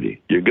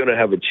opportunity. You're going to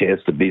have a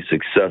chance to be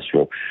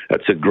successful.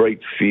 That's a great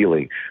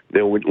feeling.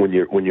 When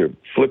you're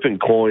flipping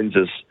coins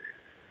as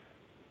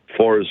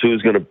far as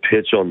who's going to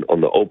pitch on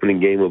the opening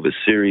game of a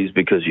series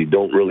because you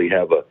don't really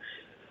have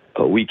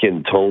a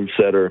weekend tone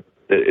setter,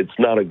 it's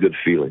not a good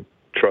feeling.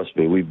 Trust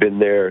me. We've been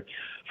there.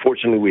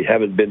 Fortunately, we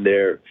haven't been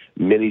there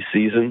many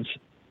seasons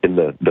in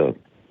the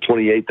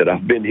 28 that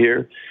I've been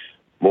here.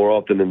 More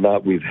often than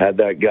not, we've had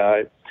that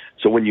guy.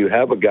 So when you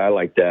have a guy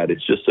like that,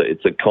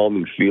 it's a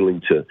calming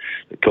feeling to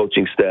the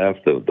coaching staff,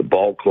 the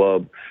ball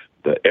club,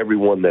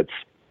 everyone that's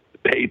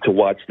paid to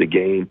watch the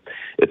game.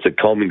 It's a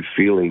calming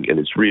feeling, and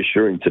it's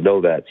reassuring to know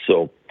that.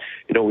 So,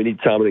 we need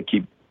Tommy to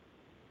keep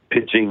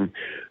pitching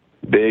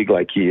big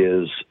like he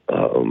is,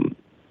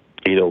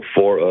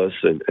 for us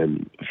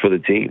and for the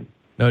team.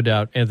 No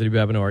doubt. Anthony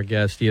Babineaux, our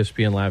guest,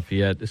 ESPN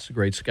Lafayette. This is a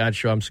great Scott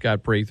show. I'm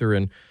Scott Prather,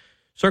 and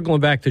circling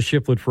back to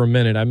Shiflett for a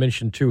minute, I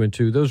mentioned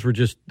 2-2. Those were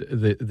just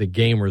the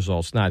game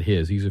results, not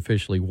his. He's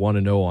officially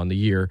 1-0 on the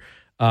year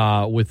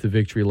with the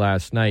victory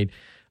last night.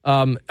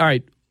 All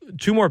right,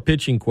 2 more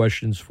pitching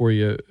questions for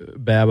you,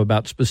 Bab,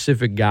 about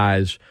specific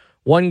guys.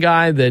 One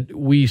guy that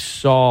we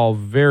saw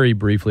very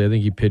briefly, I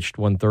think he pitched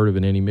 1/3 of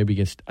an inning, maybe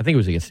against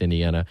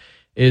Indiana,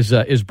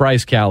 is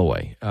Bryce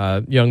Callaway.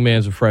 Young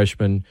man's a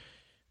freshman,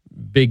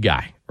 big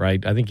guy,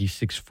 right? I think he's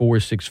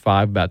 6'4",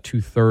 6'5", about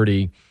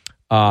 230.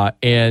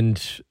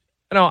 And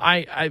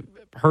I've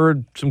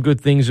heard some good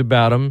things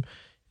about him.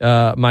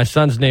 My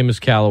son's name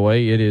is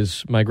Callaway. It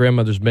is my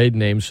grandmother's maiden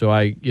name,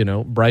 so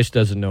Bryce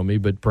doesn't know me,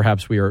 but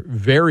perhaps we are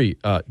very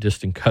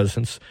distant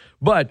cousins.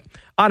 But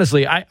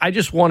honestly, I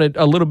just wanted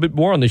a little bit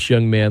more on this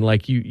young man.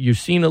 Like you've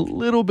seen a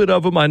little bit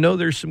of him. I know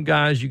there's some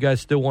guys you guys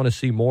still want to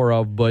see more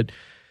of, but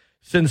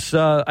since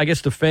I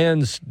guess the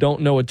fans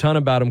don't know a ton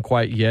about him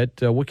quite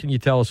yet, what can you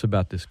tell us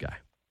about this guy?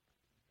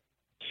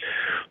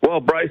 Well,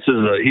 Bryce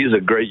he's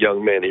a great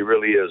young man. He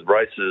really is.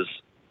 Bryce is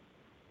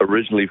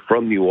originally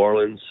from New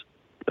Orleans,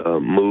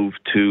 moved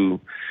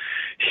to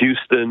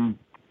Houston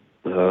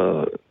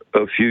a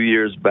few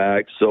years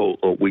back, so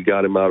we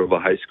got him out of a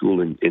high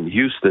school in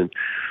Houston.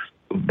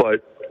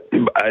 But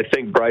I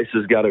think Bryce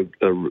has got a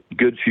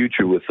good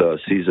future with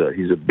us. He's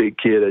a big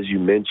kid, as you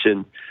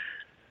mentioned,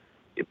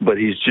 but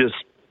he's just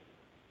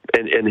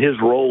and his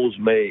role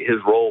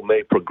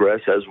may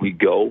progress as we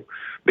go.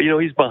 But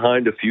he's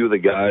behind a few of the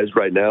guys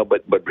right now.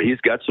 But he's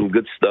got some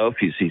good stuff.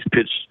 He's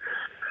pitched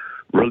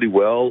really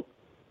well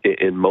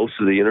in most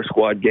of the inter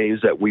squad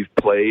games that we've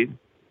played.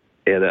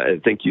 And I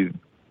think you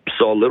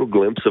saw a little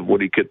glimpse of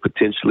what he could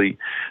potentially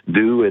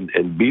do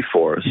and be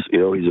for us. You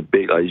know, he's a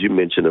big, as you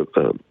mentioned,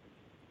 a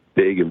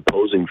big,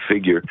 imposing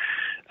figure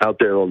out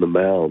there on the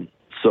mound.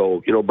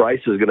 So, you know, Bryce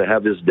is going to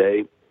have his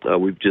day.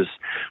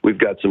 We've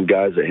got some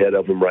guys ahead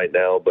of him right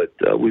now, but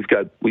we've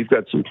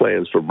got some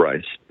plans for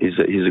Bryce. He's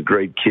a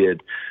great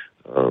kid,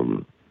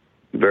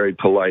 very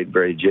polite,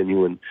 very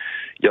genuine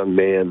young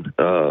man,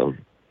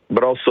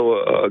 but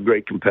also a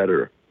great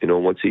competitor. You know,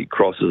 once he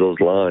crosses those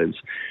lines,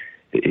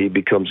 he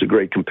becomes a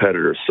great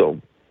competitor. So,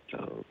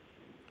 I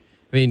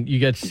mean, you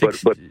got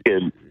six.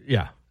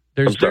 Yeah,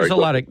 there's a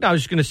lot of. I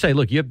was just going to say,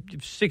 look, you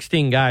have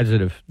 16 guys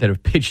that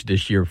have pitched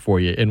this year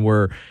for you, and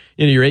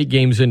you're 8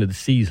 games into the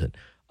season.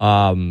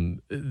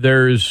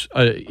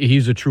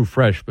 He's a true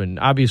freshman.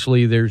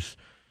 Obviously, there's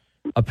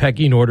a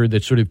pecking order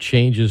that sort of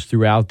changes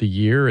throughout the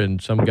year,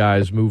 and some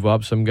guys move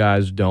up, some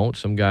guys don't,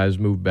 some guys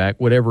move back,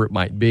 whatever it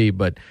might be.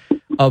 But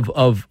of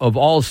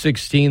all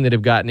 16 that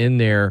have gotten in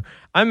there,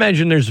 I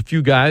imagine there's a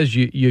few guys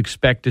you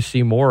expect to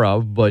see more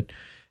of. But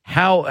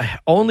how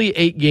only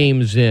 8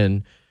 games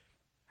in,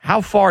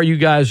 how far are you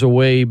guys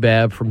away,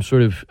 Bab, from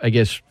sort of, I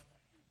guess,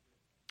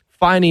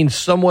 finding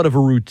somewhat of a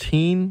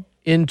routine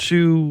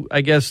into,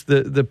 I guess,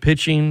 the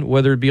pitching,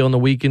 whether it be on the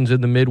weekends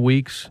and the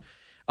midweeks?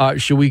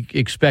 Should we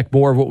expect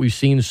more of what we've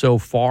seen so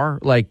far?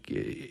 Like,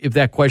 if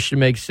that question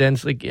makes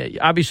sense. Like,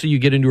 obviously, you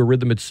get into a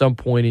rhythm at some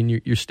point, and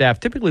your staff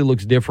typically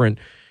looks different,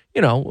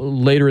 you know,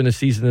 later in the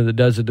season than it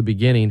does at the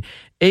beginning.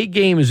 8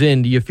 games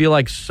in, do you feel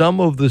like some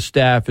of the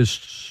staff is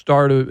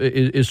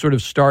sort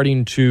of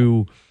starting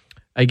to,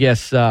 I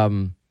guess,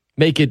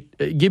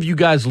 give you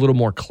guys a little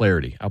more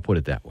clarity? I'll put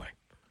it that way.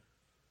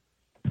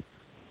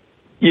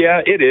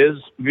 Yeah, it is,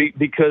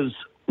 because,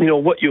 you know,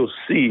 what you'll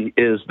see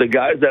is the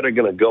guys that are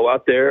going to go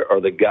out there are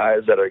the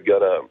guys that are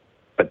going to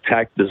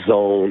attack the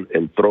zone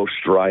and throw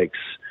strikes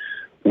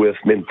with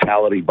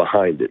mentality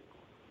behind it.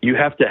 You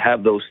have to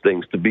have those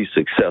things to be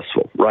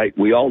successful, right?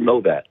 We all know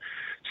that.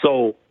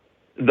 So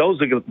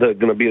those are going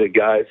to be the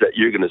guys that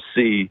you're going to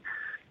see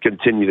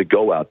continue to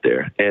go out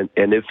there. And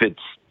if it's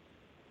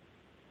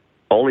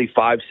only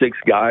 5-6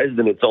 guys,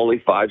 then it's only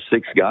 5-6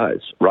 guys,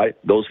 right?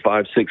 Those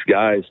 5-6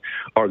 guys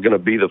are going to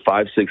be the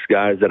 5-6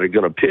 guys that are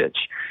going to pitch.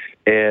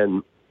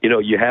 And, you know,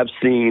 you have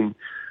seen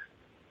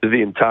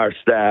the entire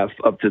staff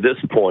up to this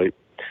point,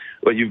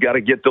 but you've got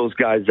to get those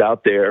guys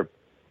out there.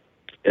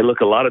 And look,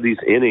 a lot of these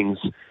innings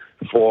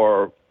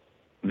for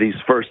these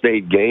first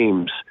 8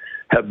 games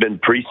have been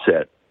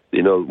preset.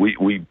 You know,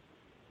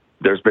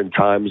 there's been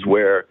times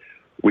where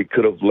we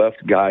could have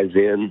left guys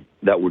in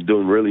that were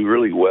doing really,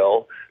 really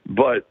well,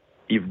 but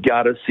you've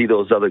got to see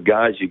those other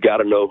guys. You got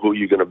to know who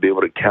you're going to be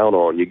able to count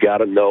on. You got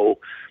to know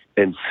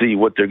and see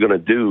what they're going to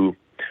do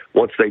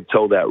once they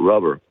toe that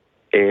rubber.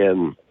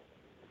 And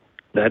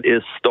that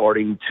is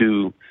starting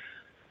to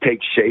take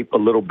shape a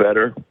little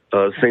better.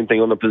 Same thing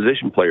on the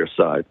position player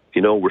side.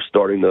 You know, we're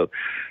starting to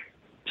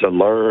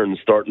learn,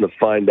 starting to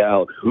find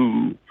out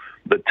who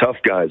the tough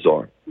guys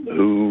are,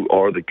 who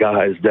are the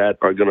guys that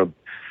are going to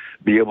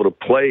be able to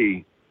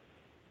play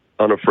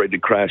unafraid to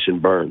crash and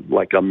burn,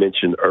 like I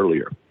mentioned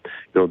earlier.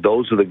 You know,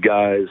 those are the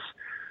guys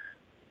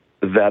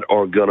that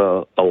are going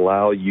to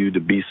allow you to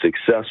be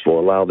successful,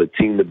 allow the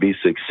team to be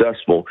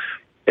successful,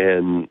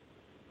 and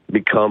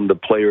become the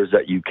players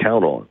that you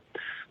count on.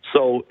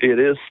 So it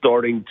is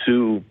starting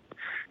to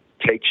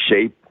take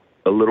shape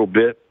a little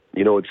bit.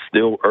 You know, it's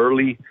still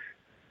early,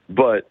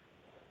 but,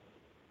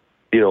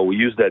 you know, we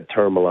use that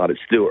term a lot. It's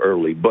still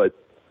early, but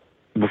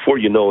before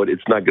you know it,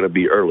 it's not going to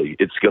be early.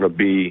 It's going to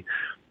be,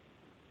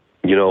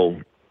 you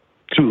know,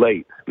 too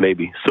late,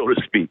 maybe, so to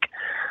speak.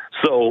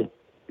 So,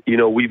 you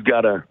know, we've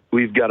got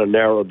to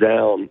narrow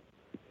down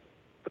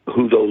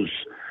who those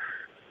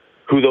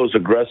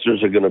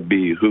aggressors are going to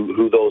be,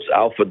 who those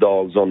alpha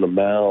dogs on the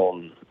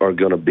mound are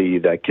going to be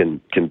that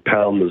can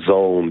pound the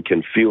zone,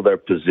 can feel their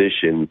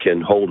position,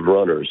 can hold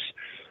runners.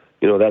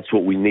 You know, that's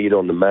what we need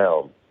on the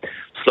mound.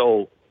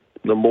 So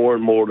the more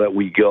and more that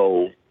we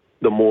go,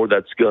 the more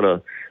that's going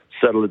to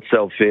settle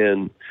itself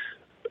in.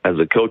 As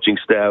a coaching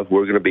staff,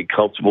 we're going to be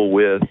comfortable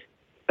with.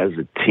 As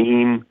a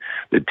team,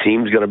 the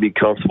team's going to be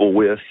comfortable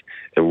with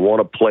and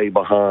want to play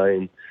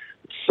behind.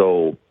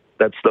 So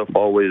that stuff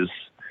always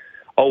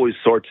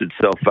sorts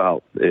itself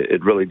out.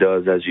 It really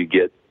does as you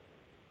get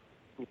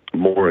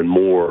more and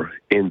more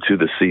into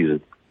the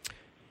season.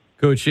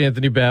 Coach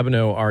Anthony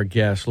Babineaux, our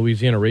guest.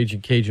 Louisiana Raging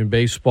Cajun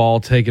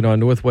Baseball taking on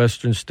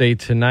Northwestern State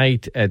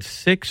tonight at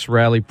 6.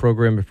 Rally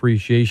Program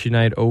Appreciation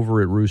Night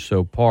over at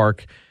Russo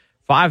Park.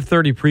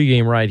 5:30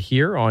 pregame right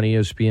here on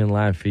ESPN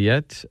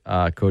Lafayette.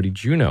 Cody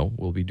Juneau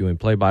will be doing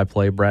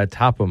play-by-play. Brad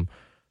Topham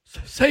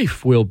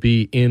safe will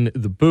be in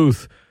the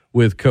booth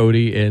with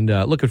Cody, and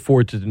looking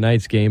forward to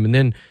tonight's game. And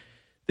then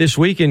this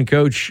weekend,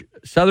 Coach,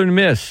 Southern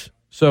Miss.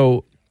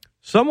 So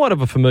somewhat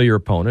of a familiar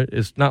opponent.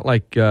 It's not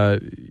like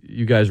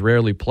you guys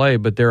rarely play,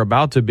 but they're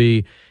about to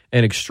be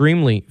an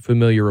extremely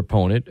familiar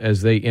opponent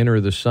as they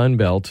enter the Sun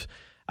Belt.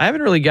 I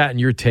haven't really gotten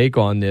your take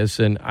on this,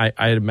 and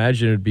I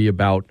imagine it'd be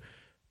about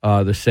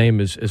the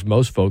same as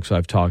most folks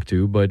I've talked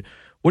to, but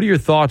What are your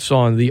thoughts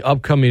on the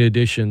upcoming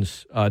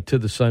additions to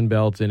the Sun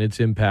Belt and its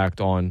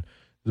impact on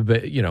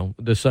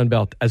the Sun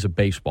Belt as a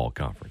baseball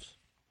conference?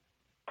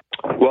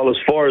 Well, as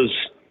far as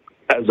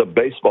a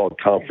baseball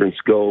conference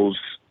goes,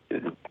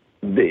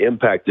 the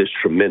impact is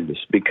tremendous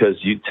because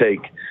you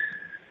take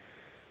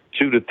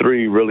 2 to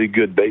 3 really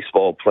good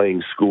baseball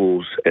playing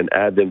schools and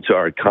add them to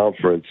our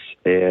conference,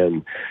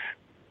 and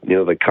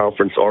the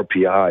conference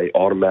RPI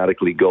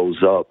automatically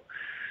goes up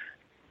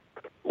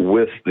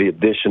with the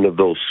addition of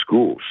those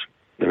schools.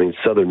 I mean,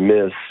 Southern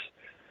Miss,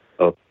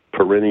 a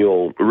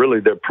perennial, really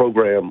their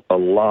program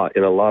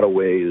in a lot of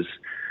ways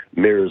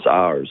mirrors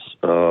ours.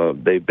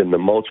 They've been to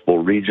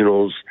multiple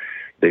regionals.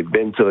 They've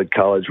been to the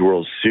College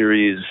World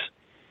Series.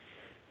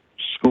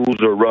 Schools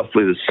are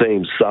roughly the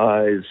same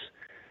size.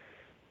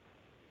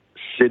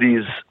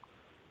 Cities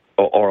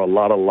are a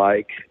lot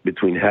alike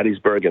between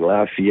Hattiesburg and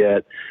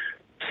Lafayette.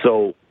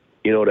 So,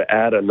 to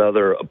add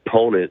another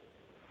opponent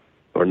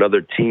or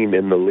another team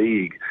in the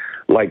league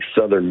like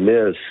Southern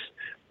Miss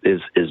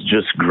is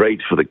just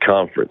great for the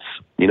conference.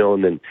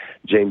 And then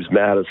James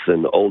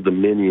Madison, Old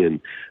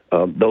Dominion,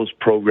 those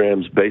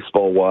programs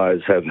baseball-wise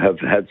have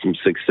had some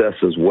success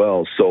as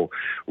well. So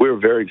we're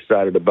very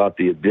excited about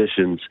the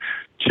additions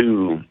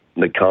to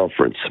the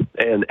conference.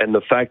 And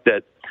the fact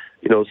that,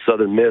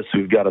 Southern Miss,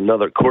 we've got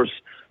another course.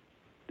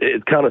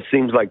 It kind of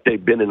seems like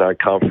they've been in our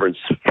conference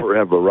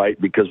forever, right?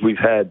 Because we've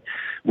had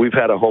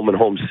a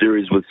home-and-home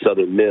series with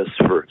Southern Miss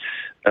for,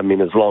 as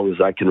long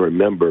as I can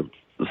remember.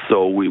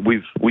 So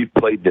we've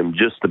played them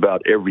just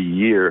about every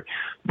year.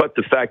 But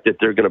the fact that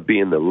they're going to be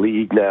in the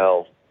league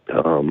now,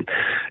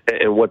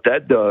 and what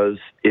that does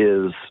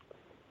is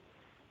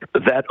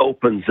that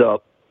opens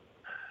up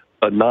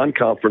a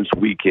non-conference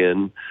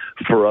weekend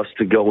for us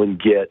to go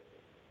and get,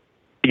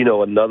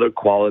 another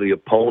quality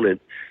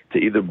opponent to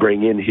either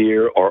bring in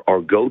here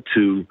or go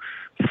to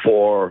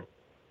for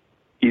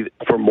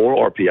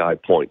more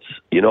RPI points.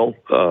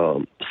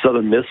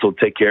 Southern Miss will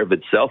take care of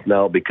itself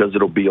now because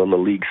it'll be on the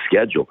league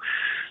schedule.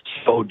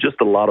 So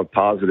just a lot of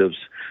positives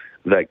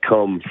that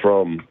come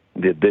from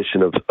the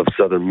addition of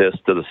Southern Miss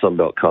to the Sun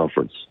Belt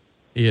Conference.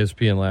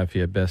 ESPN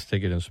Lafayette, best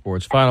ticket in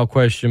sports. Final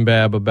question,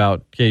 Bab,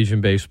 about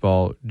Cajun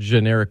baseball.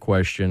 Generic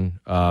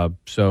question.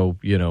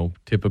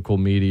 Typical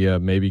media,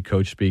 maybe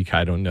coach speak,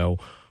 I don't know.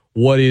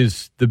 What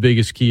is the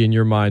biggest key in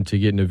your mind to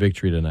getting a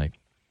victory tonight?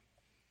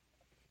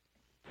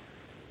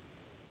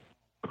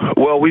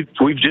 Well, we've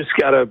just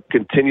got to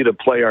continue to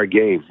play our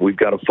game. We've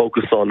got to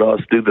focus on us,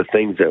 do the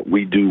things that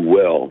we do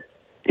well.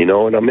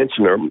 And I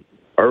mentioned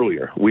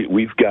earlier,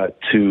 we've got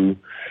to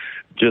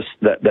just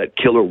that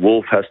killer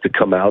wolf has to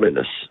come out in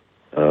us.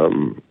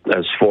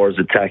 As far as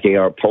attacking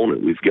our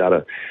opponent, we've got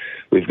to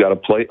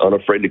play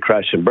unafraid to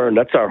crash and burn.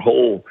 That's our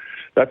whole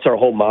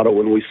motto.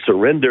 When we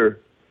surrender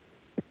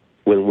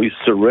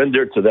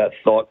to that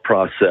thought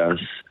process,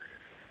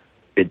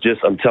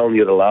 I'm telling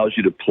you, it allows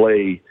you to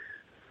play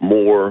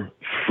more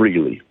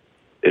freely.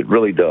 It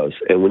really does.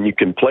 And when you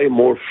can play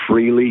more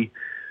freely,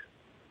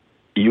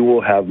 you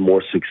will have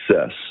more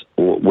success.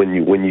 When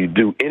you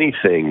do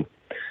anything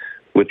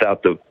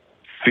without the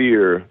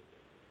fear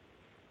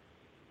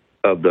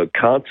of the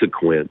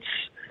consequence,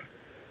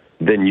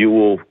 then you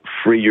will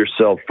free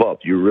yourself up.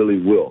 You really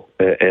will.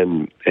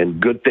 And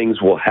good things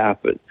will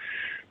happen.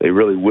 They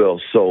really will.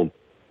 So,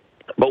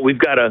 but we've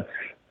got to,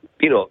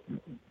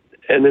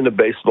 and in the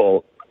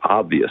baseball,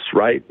 obvious,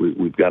 right?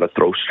 We've got to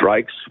throw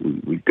strikes.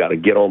 We've got to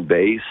get on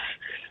base,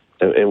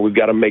 and we've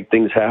got to make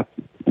things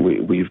happen.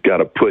 We've got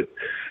to put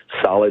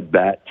solid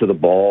bat to the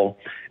ball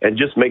and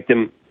just make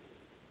them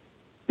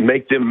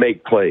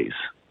make plays.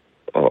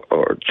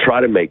 Or try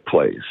to make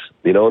plays,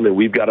 and then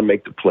we've got to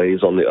make the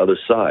plays on the other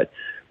side.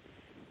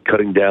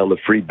 Cutting down the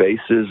free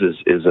bases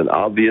is an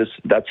obvious.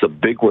 That's a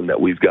big one that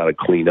we've got to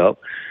clean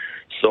up.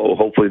 So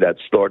hopefully that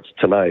starts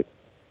tonight.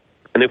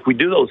 And if we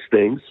do those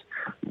things,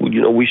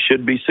 we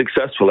should be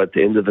successful at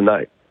the end of the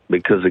night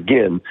because,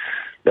 again,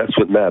 that's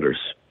what matters.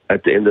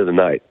 At the end of the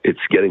night, it's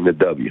getting the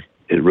W.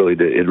 It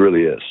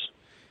really is.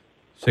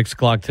 6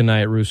 o'clock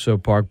tonight at Russo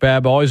Park.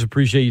 Bab, always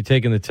appreciate you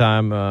taking the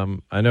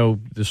time. I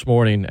know this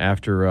morning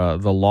after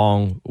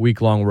the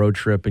week-long road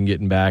trip and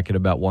getting back at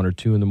about 1 or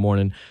 2 in the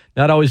morning,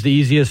 not always the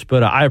easiest,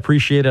 but I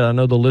appreciate it. I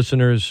know the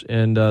listeners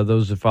and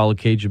those that follow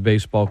Cajun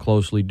baseball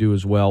closely do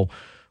as well.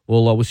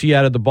 We'll see you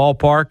out at the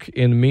ballpark.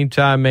 In the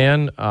meantime,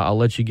 man, I'll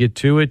let you get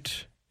to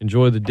it.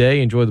 Enjoy the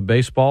day, enjoy the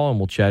baseball, and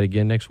we'll chat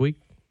again next week.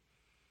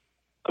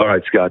 All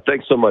right, Scott.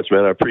 Thanks so much,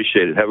 man. I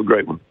appreciate it. Have a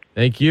great one.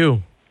 Thank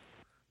you.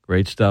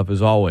 Great stuff,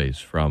 as always,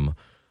 from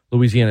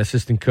Louisiana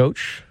assistant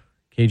coach,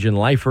 Cajun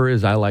lifer,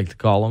 as I like to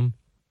call him,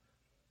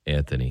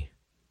 Anthony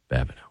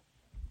Babineaux.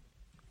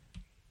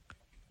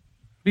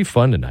 Be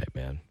fun tonight,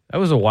 man. That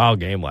was a wild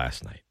game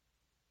last night.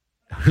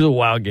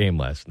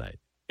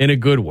 In a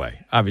good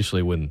way.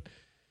 Obviously, when,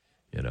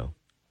 it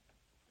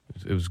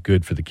was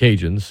good for the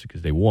Cajuns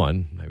because they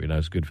won. Maybe not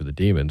as good for the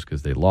Demons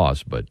because they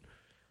lost, but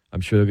I'm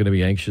sure they're going to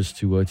be anxious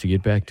to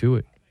get back to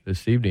it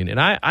this evening. And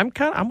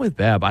I'm with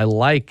Bab. I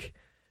like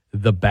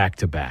the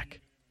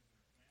back-to-back.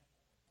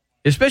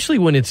 Especially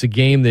when it's a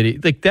game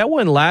that, like that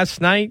one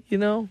last night, a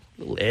little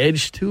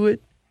edge to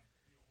it.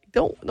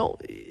 Don't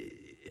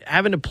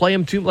having to play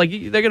them too, like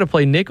they're going to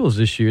play Nichols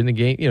this year in the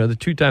game. The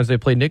 2 times they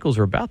play Nichols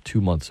are about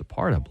 2 months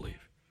apart, I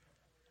believe.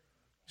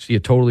 See a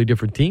totally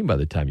different team by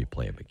the time you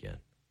play them again.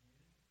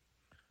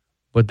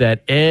 But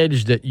that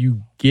edge that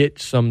you get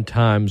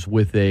sometimes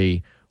with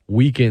a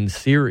weekend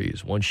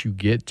series, once you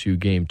get to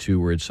game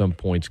 2 or at some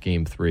points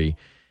game 3,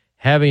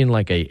 having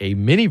like a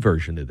mini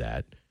version of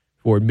that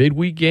for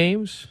midweek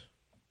games,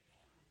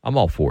 I'm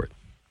all for it.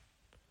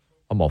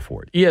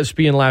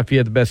 ESPN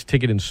Lafayette, the best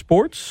ticket in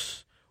sports.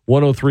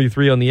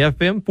 103.3 on the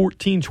FM,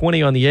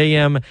 1420 on the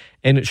AM,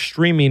 and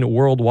streaming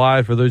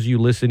worldwide. For those of you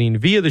listening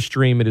via the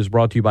stream, it is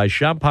brought to you by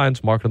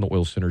Champagne's Market on the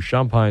Oil Center.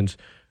 Champagne's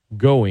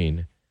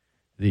going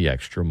the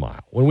extra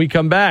mile. When we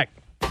come back,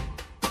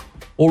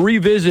 we'll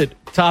revisit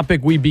a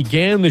topic we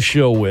began the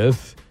show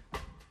with,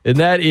 and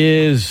that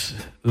is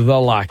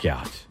the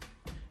lockout.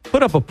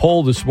 Put up a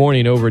poll this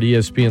morning over at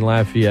ESPN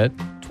Lafayette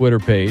Twitter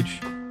page.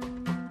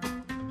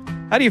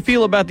 How do you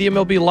feel about the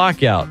MLB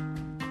lockout?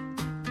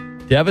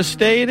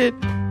 Devastated?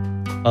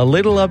 A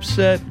little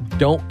upset?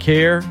 Don't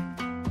care?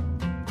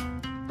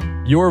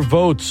 Your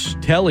vote's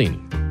telling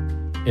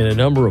in a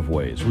number of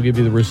ways. We'll give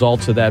you the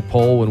results of that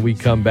poll when we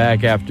come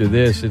back after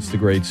this. It's the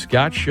Great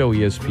Scott Show,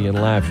 ESPN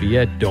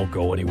Lafayette. Don't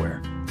go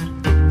anywhere.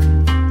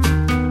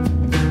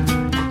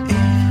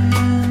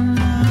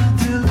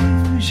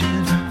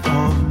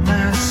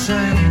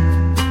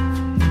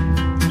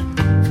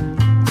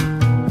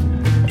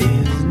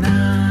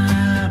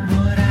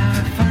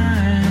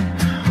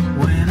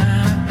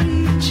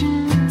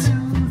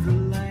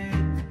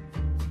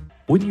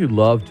 Wouldn't you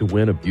love to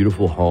win a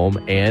beautiful home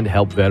and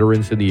help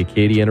veterans in the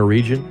Acadiana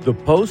region? The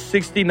Post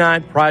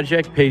 69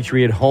 Project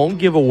Patriot Home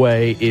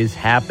Giveaway is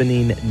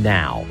happening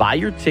now. Buy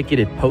your ticket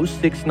at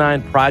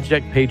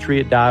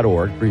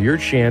post69projectpatriot.org for your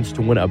chance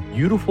to win a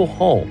beautiful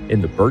home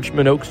in the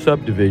Birchman Oak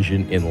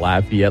subdivision in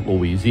Lafayette,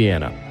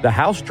 Louisiana. The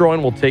house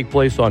drawing will take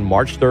place on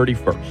March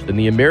 31st, and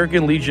the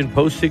American Legion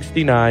Post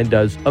 69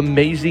 does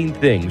amazing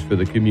things for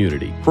the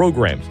community.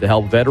 Programs to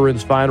help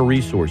veterans find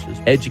resources,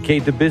 educate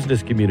the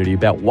business community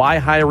about why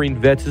hiring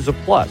vets is a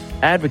plus,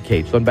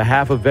 advocates on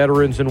behalf of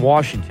veterans in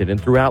Washington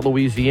and throughout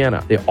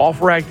Louisiana. They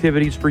offer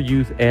activities for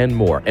youth and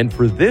more. And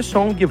for this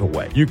home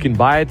giveaway, you can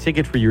buy a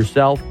ticket for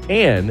yourself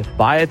and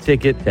buy a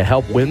ticket to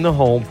help win the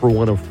home for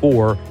one of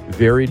 4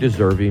 very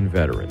deserving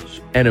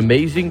veterans. An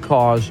amazing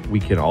cause we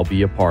can all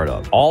be a part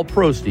of. All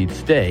proceeds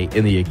stay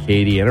in the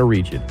Acadiana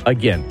region.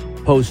 Again,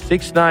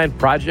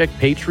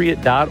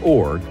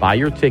 post69projectpatriot.org. Buy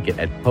your ticket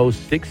at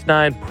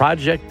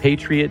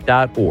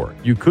post69projectpatriot.org.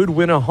 You could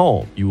win a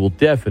home. You will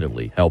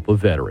definitely help a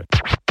veteran.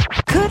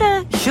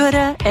 Coulda,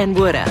 shoulda, and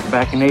woulda.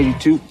 Back in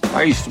 82,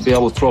 I used to be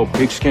able to throw a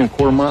pigskin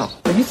quarter mile.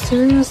 Are you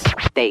serious?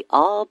 They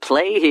all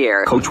play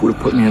here. Coach would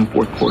have put me in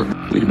fourth quarter.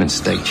 We'd have been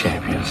state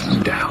champions,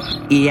 no doubt.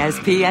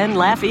 ESPN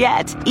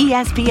Lafayette,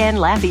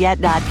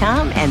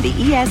 ESPNLafayette.com, and the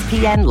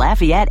ESPN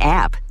Lafayette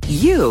app.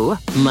 You,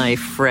 my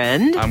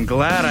friend. I'm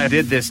glad I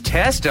did this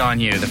test on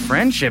you, the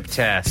friendship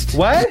test.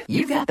 What?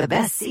 You got the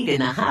best seat in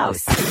the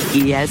house.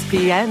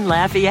 ESPN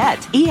Lafayette,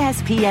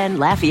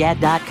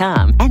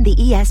 ESPNLafayette.com, and the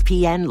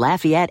ESPN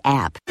Lafayette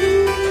app.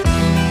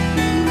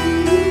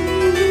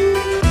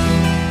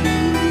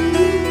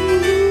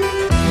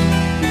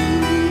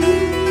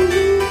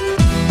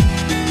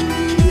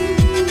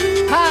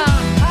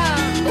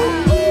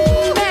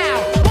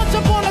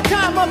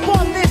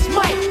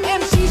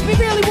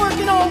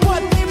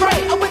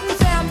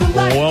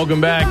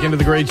 Welcome back into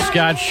the Great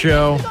Scott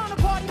Show.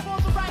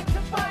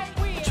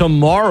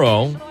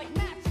 Tomorrow,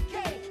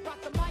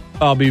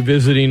 I'll be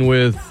visiting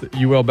with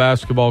UL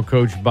basketball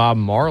coach Bob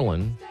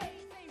Marlin.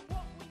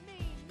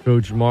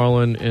 Coach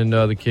Marlin and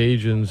the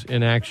Cajuns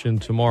in action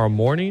tomorrow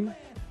morning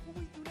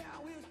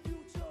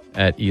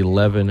at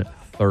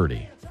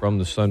 11:30 from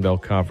the Sun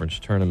Belt Conference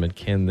Tournament.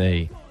 Can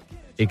they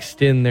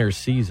extend their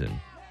season?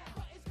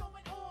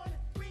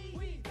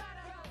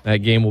 That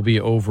game will be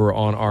over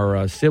on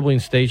our sibling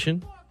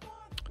station,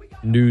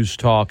 News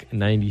Talk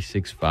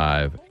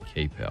 96.5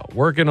 KPEL.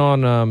 Working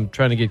on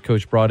trying to get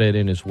Coach Broadhead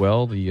in as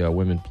well. The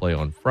women play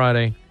on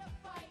Friday.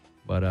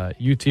 But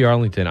UT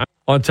Arlington.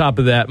 On top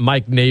of that,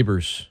 Mike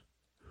Neighbors,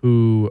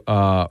 who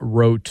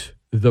wrote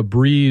The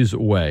Breeze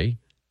Way,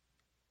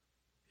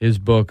 his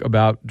book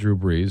about Drew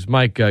Brees.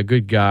 Mike,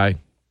 good guy.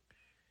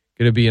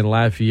 Going to be in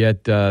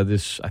Lafayette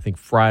this, I think,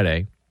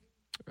 Friday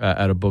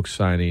at a book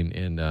signing.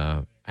 And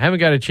I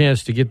haven't got a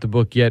chance to get the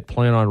book yet.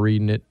 Plan on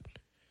reading it.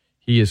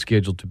 He is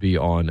scheduled to be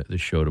on the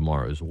show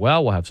tomorrow as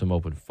well. We'll have some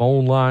open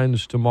phone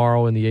lines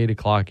tomorrow in the 8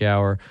 o'clock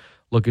hour.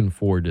 Looking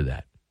forward to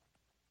that.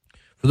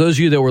 For those of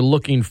you that were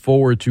looking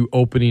forward to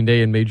opening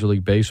day in Major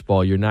League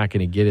Baseball, you're not going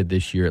to get it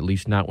this year, at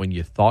least not when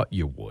you thought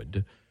you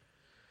would.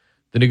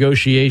 The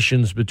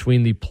negotiations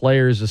between the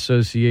Players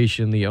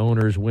Association and the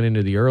owners went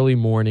into the early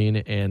morning,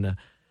 and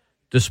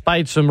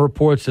despite some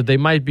reports that they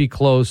might be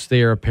close,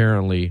 they are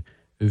apparently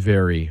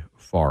very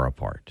far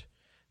apart.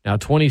 Now,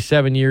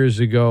 27 years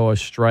ago, a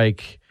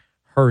strike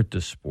hurt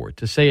the sport.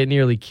 To say it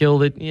nearly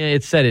killed it, yeah,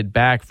 it set it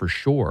back for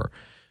sure.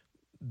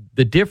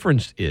 The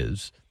difference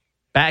is,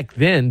 back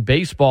then,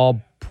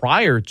 baseball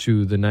prior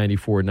to the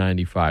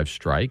 94-95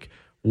 strike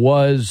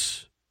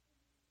was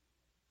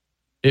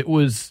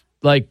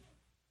like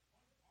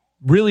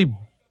really,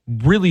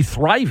 really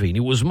thriving.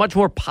 It was much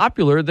more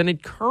popular than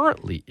it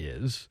currently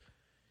is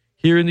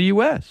here in the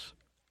U.S.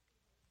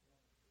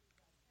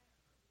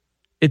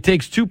 It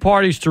takes two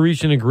parties to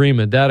reach an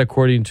agreement, that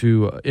according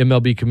to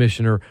MLB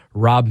Commissioner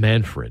Rob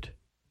Manfred.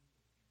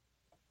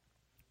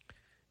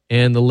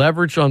 And the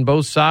leverage on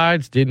both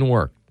sides didn't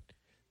work.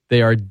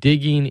 They are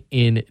digging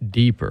in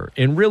deeper.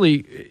 And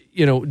really,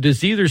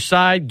 does either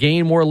side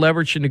gain more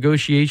leverage in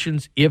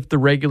negotiations if the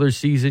regular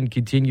season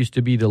continues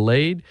to be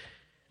delayed?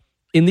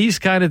 In these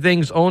kind of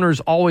things, owners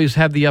always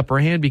have the upper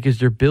hand because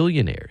they're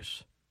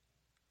billionaires.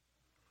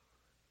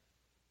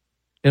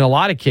 In a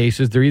lot of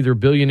cases, they're either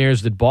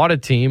billionaires that bought a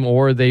team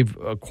or they've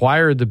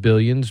acquired the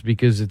billions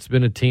because it's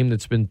been a team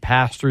that's been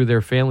passed through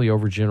their family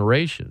over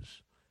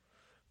generations.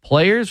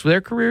 Players, their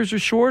careers are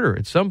shorter.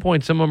 At some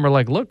point, some of them are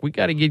like, look, we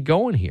got to get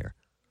going here.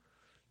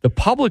 The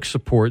public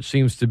support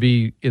seems to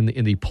be in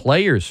the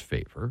players'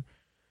 favor.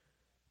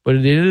 But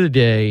at the end of the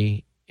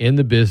day, in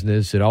the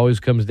business, it always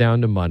comes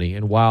down to money.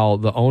 And while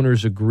the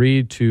owners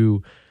agreed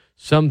to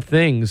some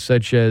things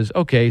such as,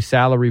 okay,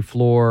 salary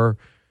floor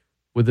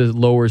with a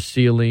lower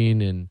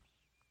ceiling and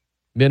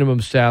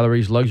minimum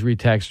salaries, luxury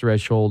tax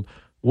threshold,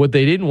 what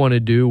they didn't want to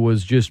do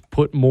was just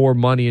put more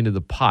money into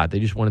the pot. They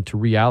just wanted to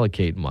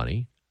reallocate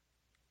money.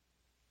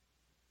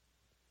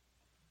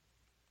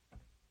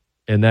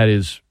 And that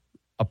is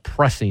a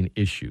pressing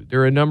issue.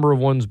 There are a number of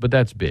ones, but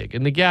that's big.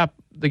 And the gap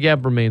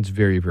remains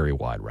very, very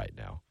wide right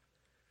now.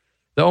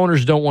 The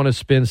owners don't want to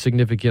spend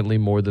significantly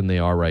more than they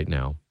are right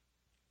now.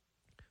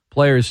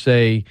 Players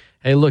say,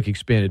 hey, look,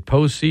 expanded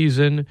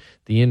postseason,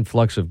 the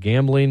influx of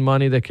gambling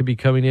money that could be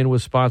coming in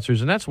with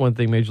sponsors, and that's one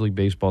thing Major League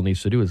Baseball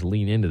needs to do is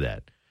lean into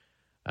that.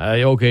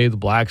 Okay, the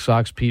Black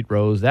Sox, Pete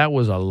Rose, that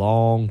was a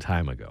long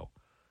time ago.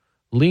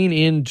 Lean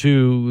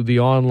into the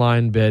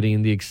online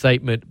betting, the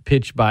excitement,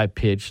 pitch by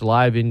pitch,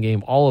 live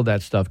in-game, all of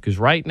that stuff, because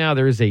right now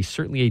there is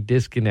certainly a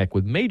disconnect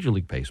with Major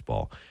League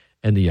Baseball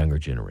and the younger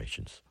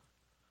generations.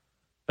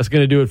 That's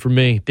going to do it for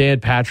me. Dan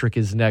Patrick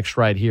is next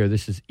right here.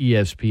 This is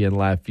ESPN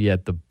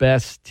Lafayette, the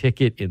best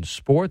ticket in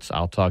sports.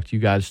 I'll talk to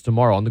you guys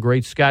tomorrow on The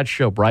Great Scott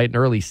Show, bright and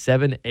early,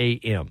 7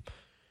 a.m.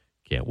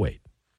 Can't wait.